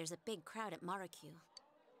hearing that there's a big crowd at Marukyu.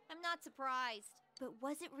 I'm not surprised. But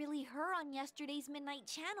was it really her on yesterday's Midnight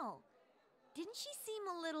Channel? Didn't she seem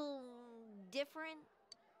a little different?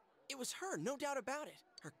 It was her, no doubt about it.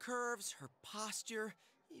 Her curves, her posture,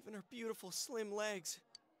 even her beautiful slim legs.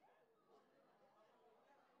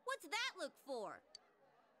 What's that look for?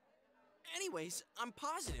 Anyways, I'm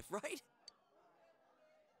positive, right?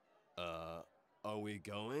 Are we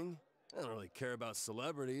going? I don't really care about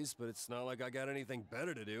celebrities, but it's not like I got anything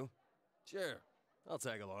better to do. Sure, I'll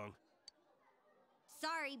tag along.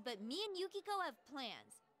 Sorry, but me and Yukiko have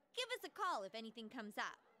plans. Give us a call if anything comes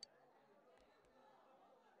up.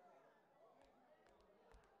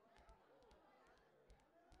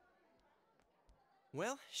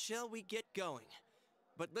 Well, shall we get going?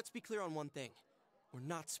 But let's be clear on one thing. We're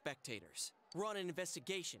not spectators. We're on an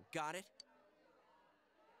investigation, got it?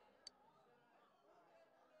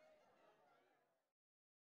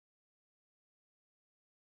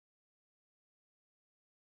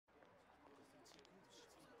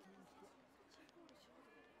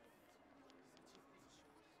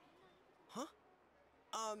 Huh?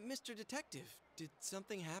 Mr. Detective, did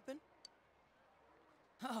something happen?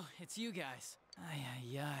 Oh, it's you guys. Ay,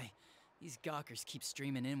 ay, ay. These gawkers keep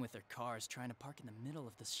streaming in with their cars trying to park in the middle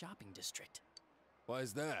of the shopping district. Why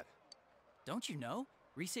is that? Don't you know?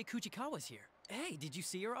 Rise Kujikawa's here. Hey, did you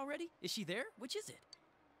see her already? Is she there? Which is it?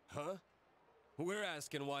 Huh? We're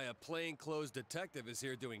asking why a plainclothes detective is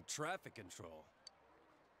here doing traffic control.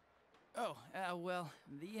 Oh, well,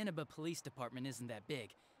 the Inaba Police Department isn't that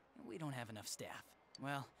big. We don't have enough staff.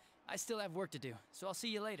 Well, I still have work to do, so I'll see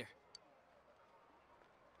you later.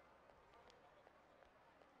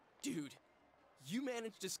 Dude, you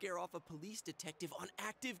managed to scare off a police detective on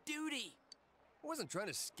active duty! I wasn't trying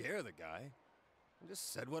to scare the guy. I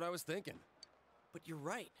just said what I was thinking. But you're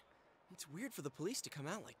right. It's weird for the police to come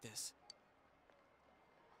out like this.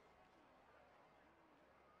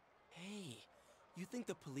 Hey, you think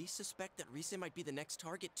the police suspect that Rise might be the next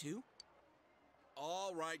target too?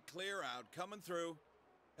 All right, clear out. Coming through.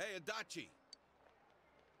 Hey, Adachi.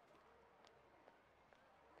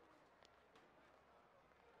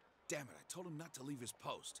 Damn it, I told him not to leave his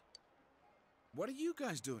post. What are you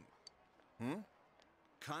guys doing?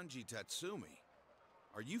 Kanji Tatsumi.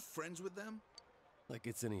 Are you friends with them? Like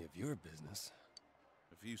it's any of your business.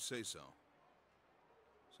 If you say so.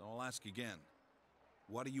 So I'll ask again.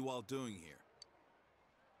 What are you all doing here?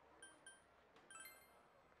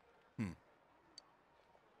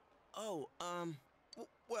 Oh,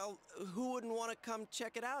 well, who wouldn't want to come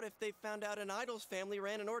check it out if they found out an idol's family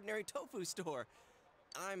ran an ordinary tofu store?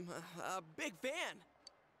 I'm a big fan.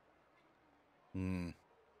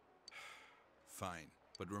 Fine,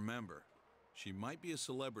 but remember, she might be a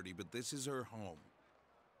celebrity, but this is her home.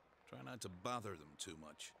 Try not to bother them too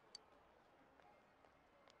much.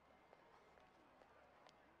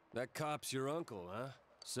 That cop's your uncle, huh?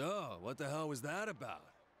 So, what the hell was that about?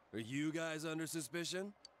 Are you guys under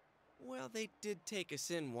suspicion? Well, they did take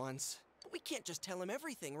us in once. But we can't just tell them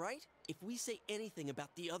everything, right? If we say anything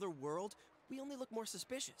about the other world, we only look more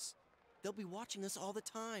suspicious. They'll be watching us all the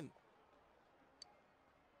time.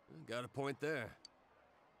 Got a point there.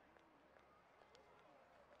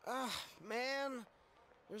 Man.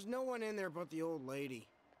 There's no one in there but the old lady.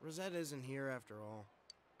 Rosette isn't here after all.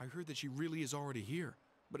 I heard that she really is already here,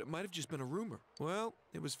 but it might have just been a rumor. Well,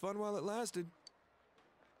 it was fun while it lasted.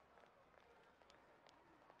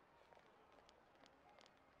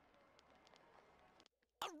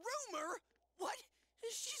 A rumor? What?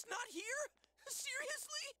 She's not here?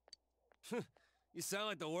 Seriously? You sound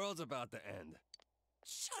like the world's about to end.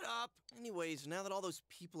 Shut up! Anyways, now that all those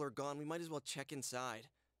people are gone, we might as well check inside.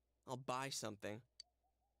 I'll buy something.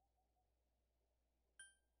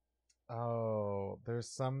 Oh, there's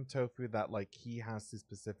some tofu that like he has to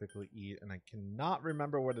specifically eat, and I cannot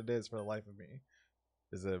remember what it is for the life of me.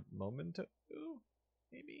 Is it moment tofu?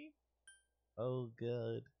 Maybe? Oh,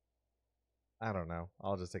 good. I don't know.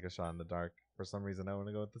 I'll just take a shot in the dark. For some reason, I want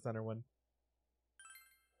to go with the center one.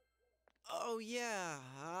 Oh yeah,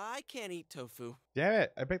 I can't eat tofu. Damn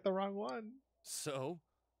it, I picked the wrong one. So,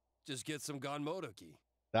 just get some ganmodoki.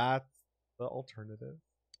 That's the alternative.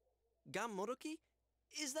 Ganmodoki?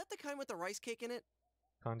 Is that the kind with the rice cake in it?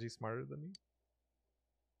 Kanji smarter than me?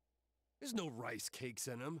 There's no rice cakes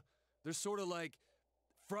in them. They're sort of like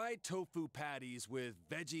fried tofu patties with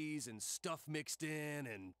veggies and stuff mixed in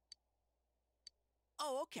and...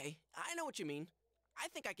 Oh, okay. I know what you mean. I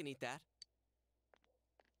think I can eat that.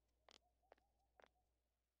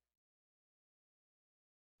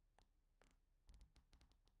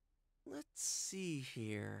 Let's see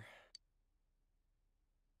here.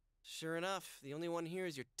 Sure enough, the only one here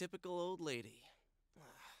is your typical old lady.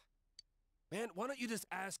 Man, why don't you just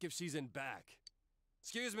ask if she's in back?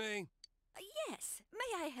 Excuse me. Yes,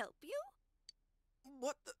 may I help you?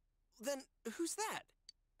 What the... Then who's that?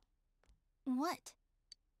 What?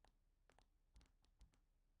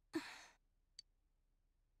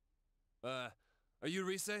 Are you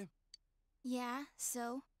Rise? Yeah,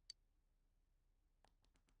 so?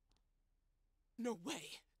 No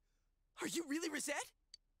way. Are you really Rosette?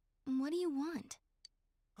 What do you want?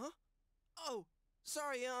 Huh? Oh,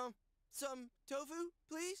 sorry, some tofu,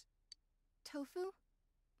 please? Tofu?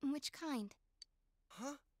 Which kind?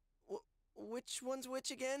 Huh? Which one's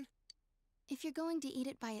which again? If you're going to eat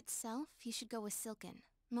it by itself, you should go with silken.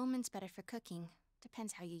 Momen's better for cooking.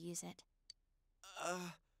 Depends how you use it.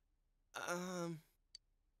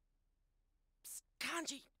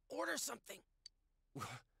 Kanji, order something.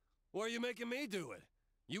 Why are you making me do it?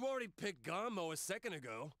 You already picked Ganmo a second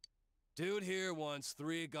ago. Dude here wants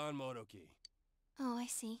 3 ganmodoki. Oh, I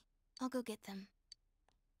see. I'll go get them.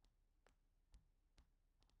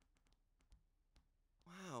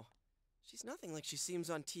 Wow. She's nothing like she seems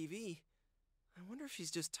on TV. I wonder if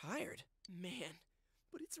she's just tired. Man,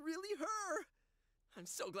 but it's really her. I'm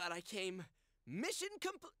so glad I came. Mission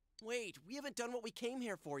complete. Wait, we haven't done what we came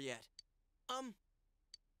here for yet.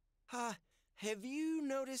 Have you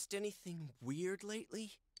noticed anything weird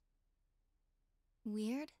lately?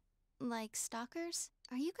 Weird? Like stalkers?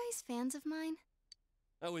 Are you guys fans of mine?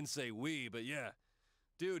 I wouldn't say we, but yeah.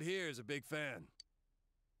 Dude here is a big fan.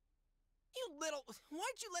 You little...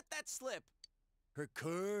 Why'd you let that slip? Her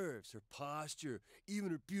curves, her posture,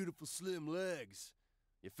 even her beautiful slim legs.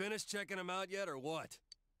 You finished checking them out yet, or what?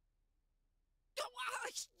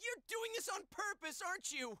 You're doing this on purpose,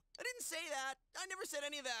 aren't you? I didn't say that. I never said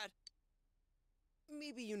any of that.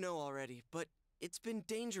 Maybe you know already, but it's been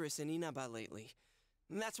dangerous in Inaba lately.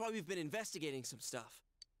 And that's why we've been investigating some stuff.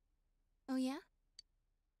 Oh, yeah?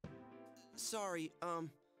 Sorry,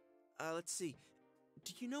 let's see.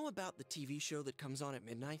 Do you know about the TV show that comes on at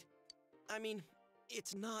midnight? I mean,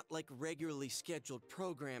 it's not like regularly scheduled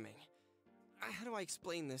programming. How do I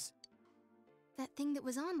explain this? That thing that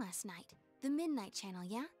was on last night. The Midnight Channel,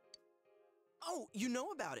 yeah? Oh, you know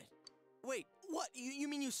about it? Wait, what? You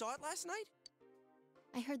mean you saw it last night?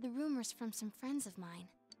 I heard the rumors from some friends of mine.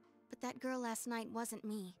 But that girl last night wasn't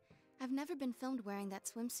me. I've never been filmed wearing that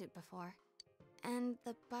swimsuit before. And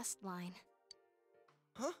the bust line.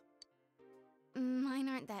 Huh? Mine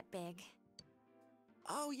aren't that big.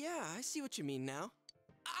 Oh yeah, I see what you mean now.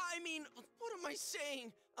 I mean, what am I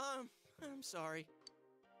saying? I'm sorry.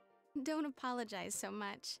 Don't apologize so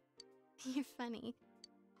much. You're funny.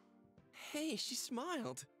 Hey, she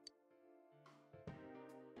smiled.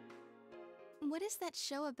 What is that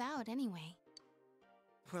show about, anyway?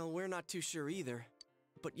 Well, we're not too sure either.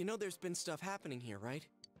 But you know there's been stuff happening here, right?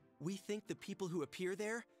 We think the people who appear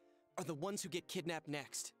there are the ones who get kidnapped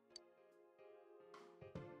next.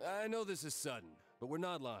 I know this is sudden, but we're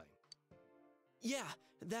not lying. Yeah,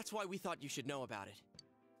 that's why we thought you should know about it.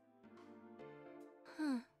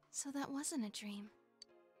 Huh, so that wasn't a dream.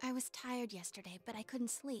 I was tired yesterday, but I couldn't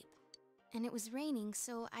sleep. And it was raining,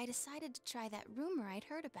 so I decided to try that rumor I'd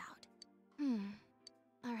heard about.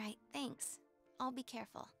 Alright, thanks. I'll be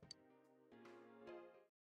careful.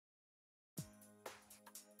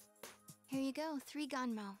 Here you go, 3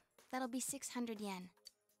 ganmo. That'll be 600 yen.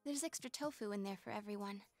 There's extra tofu in there for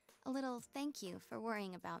everyone. A little thank you for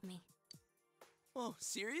worrying about me. Oh,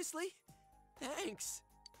 seriously? Thanks.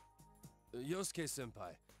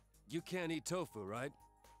 Yosuke-senpai, you can't eat tofu, right?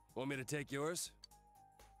 Want me to take yours?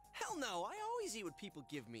 Hell no, I always eat what people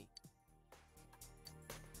give me.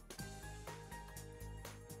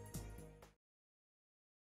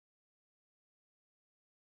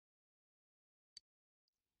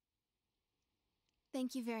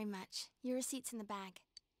 Thank you very much. Your receipt's in the bag.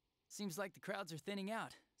 Seems like the crowds are thinning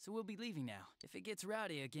out, so we'll be leaving now. If it gets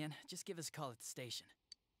rowdy again, just give us a call at the station.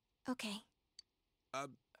 Okay.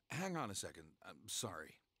 Hang on a second. I'm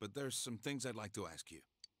sorry, but there's some things I'd like to ask you.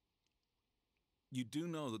 You do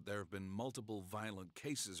know that there have been multiple violent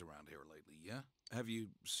cases around here lately, yeah? Have you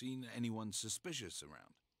seen anyone suspicious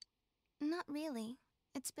around? Not really.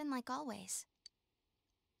 It's been like always.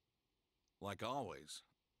 Like always?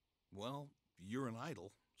 Well, you're an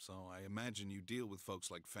idol, so I imagine you deal with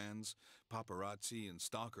folks like fans, paparazzi, and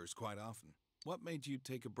stalkers quite often. What made you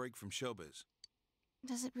take a break from showbiz?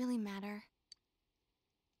 Does it really matter?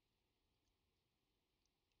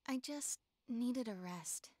 I just needed a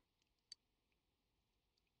rest.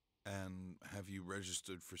 And have you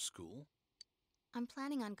registered for school? I'm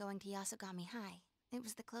planning on going to Yasogami High. It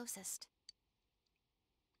was the closest.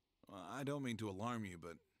 I don't mean to alarm you,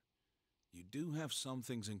 but you do have some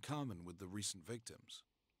things in common with the recent victims.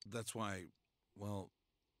 That's why, well...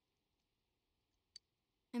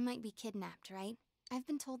 I might be kidnapped, right? I've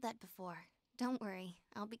been told that before. Don't worry,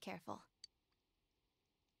 I'll be careful.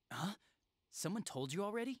 Huh? Someone told you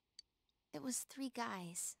already? It was 3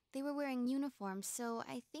 guys. They were wearing uniforms, so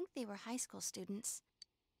I think they were high school students.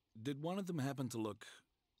 Did one of them happen to look...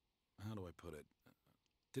 how do I put it?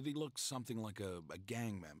 Did he look something like a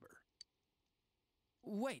gang member?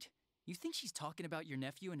 Wait, you think she's talking about your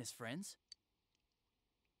nephew and his friends?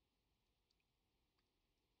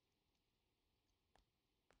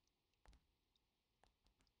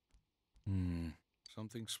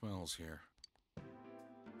 Something smells here.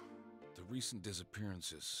 The recent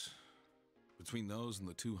disappearances. Between those and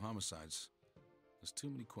the 2 homicides, there's too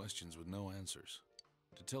many questions with no answers.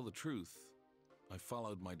 To tell the truth, I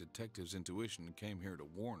followed my detective's intuition and came here to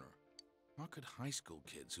warn her. How could high school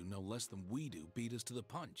kids who know less than we do beat us to the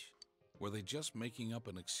punch? Were they just making up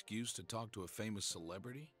an excuse to talk to a famous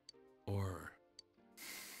celebrity? Or...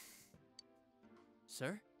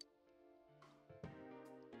 Sir?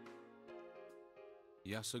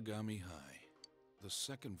 Yasogami High. The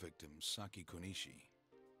second victim, Saki Konishi.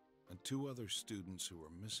 And 2 other students who were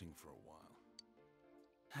missing for a while.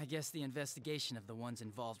 I guess the investigation of the ones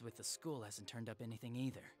involved with the school hasn't turned up anything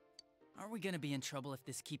either. Aren't we gonna be in trouble if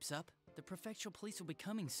this keeps up? The prefectural police will be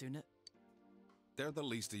coming soon. They're the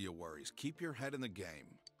least of your worries. Keep your head in the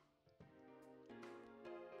game.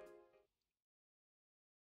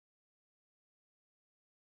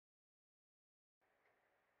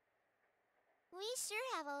 We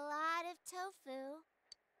sure have a lot of tofu.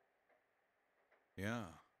 Yeah,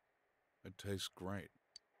 it tastes great.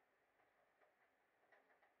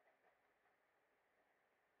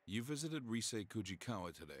 You visited Rise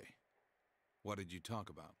Kujikawa today. What did you talk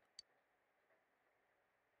about?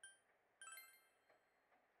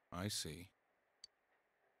 I see.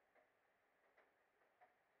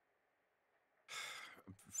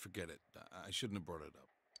 Forget it. I shouldn't have brought it up.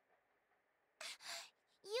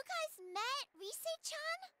 You guys met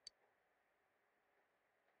Rise-chan?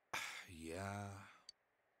 Yeah.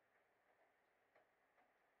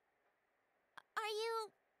 Are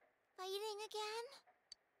you fighting again?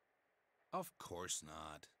 Of course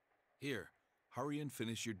not. Here, hurry and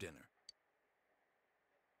finish your dinner.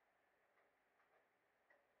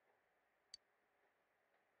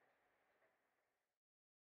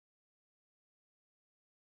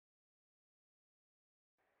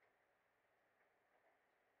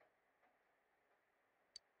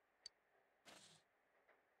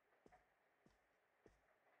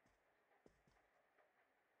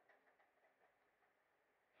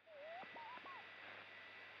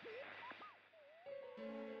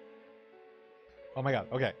 Oh my god,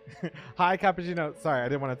 okay. Hi, Cappuccino. Sorry, I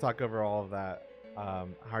didn't want to talk over all of that. How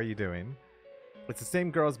are you doing? It's the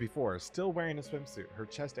same girl as before, still wearing a swimsuit. Her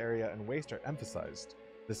chest area and waist are emphasized.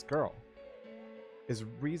 This girl. is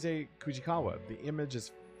Rize Kujikawa. The image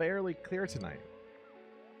is fairly clear tonight.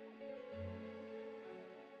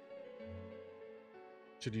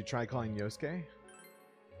 Should you try calling Yosuke?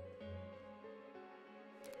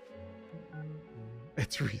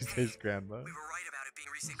 It's Rize's grandma. We were right about it being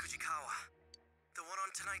Rise Kujikawa. The one on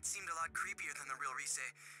tonight seemed a lot creepier than the real Rise,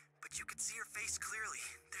 but you could see her face clearly.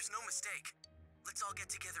 There's no mistake. Let's all get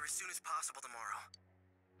together as soon as possible tomorrow.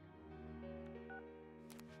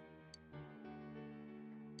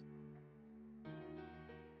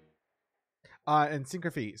 And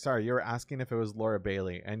Synchrofy, sorry, you were asking if it was Laura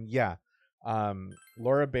Bailey. And yeah,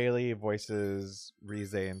 Laura Bailey voices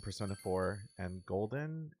Rize in Persona 4 and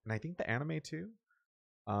Golden, and I think the anime too.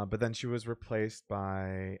 But then she was replaced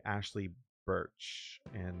by Ashley Birch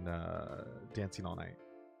in Dancing All Night.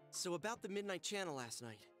 So about the Midnight Channel last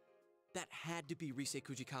night, that had to be Rise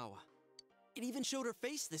Kujikawa. It even showed her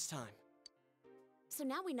face this time. So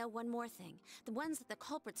now we know one more thing. The ones that the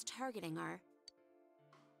culprit's targeting are...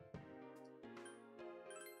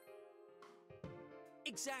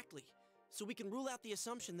 Exactly. So we can rule out the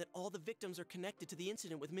assumption that all the victims are connected to the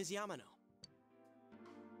incident with Ms. Yamano.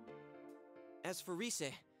 As for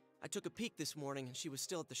Rise, I took a peek this morning and she was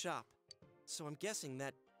still at the shop. So I'm guessing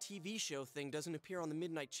that TV show thing doesn't appear on the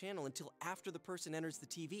Midnight Channel until after the person enters the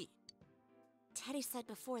TV. Teddy said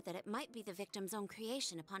before that it might be the victim's own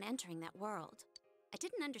creation upon entering that world. I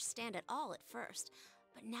didn't understand it all at first,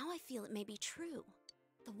 but now I feel it may be true.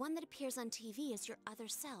 The one that appears on TV is your other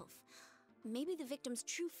self. Maybe the victim's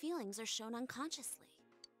true feelings are shown unconsciously.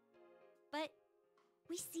 But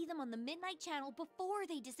we see them on the Midnight Channel before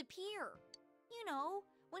they disappear. You know,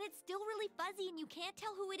 when it's still really fuzzy and you can't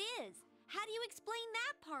tell who it is. How do you explain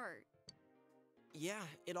that part? Yeah,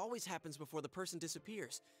 it always happens before the person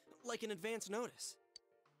disappears, like an advance notice.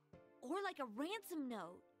 Or like a ransom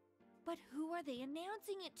note. But who are they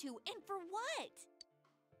announcing it to, and for what?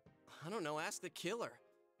 I don't know, ask the killer.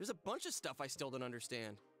 There's a bunch of stuff I still don't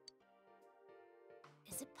understand.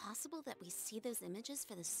 Is it possible that we see those images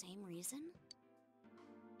for the same reason?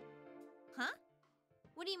 Huh?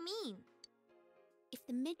 What do you mean? If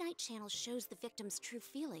the Midnight Channel shows the victim's true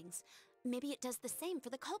feelings, maybe it does the same for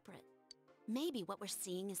the culprit. Maybe what we're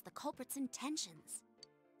seeing is the culprit's intentions.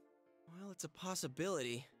 Well, it's a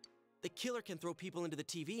possibility. The killer can throw people into the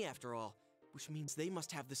TV after all, which means they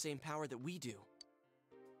must have the same power that we do.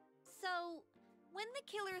 So, when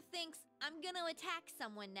the killer thinks, I'm gonna attack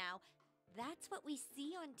someone now, that's what we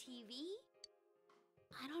see on TV?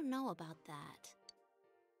 I don't know about that.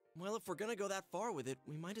 Well, if we're gonna go that far with it,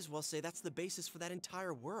 we might as well say that's the basis for that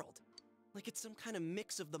entire world. Like it's some kind of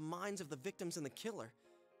mix of the minds of the victims and the killer.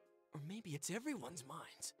 Or maybe it's everyone's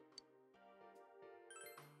minds.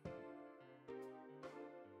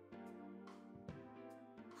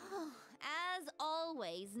 As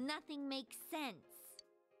always, nothing makes sense.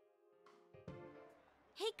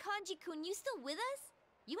 Hey, Kanji-kun, you still with us?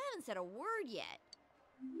 You haven't said a word yet.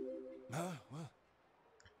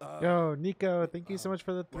 Yo, Nico, thank you so much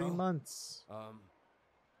for the 3 months.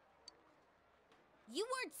 You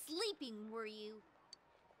weren't sleeping, were you?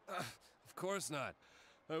 Of course not.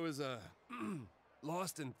 I was,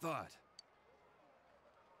 lost in thought.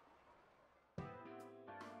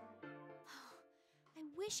 I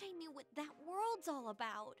wish I knew what that world's all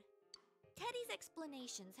about. Teddy's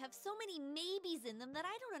explanations have so many maybes in them that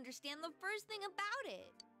I don't understand the first thing about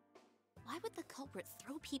it. Why would the culprit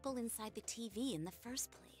throw people inside the TV in the first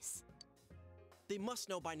place? They must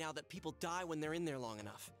know by now that people die when they're in there long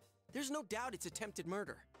enough. There's no doubt it's attempted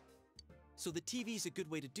murder. So the TV's a good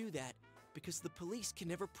way to do that, because the police can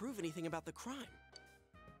never prove anything about the crime.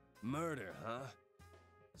 Murder, huh?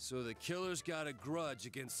 So the killer's got a grudge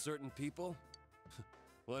against certain people?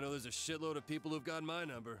 Well, I know there's a shitload of people who've got my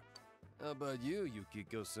number. How about you,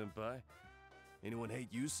 Yukiko-senpai? Anyone hate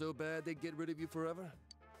you so bad they'd get rid of you forever?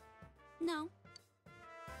 No.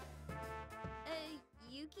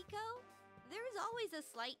 Yukiko? There's always a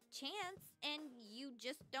slight chance, and you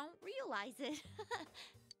just don't realize it.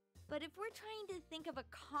 But if we're trying to think of a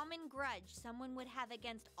common grudge someone would have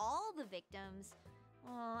against all the victims,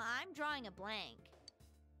 well, I'm drawing a blank.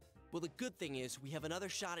 Well, the good thing is we have another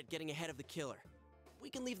shot at getting ahead of the killer. We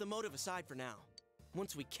can leave the motive aside for now.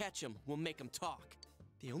 Once we catch him, we'll make him talk.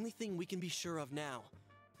 The only thing we can be sure of now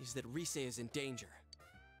is that Rise is in danger.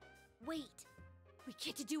 Wait, we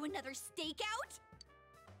get to do another stakeout?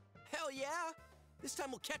 Hell yeah! This time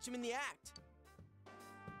we'll catch him in the act.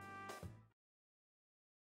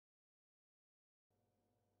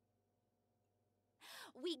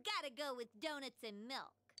 We gotta go with donuts and milk.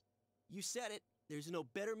 You said it. There's no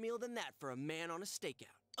better meal than that for a man on a stakeout.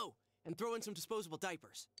 Oh, and throw in some disposable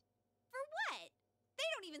diapers. For what? They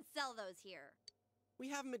don't even sell those here. We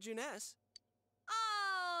have him at Juness.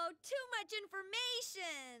 Oh, too much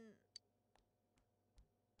information.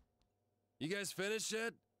 You guys finished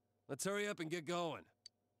yet? Let's hurry up and get going.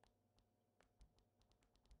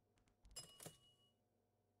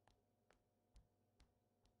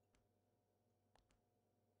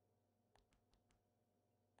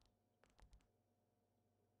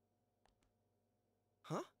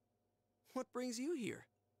 Huh? What brings you here?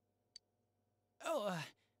 Oh,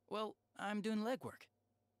 well, I'm doing legwork.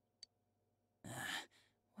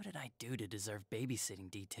 What did I do to deserve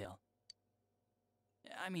babysitting detail?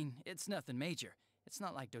 I mean, it's nothing major. It's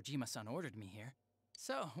not like Dojima-san ordered me here.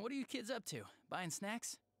 So, what are you kids up to? Buying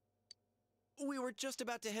snacks? We were just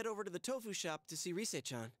about to head over to the tofu shop to see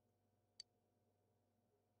Rise-chan.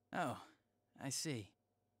 Oh, I see.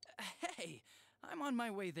 Hey, I'm on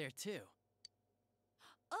my way there too.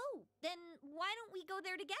 Oh, then why don't we go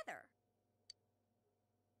there together?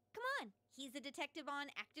 Come on, he's a detective on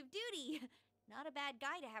active duty. Not a bad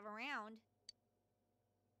guy to have around.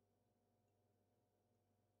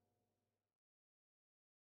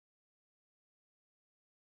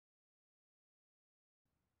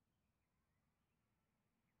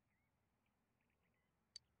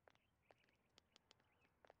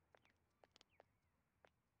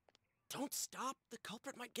 Don't stop. The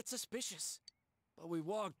culprit might get suspicious. But we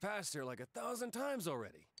walked past her like 1,000 times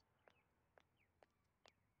already.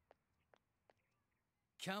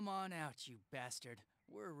 Come on out, you bastard.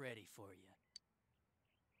 We're ready for you.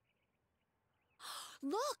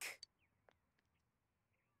 Look!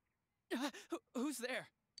 Who's there?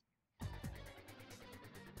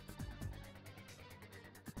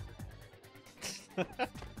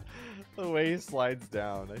 The way he slides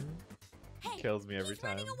down, it Hey, kills me every he's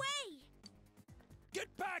time. running away!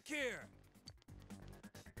 Get back here!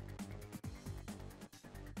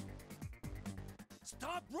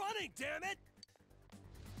 Stop running, damn it!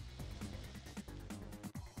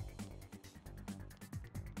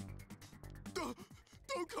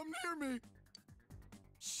 Don't come near me!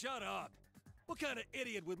 Shut up! What kind of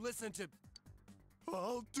idiot would listen to...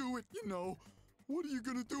 I'll do it, you know. What are you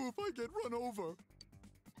gonna do if I get run over?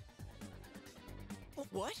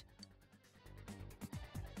 What?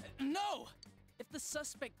 No! If the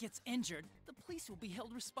suspect gets injured, the police will be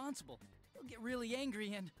held responsible. They'll get really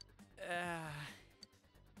angry and...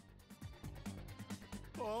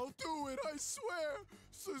 I'll do it, I swear!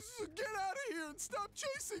 So get out of here and stop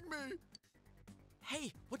chasing me!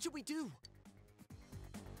 Hey, what should we do?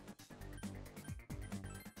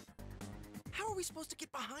 How are we supposed to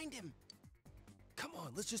get behind him? Come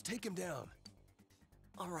on, let's just take him down.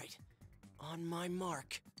 All right, on my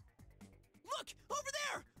mark. Look, over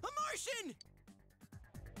there! A Martian!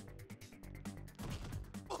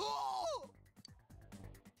 Oh!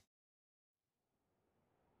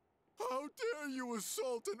 How dare you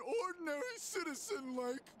assault an ordinary citizen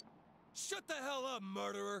like... Shut the hell up,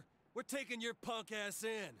 murderer! We're taking your punk ass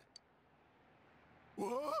in.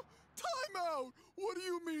 What? Time out! What do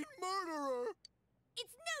you mean, murderer?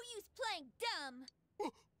 It's no use playing dumb!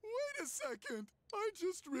 Wait a second! I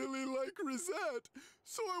just really like Rosette,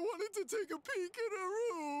 so I wanted to take a peek at her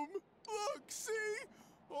room. Look, see?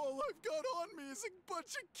 All I've got on me is a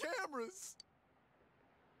bunch of cameras.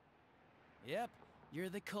 Yep, you're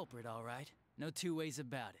the culprit, all right. No two ways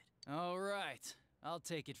about it. All right, I'll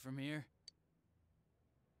take it from here.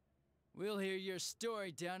 We'll hear your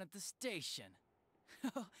story down at the station.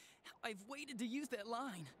 I've waited to use that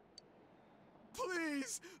line.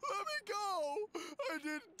 Please, let me go! I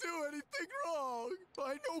didn't do anything wrong!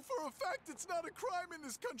 I know for a fact it's not a crime in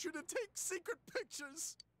this country to take secret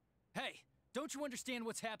pictures! Hey, don't you understand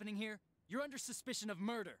what's happening here? You're under suspicion of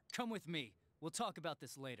murder. Come with me. We'll talk about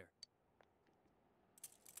this later.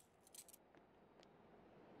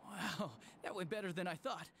 Wow, that went better than I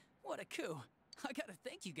thought. What a coup. I gotta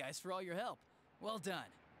thank you guys for all your help. Well done.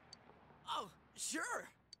 Oh, sure.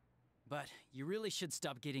 But you really should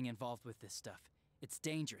stop getting involved with this stuff. It's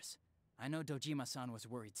dangerous. I know Dojima-san was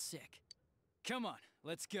worried sick. Come on,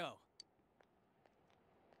 let's go.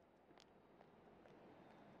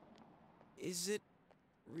 Is it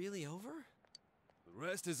really over? The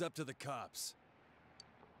rest is up to the cops.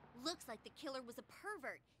 Looks like the killer was a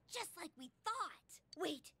pervert, just like we thought.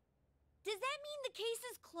 Wait, does that mean the case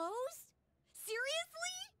is closed?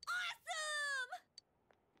 Seriously? Awesome!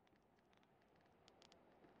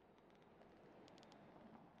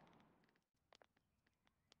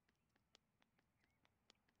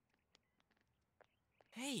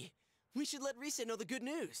 Hey, we should let Rise know the good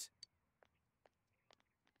news.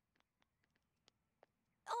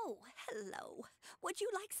 Oh, hello. Would you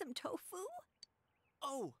like some tofu?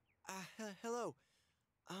 Oh, hello.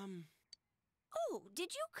 Oh,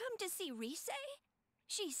 did you come to see Rise?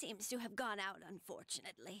 She seems to have gone out,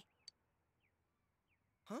 unfortunately.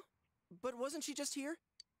 Huh? But wasn't she just here?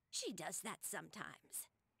 She does that sometimes.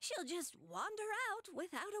 She'll just wander out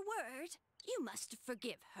without a word. You must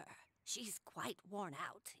forgive her. She's quite worn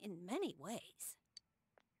out in many ways.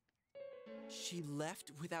 She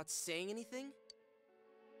left without saying anything?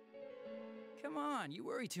 Come on, you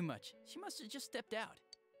worry too much. She must have just stepped out.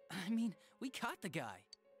 I mean, we caught the guy.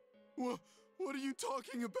 What are you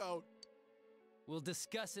talking about? We'll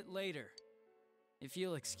discuss it later. If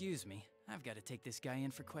you'll excuse me, I've got to take this guy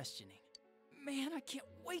in for questioning. Man, I can't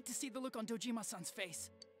wait to see the look on Dojima-san's face.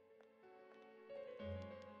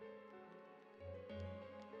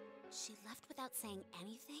 She left without saying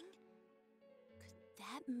anything? Could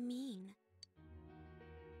that mean...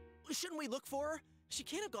 Shouldn't we look for her? She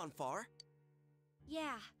can't have gone far.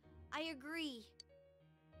 Yeah, I agree.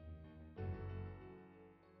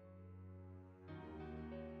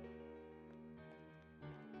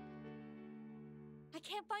 I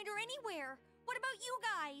can't find her anywhere. What about you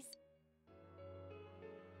guys?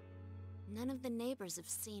 None of the neighbors have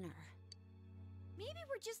seen her. Maybe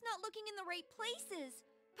we're just not looking in the right places.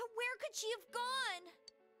 But where could she have gone?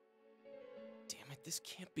 Damn it, this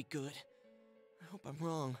can't be good. I hope I'm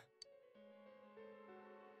wrong.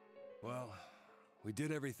 Well, we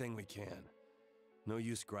did everything we can. No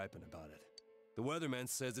use griping about it. The weatherman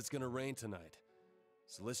says it's gonna rain tonight.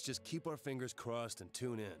 So let's just keep our fingers crossed and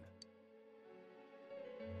tune in.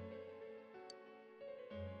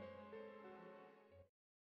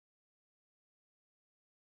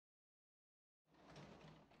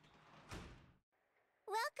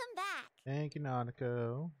 Welcome back. Thank you,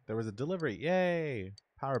 Nautico. There was a delivery. Yay!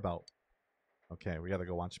 Power belt. Okay, we gotta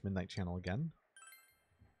go watch Midnight Channel again.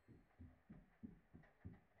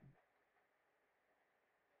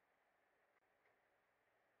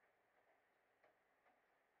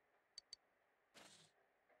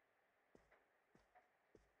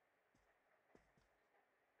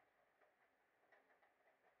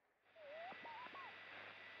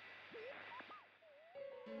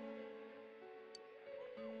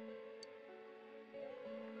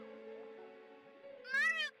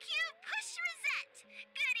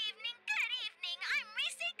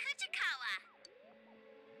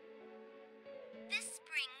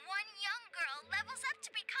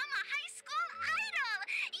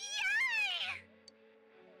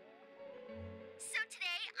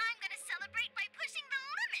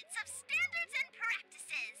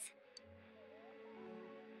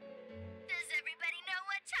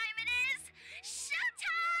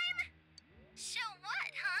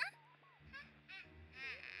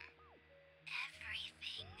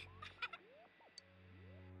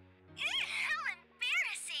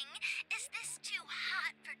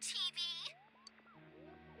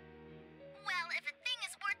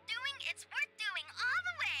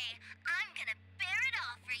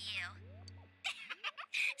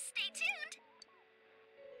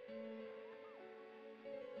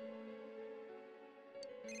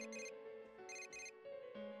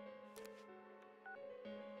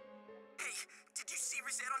 Did you see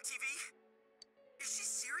Rosette on TV? Is she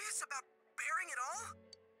serious about bearing it all?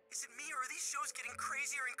 Is it me, or are these shows getting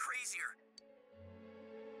crazier and crazier?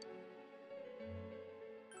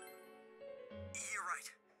 You're right.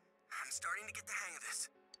 I'm starting to get the hang of this.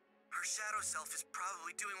 Her shadow self is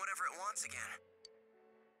probably doing whatever it wants again.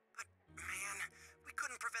 But, man, we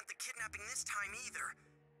couldn't prevent the kidnapping this time either.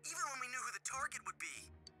 Even when we knew who the target would be.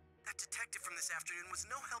 That detective from this afternoon was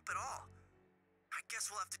no help at all. I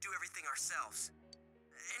guess we'll have to do everything ourselves.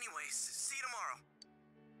 Anyways, see you tomorrow.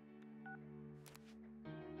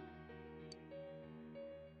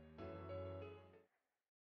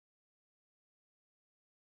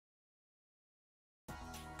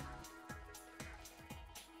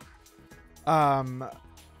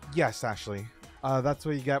 Yes, Ashley. That's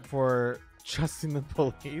what you get for trusting the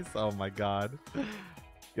police. Oh my god. You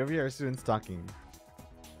ever hear a student talking?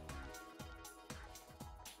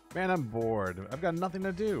 Man, I'm bored. I've got nothing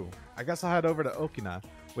to do. I guess I'll head over to Okina.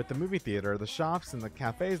 With the movie theater, the shops, and the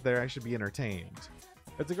cafes there, I should be entertained.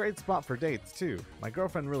 It's a great spot for dates, too. My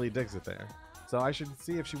girlfriend really digs it there. So I should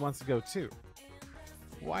see if she wants to go, too.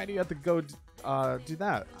 Why do you have to go do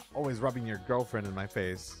that? Always rubbing your girlfriend in my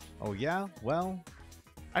face. Oh yeah? Well,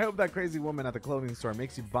 I hope that crazy woman at the clothing store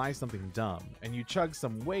makes you buy something dumb, and you chug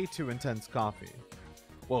some way too intense coffee.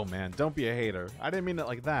 Whoa, man, don't be a hater. I didn't mean it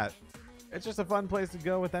like that. It's just a fun place to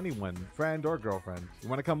go with anyone, friend or girlfriend. You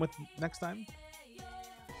want to come with next time?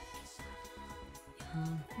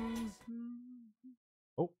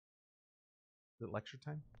 Oh. Is it lecture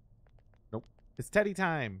time? Nope. It's Teddy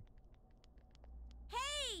time.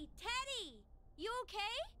 Hey, Teddy! You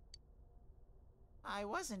I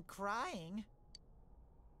wasn't crying.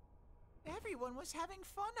 Everyone was having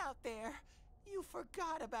fun out there. You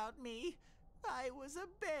forgot about me. I was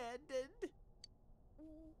abandoned.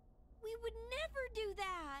 We would never do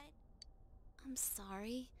that. I'm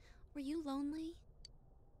sorry. Were you lonely?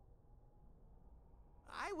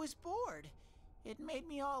 I was bored. It made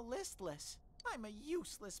me all listless. I'm a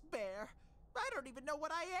useless bear. I don't even know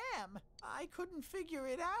what I am. I couldn't figure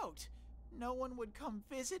it out. No one would come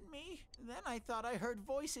visit me. Then I thought I heard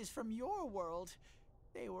voices from your world.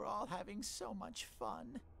 They were all having so much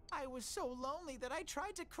fun. I was so lonely that I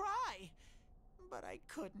tried to cry, but I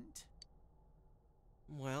couldn't.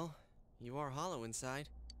 Well, you are hollow inside.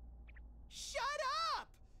 Shut up!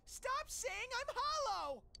 Stop saying I'm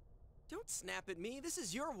hollow! Don't snap at me. This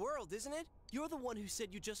is your world, isn't it? You're the one who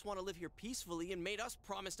said you just want to live here peacefully and made us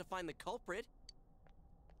promise to find the culprit.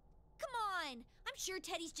 Come on! I'm sure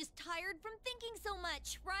Teddy's just tired from thinking so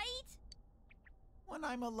much, right? When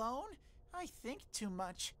I'm alone, I think too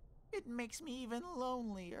much. It makes me even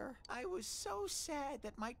lonelier. I was so sad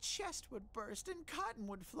that my chest would burst and cotton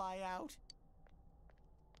would fly out.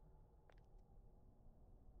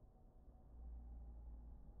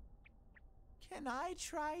 Can I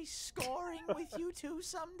try scoring with you two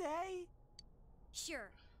someday?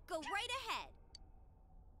 Sure. Go right ahead.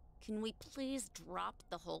 Can we please drop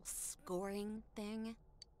the whole scoring thing?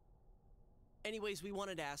 Anyways, we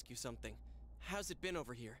wanted to ask you something. How's it been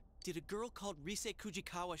over here? Did a girl called Rise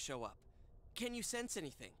Kujikawa show up? Can you sense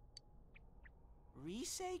anything?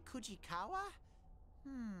 Rise Kujikawa?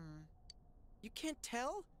 You can't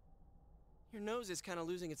tell? Your nose is kind of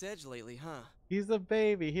losing its edge lately, huh? He's a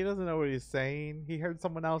baby. He doesn't know what he's saying. He heard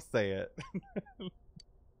someone else say it.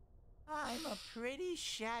 I'm a pretty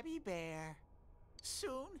shabby bear.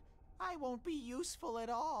 Soon, I won't be useful at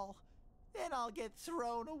all. Then I'll get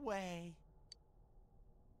thrown away.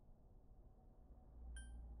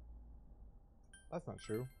 That's not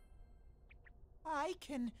true. I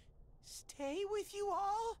can stay with you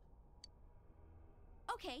all?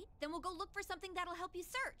 Okay, then we'll go look for something that'll help you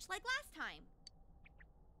search, like last time.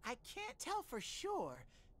 I can't tell for sure,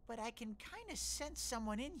 but I can kind of sense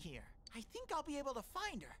someone in here. I think I'll be able to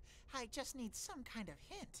find her. I just need some kind of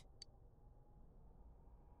hint.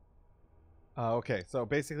 Okay, so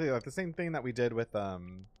basically like the same thing that we did with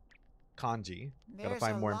kanji. Gotta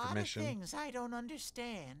find more information. There's a lot of things I don't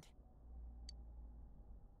understand.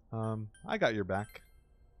 I got your back.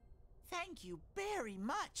 Thank you very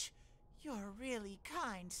much. You're really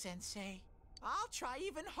kind, Sensei. I'll try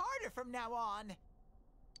even harder from now on.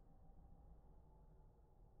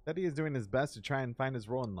 Teddy is doing his best to try and find his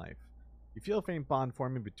role in life. You feel a faint bond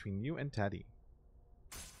forming between you and Teddy.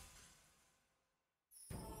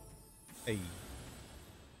 Hey.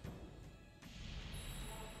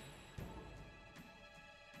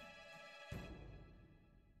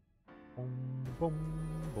 Boom, boom,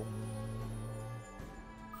 boom.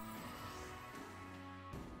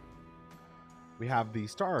 We have the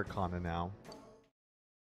Star Arcana now.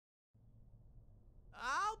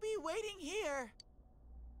 I'll be waiting here.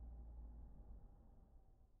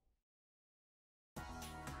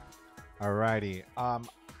 Alrighty.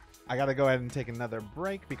 I gotta go ahead and take another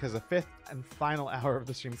break because the 5th and final hour of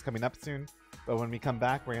the stream is coming up soon. But when we come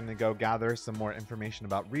back, we're gonna go gather some more information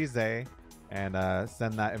about Rise and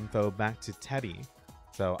send that info back to Teddy.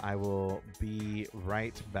 So I will be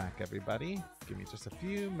right back, everybody. Give me just a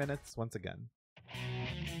few minutes once again.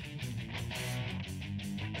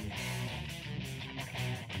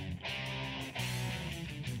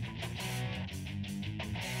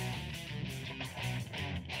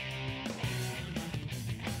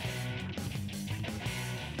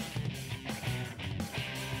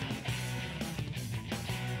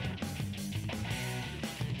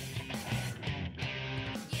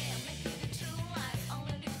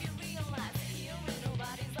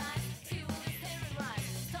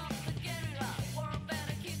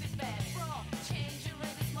 Keep it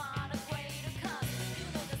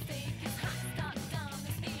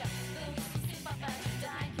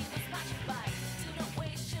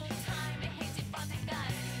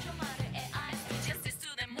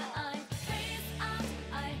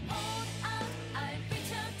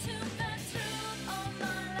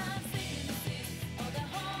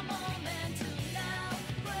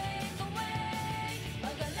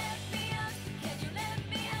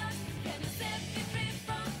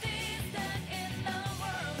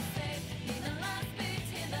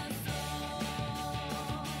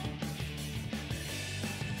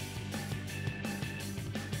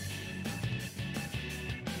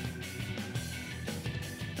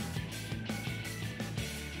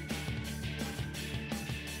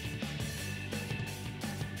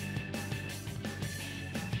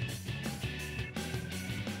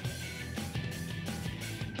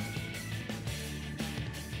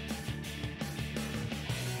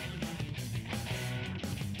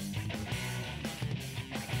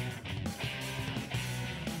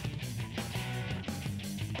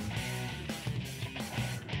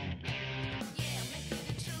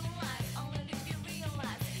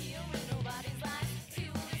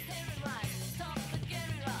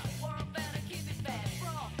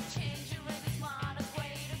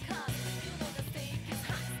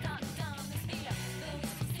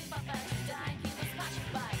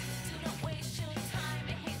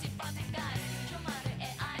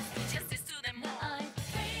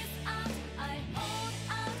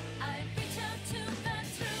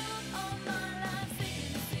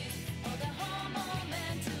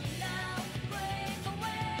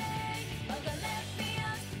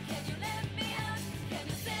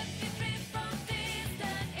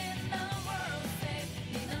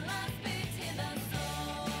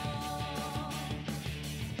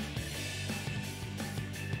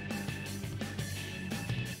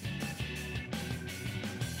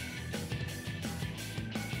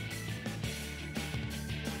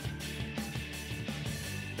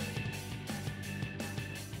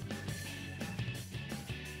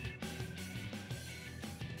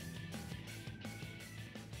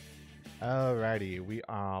Alrighty, we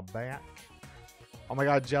are back. Oh my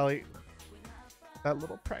god, Jelly. That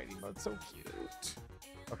little pride emote's so cute.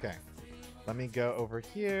 Okay, let me go over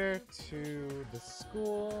here to the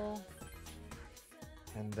school.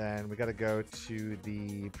 And then we gotta go to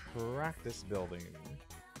the practice building.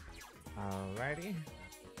 Alrighty.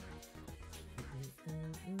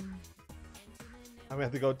 I'm gonna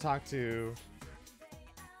have to go talk to...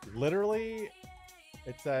 Literally,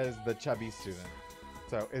 it says the chubby student.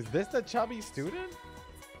 So, is this the chubby student?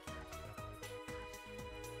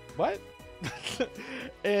 What?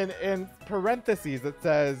 in parentheses, it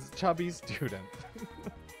says chubby student.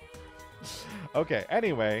 Okay,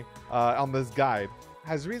 anyway, on this guide,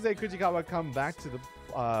 has Rize Kujikawa come back to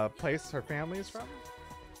the place her family is from?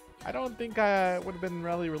 I don't think it would have been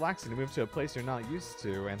really relaxing to move to a place you're not used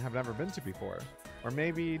to and have never been to before. Or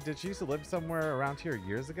maybe, did she used to live somewhere around here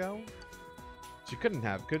years ago? She couldn't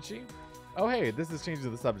have, could she? Oh hey, this is changing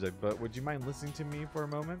the subject, but would you mind listening to me for a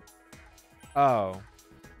moment? Oh.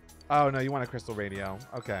 Oh no, you want a crystal radio.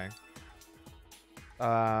 Okay.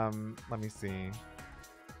 Let me see.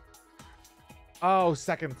 Oh,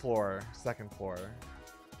 second floor. Second floor.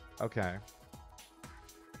 Okay.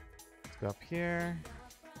 Let's go up here.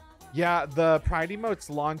 Yeah, the Pride emotes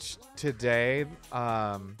launched today.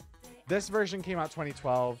 This version came out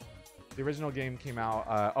 2012. The original game came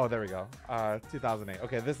out, oh, there we go. 2008.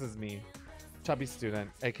 Okay, this is me. Chubby student,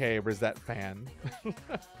 aka Rosette fan.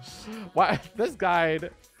 Why this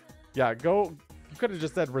guide? Yeah, go. You could have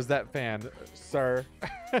just said Rosette fan, sir.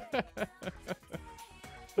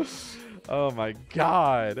 Oh my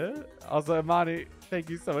god. Also, Imani,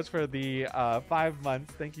 thank you so much for the 5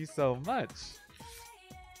 months. Thank you so much.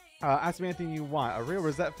 Ask me anything you want. A real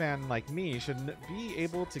Rosette fan like me should be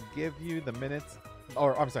able to give you the minutes,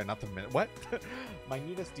 or I'm sorry, not the minute. What?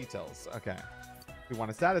 Minutest details. Okay. We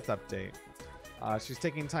want a status update. She's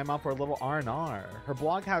taking time off for a little R&R. Her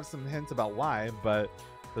blog has some hints about why, but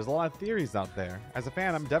there's a lot of theories out there. As a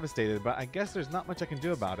fan, I'm devastated, but I guess there's not much I can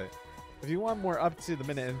do about it. If you want more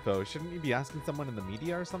up-to-the-minute info, shouldn't you be asking someone in the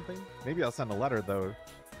media or something? Maybe I'll send a letter, though,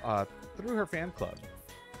 through her fan club.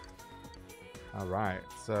 Alright,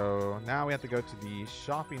 so now we have to go to the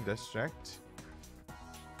shopping district.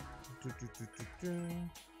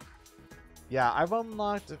 Yeah, I've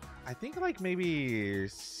unlocked, I think, like maybe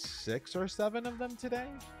 6 or 7 of them today.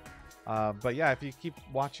 But yeah, if you keep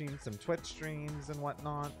watching some Twitch streams and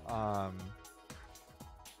whatnot,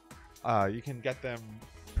 you can get them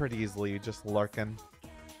pretty easily just lurking.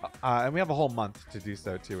 And we have a whole month to do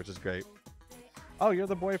so too, which is great. Oh, you're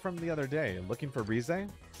the boy from the other day, looking for Rize?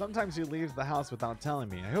 Sometimes she leaves the house without telling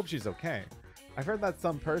me. I hope she's okay. I've heard that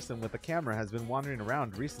some person with a camera has been wandering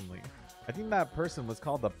around recently. I think that person was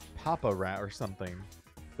called the Papa Rat or something.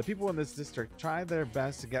 The people in this district try their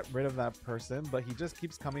best to get rid of that person, but he just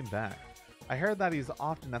keeps coming back. I heard that he's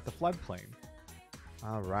often at the floodplain.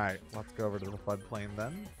 Alright, let's go over to the floodplain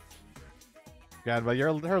then. God, but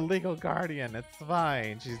you're her legal guardian. It's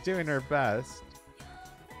fine. She's doing her best.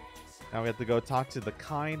 Now we have to go talk to the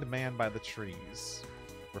kind man by the trees.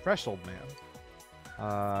 Refresh, old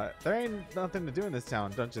man. There ain't nothing to do in this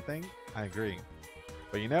town, don't you think? I agree.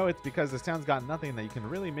 But you know, it's because this town's got nothing that you can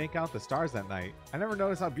really make out the stars at night. I never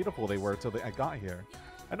noticed how beautiful they were till I got here.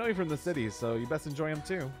 I know you're from the city, so you best enjoy them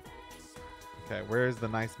too. Okay, where's the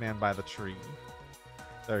nice man by the tree?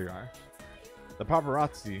 There you are. The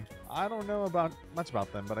paparazzi. I don't know much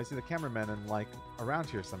about them, but I see the cameramen around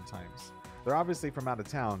here sometimes. They're obviously from out of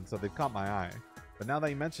town, so they've caught my eye. But now that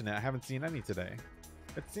you mention it, I haven't seen any today.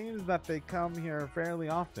 It seems that they come here fairly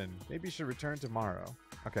often. Maybe you should return tomorrow.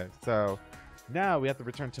 Okay, so now we have to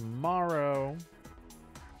return tomorrow.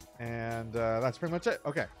 And that's pretty much it.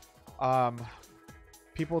 Okay.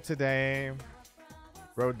 People today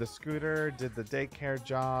rode the scooter, did the daycare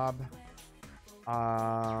job.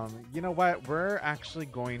 You know what? We're actually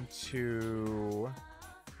going to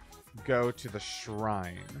go to the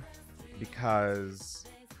shrine because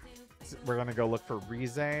we're going to go look for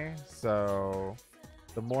Rize. So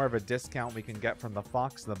the more of a discount we can get from the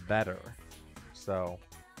fox, the better. So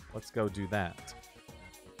let's go do that.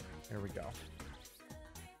 Here we go.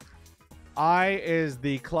 I is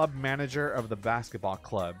the club manager of the basketball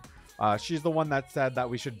club. She's the one that said that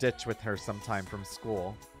we should ditch with her sometime from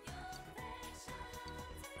school.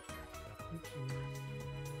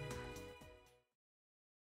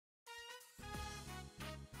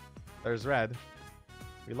 There's Red.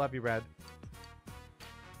 We love you, Red.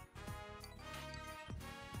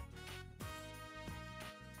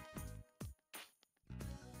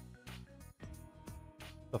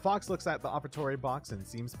 The fox looks at the offertory box and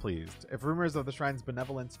seems pleased. If rumors of the shrine's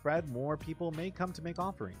benevolence spread, more people may come to make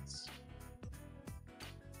offerings.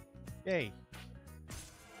 Yay.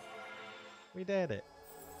 We did it.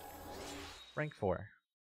 Rank 4.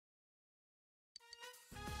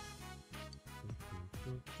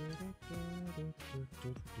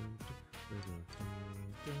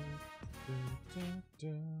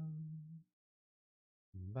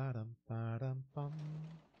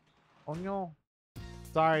 Oh no.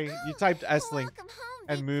 Sorry, you typed S-Link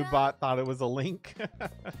and Moobot thought it was a link.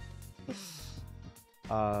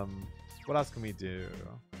 What else can we do?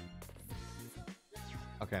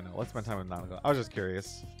 Okay, no, let's spend time with Nautical. I was just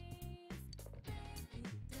curious.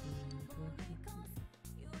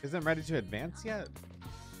 Isn't ready to advance yet?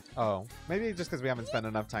 Oh, maybe just because we haven't spent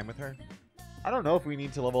enough time with her. I don't know if we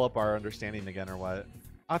need to level up our understanding again or what.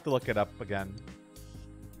 I'll have to look it up again.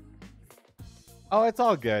 Oh, it's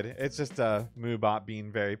all good. It's just Moobot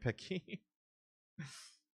being very picky.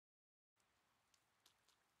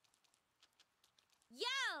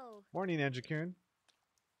 Yo! Morning, Andrew.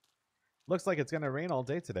 Looks like it's going to rain all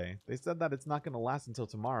day today. They said that it's not going to last until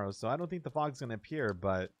tomorrow, so I don't think the fog's going to appear,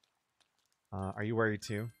 but... are you worried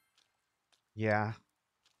too? Yeah.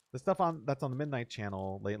 The stuff that's on the Midnight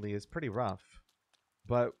Channel lately is pretty rough.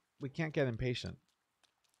 But we can't get impatient.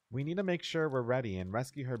 We need to make sure we're ready and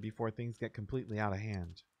rescue her before things get completely out of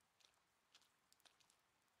hand.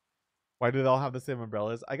 Why do they all have the same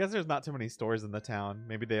umbrellas? I guess there's not too many stores in the town.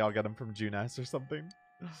 Maybe they all get them from Junes or something.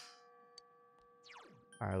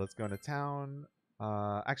 Alright, let's go into town.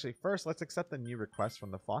 Actually, first, let's accept the new request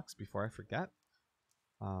from the Fox before I forget.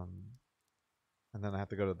 And then I have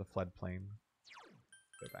to go to the floodplain.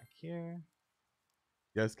 Go back here.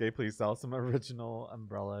 Yosuke, please sell some original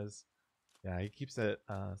umbrellas. Yeah, he keeps it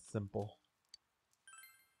simple.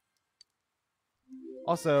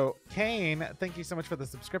 Also, Kane, thank you so much for the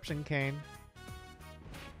subscription, Kane.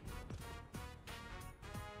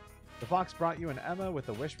 The Fox brought you an Emma with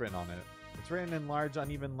a wish written on it. It's written in large,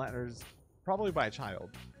 uneven letters, probably by a child.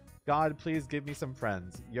 God, please give me some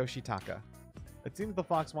friends. Yoshitaka. It seems the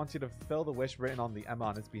Fox wants you to fulfill the wish written on the Emma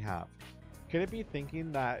on his behalf. Could it be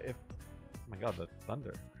thinking that if... Oh my god, the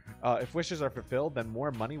thunder. If wishes are fulfilled, then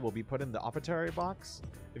more money will be put in the operatory box?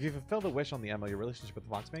 If you fulfill the wish on the Emma, your relationship with the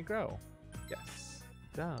Fox may grow. Yes.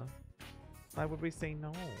 Duh. Why would we say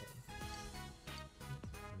no?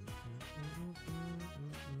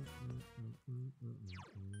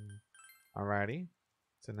 Alrighty.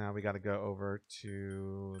 So now we gotta go over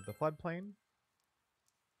to the floodplain.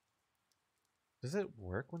 Does it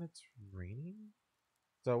work when it's raining?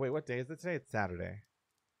 So wait, what day is it today? It's Saturday.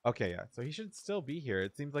 Okay, yeah. So he should still be here.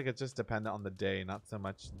 It seems like it's just dependent on the day, not so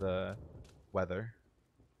much the weather.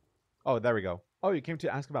 Oh, there we go. Oh, you came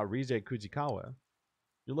to ask about Rise Kujikawa.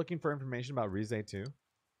 You're looking for information about Rise too?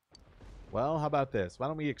 Well, how about this? Why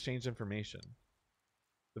don't we exchange information?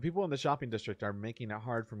 The people in the shopping district are making it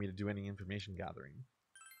hard for me to do any information gathering.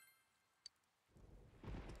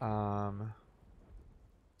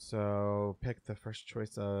 So pick the first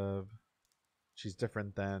choice of she's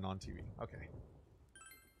different than on TV. Okay.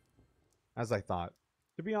 As I thought.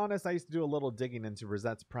 To be honest, I used to do a little digging into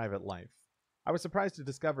Rosette's private life. I was surprised to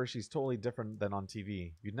discover she's totally different than on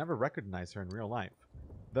TV. You'd never recognize her in real life.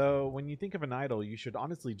 Though, when you think of an idol, you should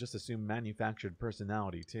honestly just assume manufactured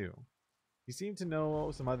personality, too. You seem to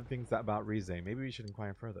know some other things about Rise. Maybe we should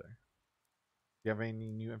inquire further. Do you have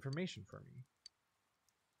any new information for me?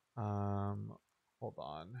 Hold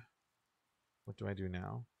on. What do I do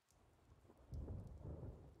now?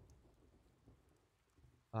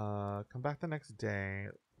 Come back the next day.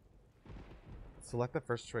 Select the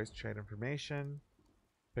first choice, trade information.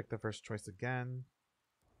 Pick the first choice again.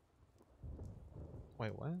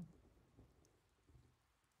 Wait, what?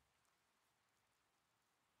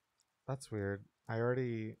 That's weird. I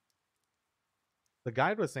already... The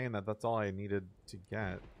guide was saying that that's all I needed to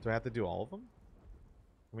get. Do I have to do all of them?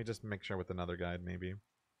 Let me just make sure with another guide, maybe.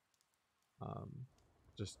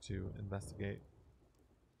 Just to investigate.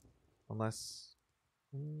 Unless...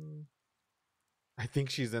 I think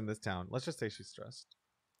she's in this town. Let's just say she's stressed.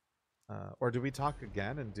 Or do we talk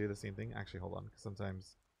again and do the same thing? Actually, hold on, because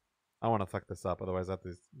sometimes I want to fuck this up. Otherwise, I have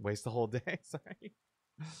to waste the whole day. Sorry.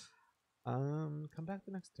 Come back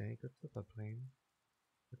the next day. Go to the floodplain.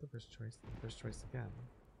 Get the first choice. The first choice again.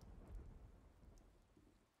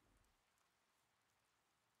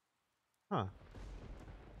 Huh.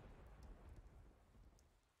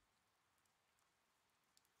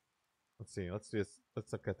 Let's see. Let's do this.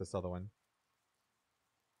 Let's look at this other one.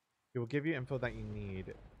 It will give you info that you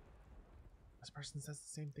need. This person says the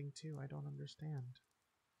same thing too. I don't understand.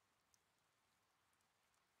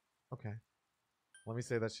 Okay. Let me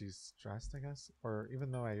say that she's stressed, I guess. Or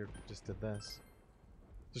even though I just did this.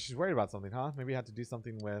 So she's worried about something, huh? Maybe I had to do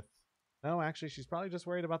something with No, actually, she's probably just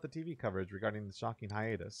worried about the TV coverage regarding the shocking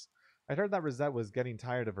hiatus. I'd heard that Rosette was getting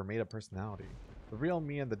tired of her made-up personality. The real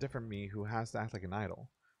me and the different me who has to act like an idol.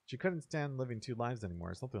 She couldn't stand living two lives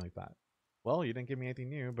anymore, something like that. Well, you didn't give me anything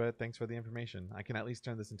new, but thanks for the information. I can at least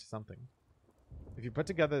turn this into something. If you put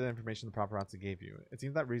together the information the paparazzi gave you, it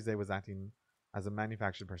seems that Rize was acting as a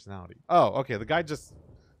manufactured personality. Oh, okay, the guy just...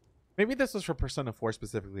 Maybe this was for Persona 4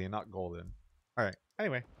 specifically and not Golden. Alright,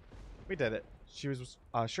 anyway, we did it. She was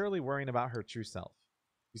surely worrying about her true self.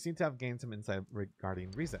 You seem to have gained some insight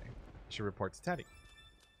regarding Rize. She reports to Teddy.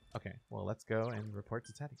 Okay, well, let's go and report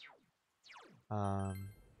to Teddy.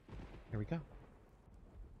 Here we go.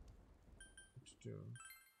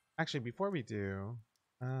 Actually, before we do...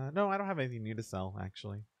 no, I don't have anything new to sell,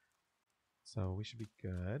 actually. So we should be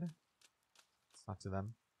good. Let's talk to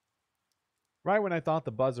them. Right when I thought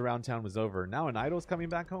the buzz around town was over, now an idol's coming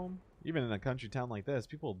back home? Even in a country town like this,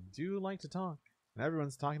 people do like to talk. And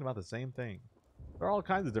everyone's talking about the same thing. There are all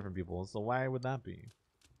kinds of different people, so why would that be?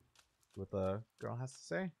 What the girl has to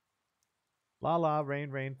say? La la,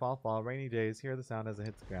 rain, rain, fall, fall, rainy days, hear the sound as it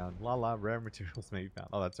hits the ground. La la, rare materials may be found.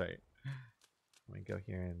 Oh, that's right. Let me go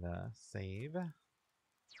here and save.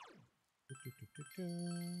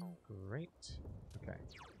 Great. Okay.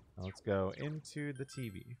 Now let's go into the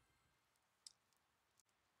TV.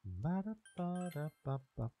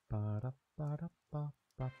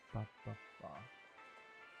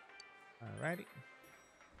 Alrighty.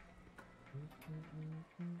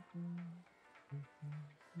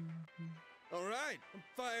 All right, I'm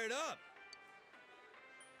fired up.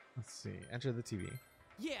 Let's see. Enter the TV.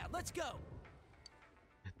 Yeah, let's go.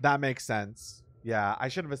 That makes sense. Yeah, I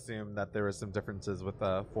should have assumed that there were some differences with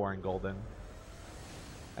 4 and Golden.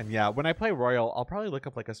 And yeah, when I play Royal, I'll probably look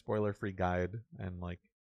up like a spoiler-free guide and like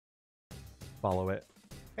follow it.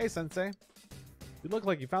 Hey, Sensei. You look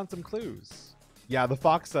like you found some clues. Yeah, the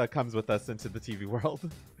fox comes with us into the TV world.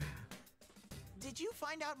 Did you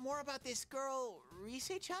find out more about this girl,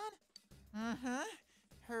 Rise-chan? Uh-huh.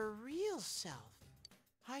 Her real self.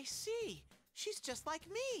 I see. She's just like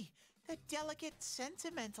me. The delicate,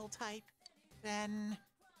 sentimental type. Then...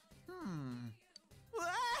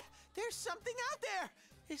 Ah! There's something out there!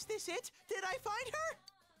 Is this it? Did I find her?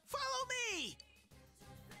 Follow me!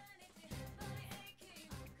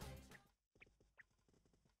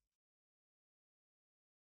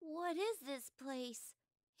 What is this place?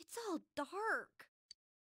 It's all dark.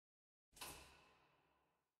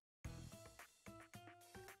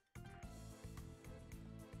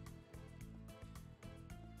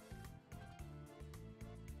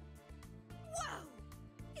 Whoa!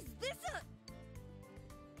 Is this a...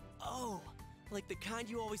 Oh, like the kind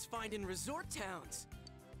you always find in resort towns.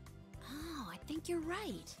 Oh, I think you're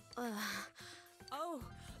right. Oh,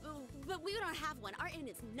 but we don't have one. Our inn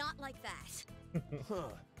is not like that. Huh.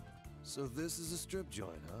 So this is a strip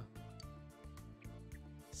joint, huh?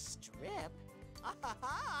 Strip?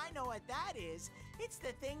 I know what that is. It's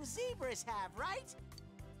the thing zebras have, right?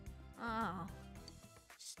 Oh.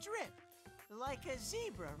 Strip. Like a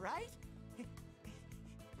zebra, right?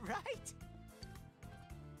 Right?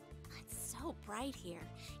 It's so bright here.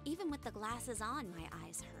 Even with the glasses on, my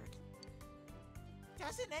eyes hurt.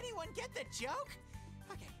 Doesn't anyone get the joke?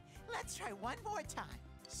 Okay, let's try one more time.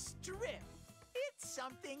 Strip. It's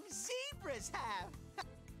something zebras have.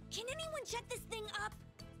 Can anyone check this thing up?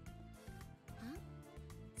 Huh?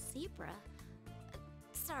 Zebra?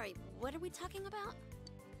 Sorry, what are we talking about?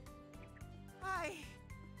 I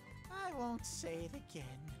won't say it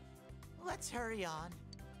again. Let's hurry on.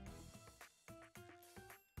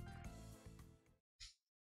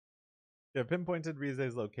 You have pinpointed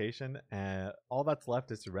Rize's location, and all that's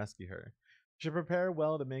left is to rescue her. You should prepare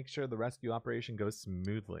well to make sure the rescue operation goes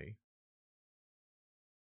smoothly.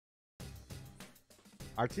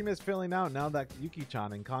 Our team is filling out now that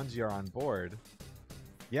Yuki-chan and Kanji are on board.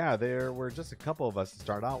 Yeah, there were just a couple of us to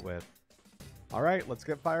start out with. Alright, let's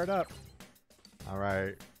get fired up.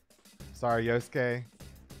 Alright. Sorry, Yosuke.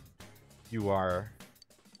 You are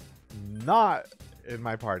not in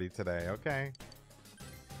my party today, okay?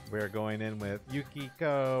 We're going in with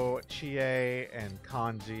Yukiko, Chie, and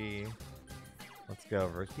Kanji. Let's go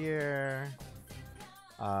over here.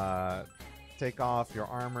 Take off your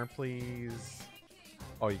armor, please.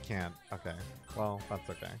 Oh, you can't. Okay. Well, that's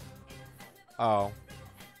okay. Oh.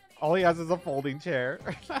 All he has is a folding chair.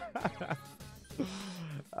 You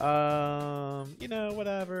know,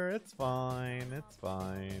 whatever. It's fine. It's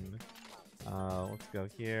fine. Let's go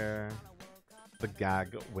here. The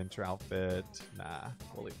gag winter outfit. Nah,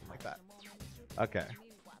 we'll leave them like that. Okay.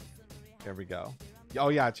 Here we go. Oh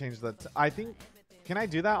yeah, change that. I think, can I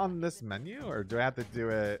do that on this menu or do I have to do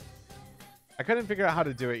it? I couldn't figure out how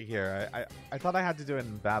to do it here. I thought I had to do it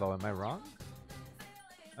in battle. Am I wrong?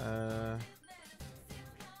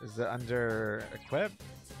 Is it under equip?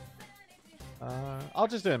 I'll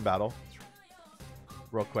just do it in battle.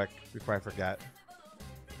 Real quick before I forget.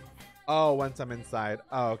 Oh, once I'm inside.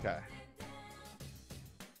 Oh, okay.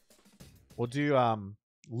 We'll do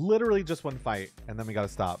literally just one fight and then we gotta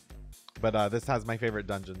stop. But this has my favorite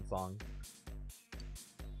dungeon song.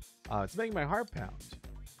 It's making my heart pound.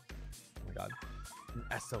 Oh my god. An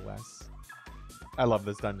SOS. I love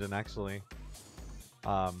this dungeon actually.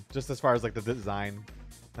 Just as far as like the design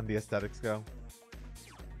and the aesthetics go.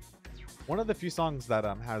 One of the few songs that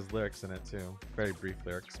has lyrics in it too. Very brief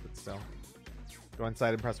lyrics, but still. Go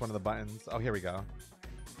inside and press one of the buttons. Oh, here we go.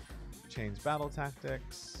 Change battle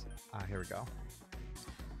tactics. Here we go.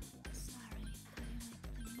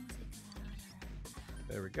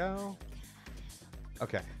 There we go.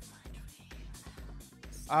 Okay.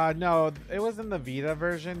 No, it was in the Vita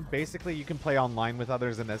version. Basically, you can play online with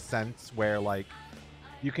others in a sense where, like,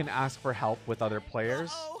 you can ask for help with other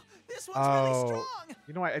players. This one's really strong.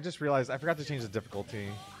 You know what? I just realized I forgot to change the difficulty.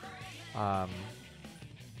 I'll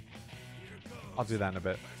do that in a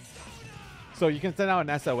bit. So you can send out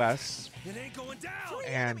an SOS,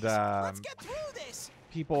 and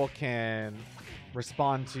people can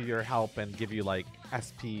respond to your help and give you like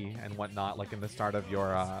SP and whatnot, like in the start of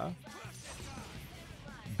your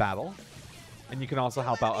battle. And you can also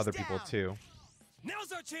help out other people too.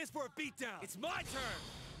 Now's our chance for a beatdown. It's my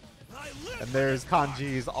turn. And there's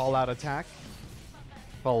Kanji's all-out attack.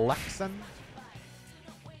 Flexin.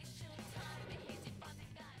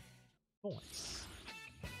 Nice.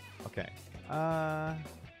 Okay.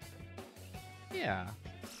 Yeah.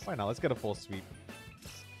 Why not? Let's get a full sweep.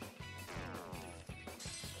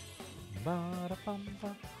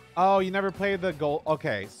 Oh, you never played the gold.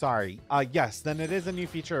 Okay, sorry. Yes, then it is a new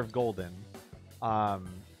feature of Golden.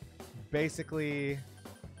 Basically,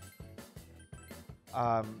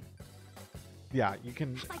 yeah, you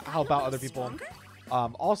can help out other people.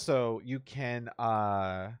 Also, you can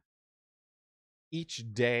each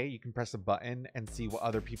day you can press a button and see what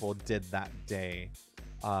other people did that day.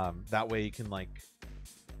 That way you can, like,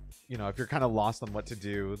 you know, if you're kind of lost on what to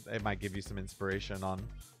do, it might give you some inspiration on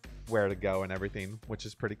where to go and everything, which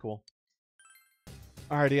is pretty cool.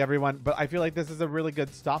 Alrighty, everyone, but I feel like this is a really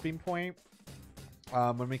good stopping point.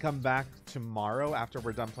 When we come back tomorrow after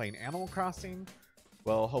we're done playing Animal Crossing,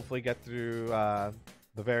 we'll hopefully get through the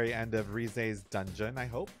very end of Rize's dungeon, I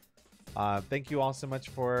hope. Thank you all so much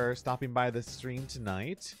for stopping by the stream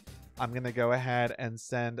tonight. I'm going to go ahead and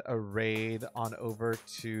send a raid on over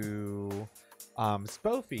to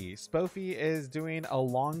Spoofy. Spoofy is doing a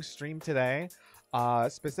long stream today,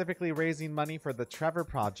 specifically raising money for the Trevor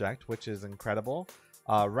Project, which is incredible.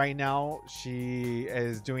 Right now, she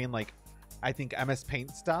is doing, like, I think MS Paint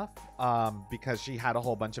stuff because she had a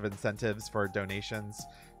whole bunch of incentives for donations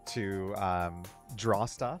to draw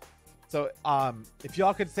stuff. So if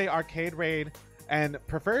y'all could say arcade raid, and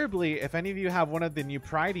preferably if any of you have one of the new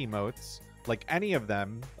Pride emotes, like any of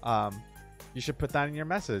them, you should put that in your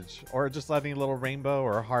message, or just let any little rainbow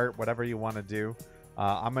or heart, whatever you want to do.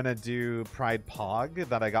 I'm gonna do Pride Pog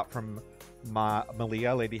that I got from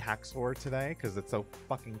Malia, Lady Hacksaw today, because it's so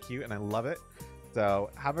fucking cute and I love it. So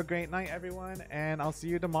have a great night, everyone, and I'll see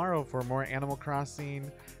you tomorrow for more Animal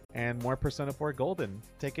Crossing and more Persona 4 Golden.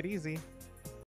 Take it easy.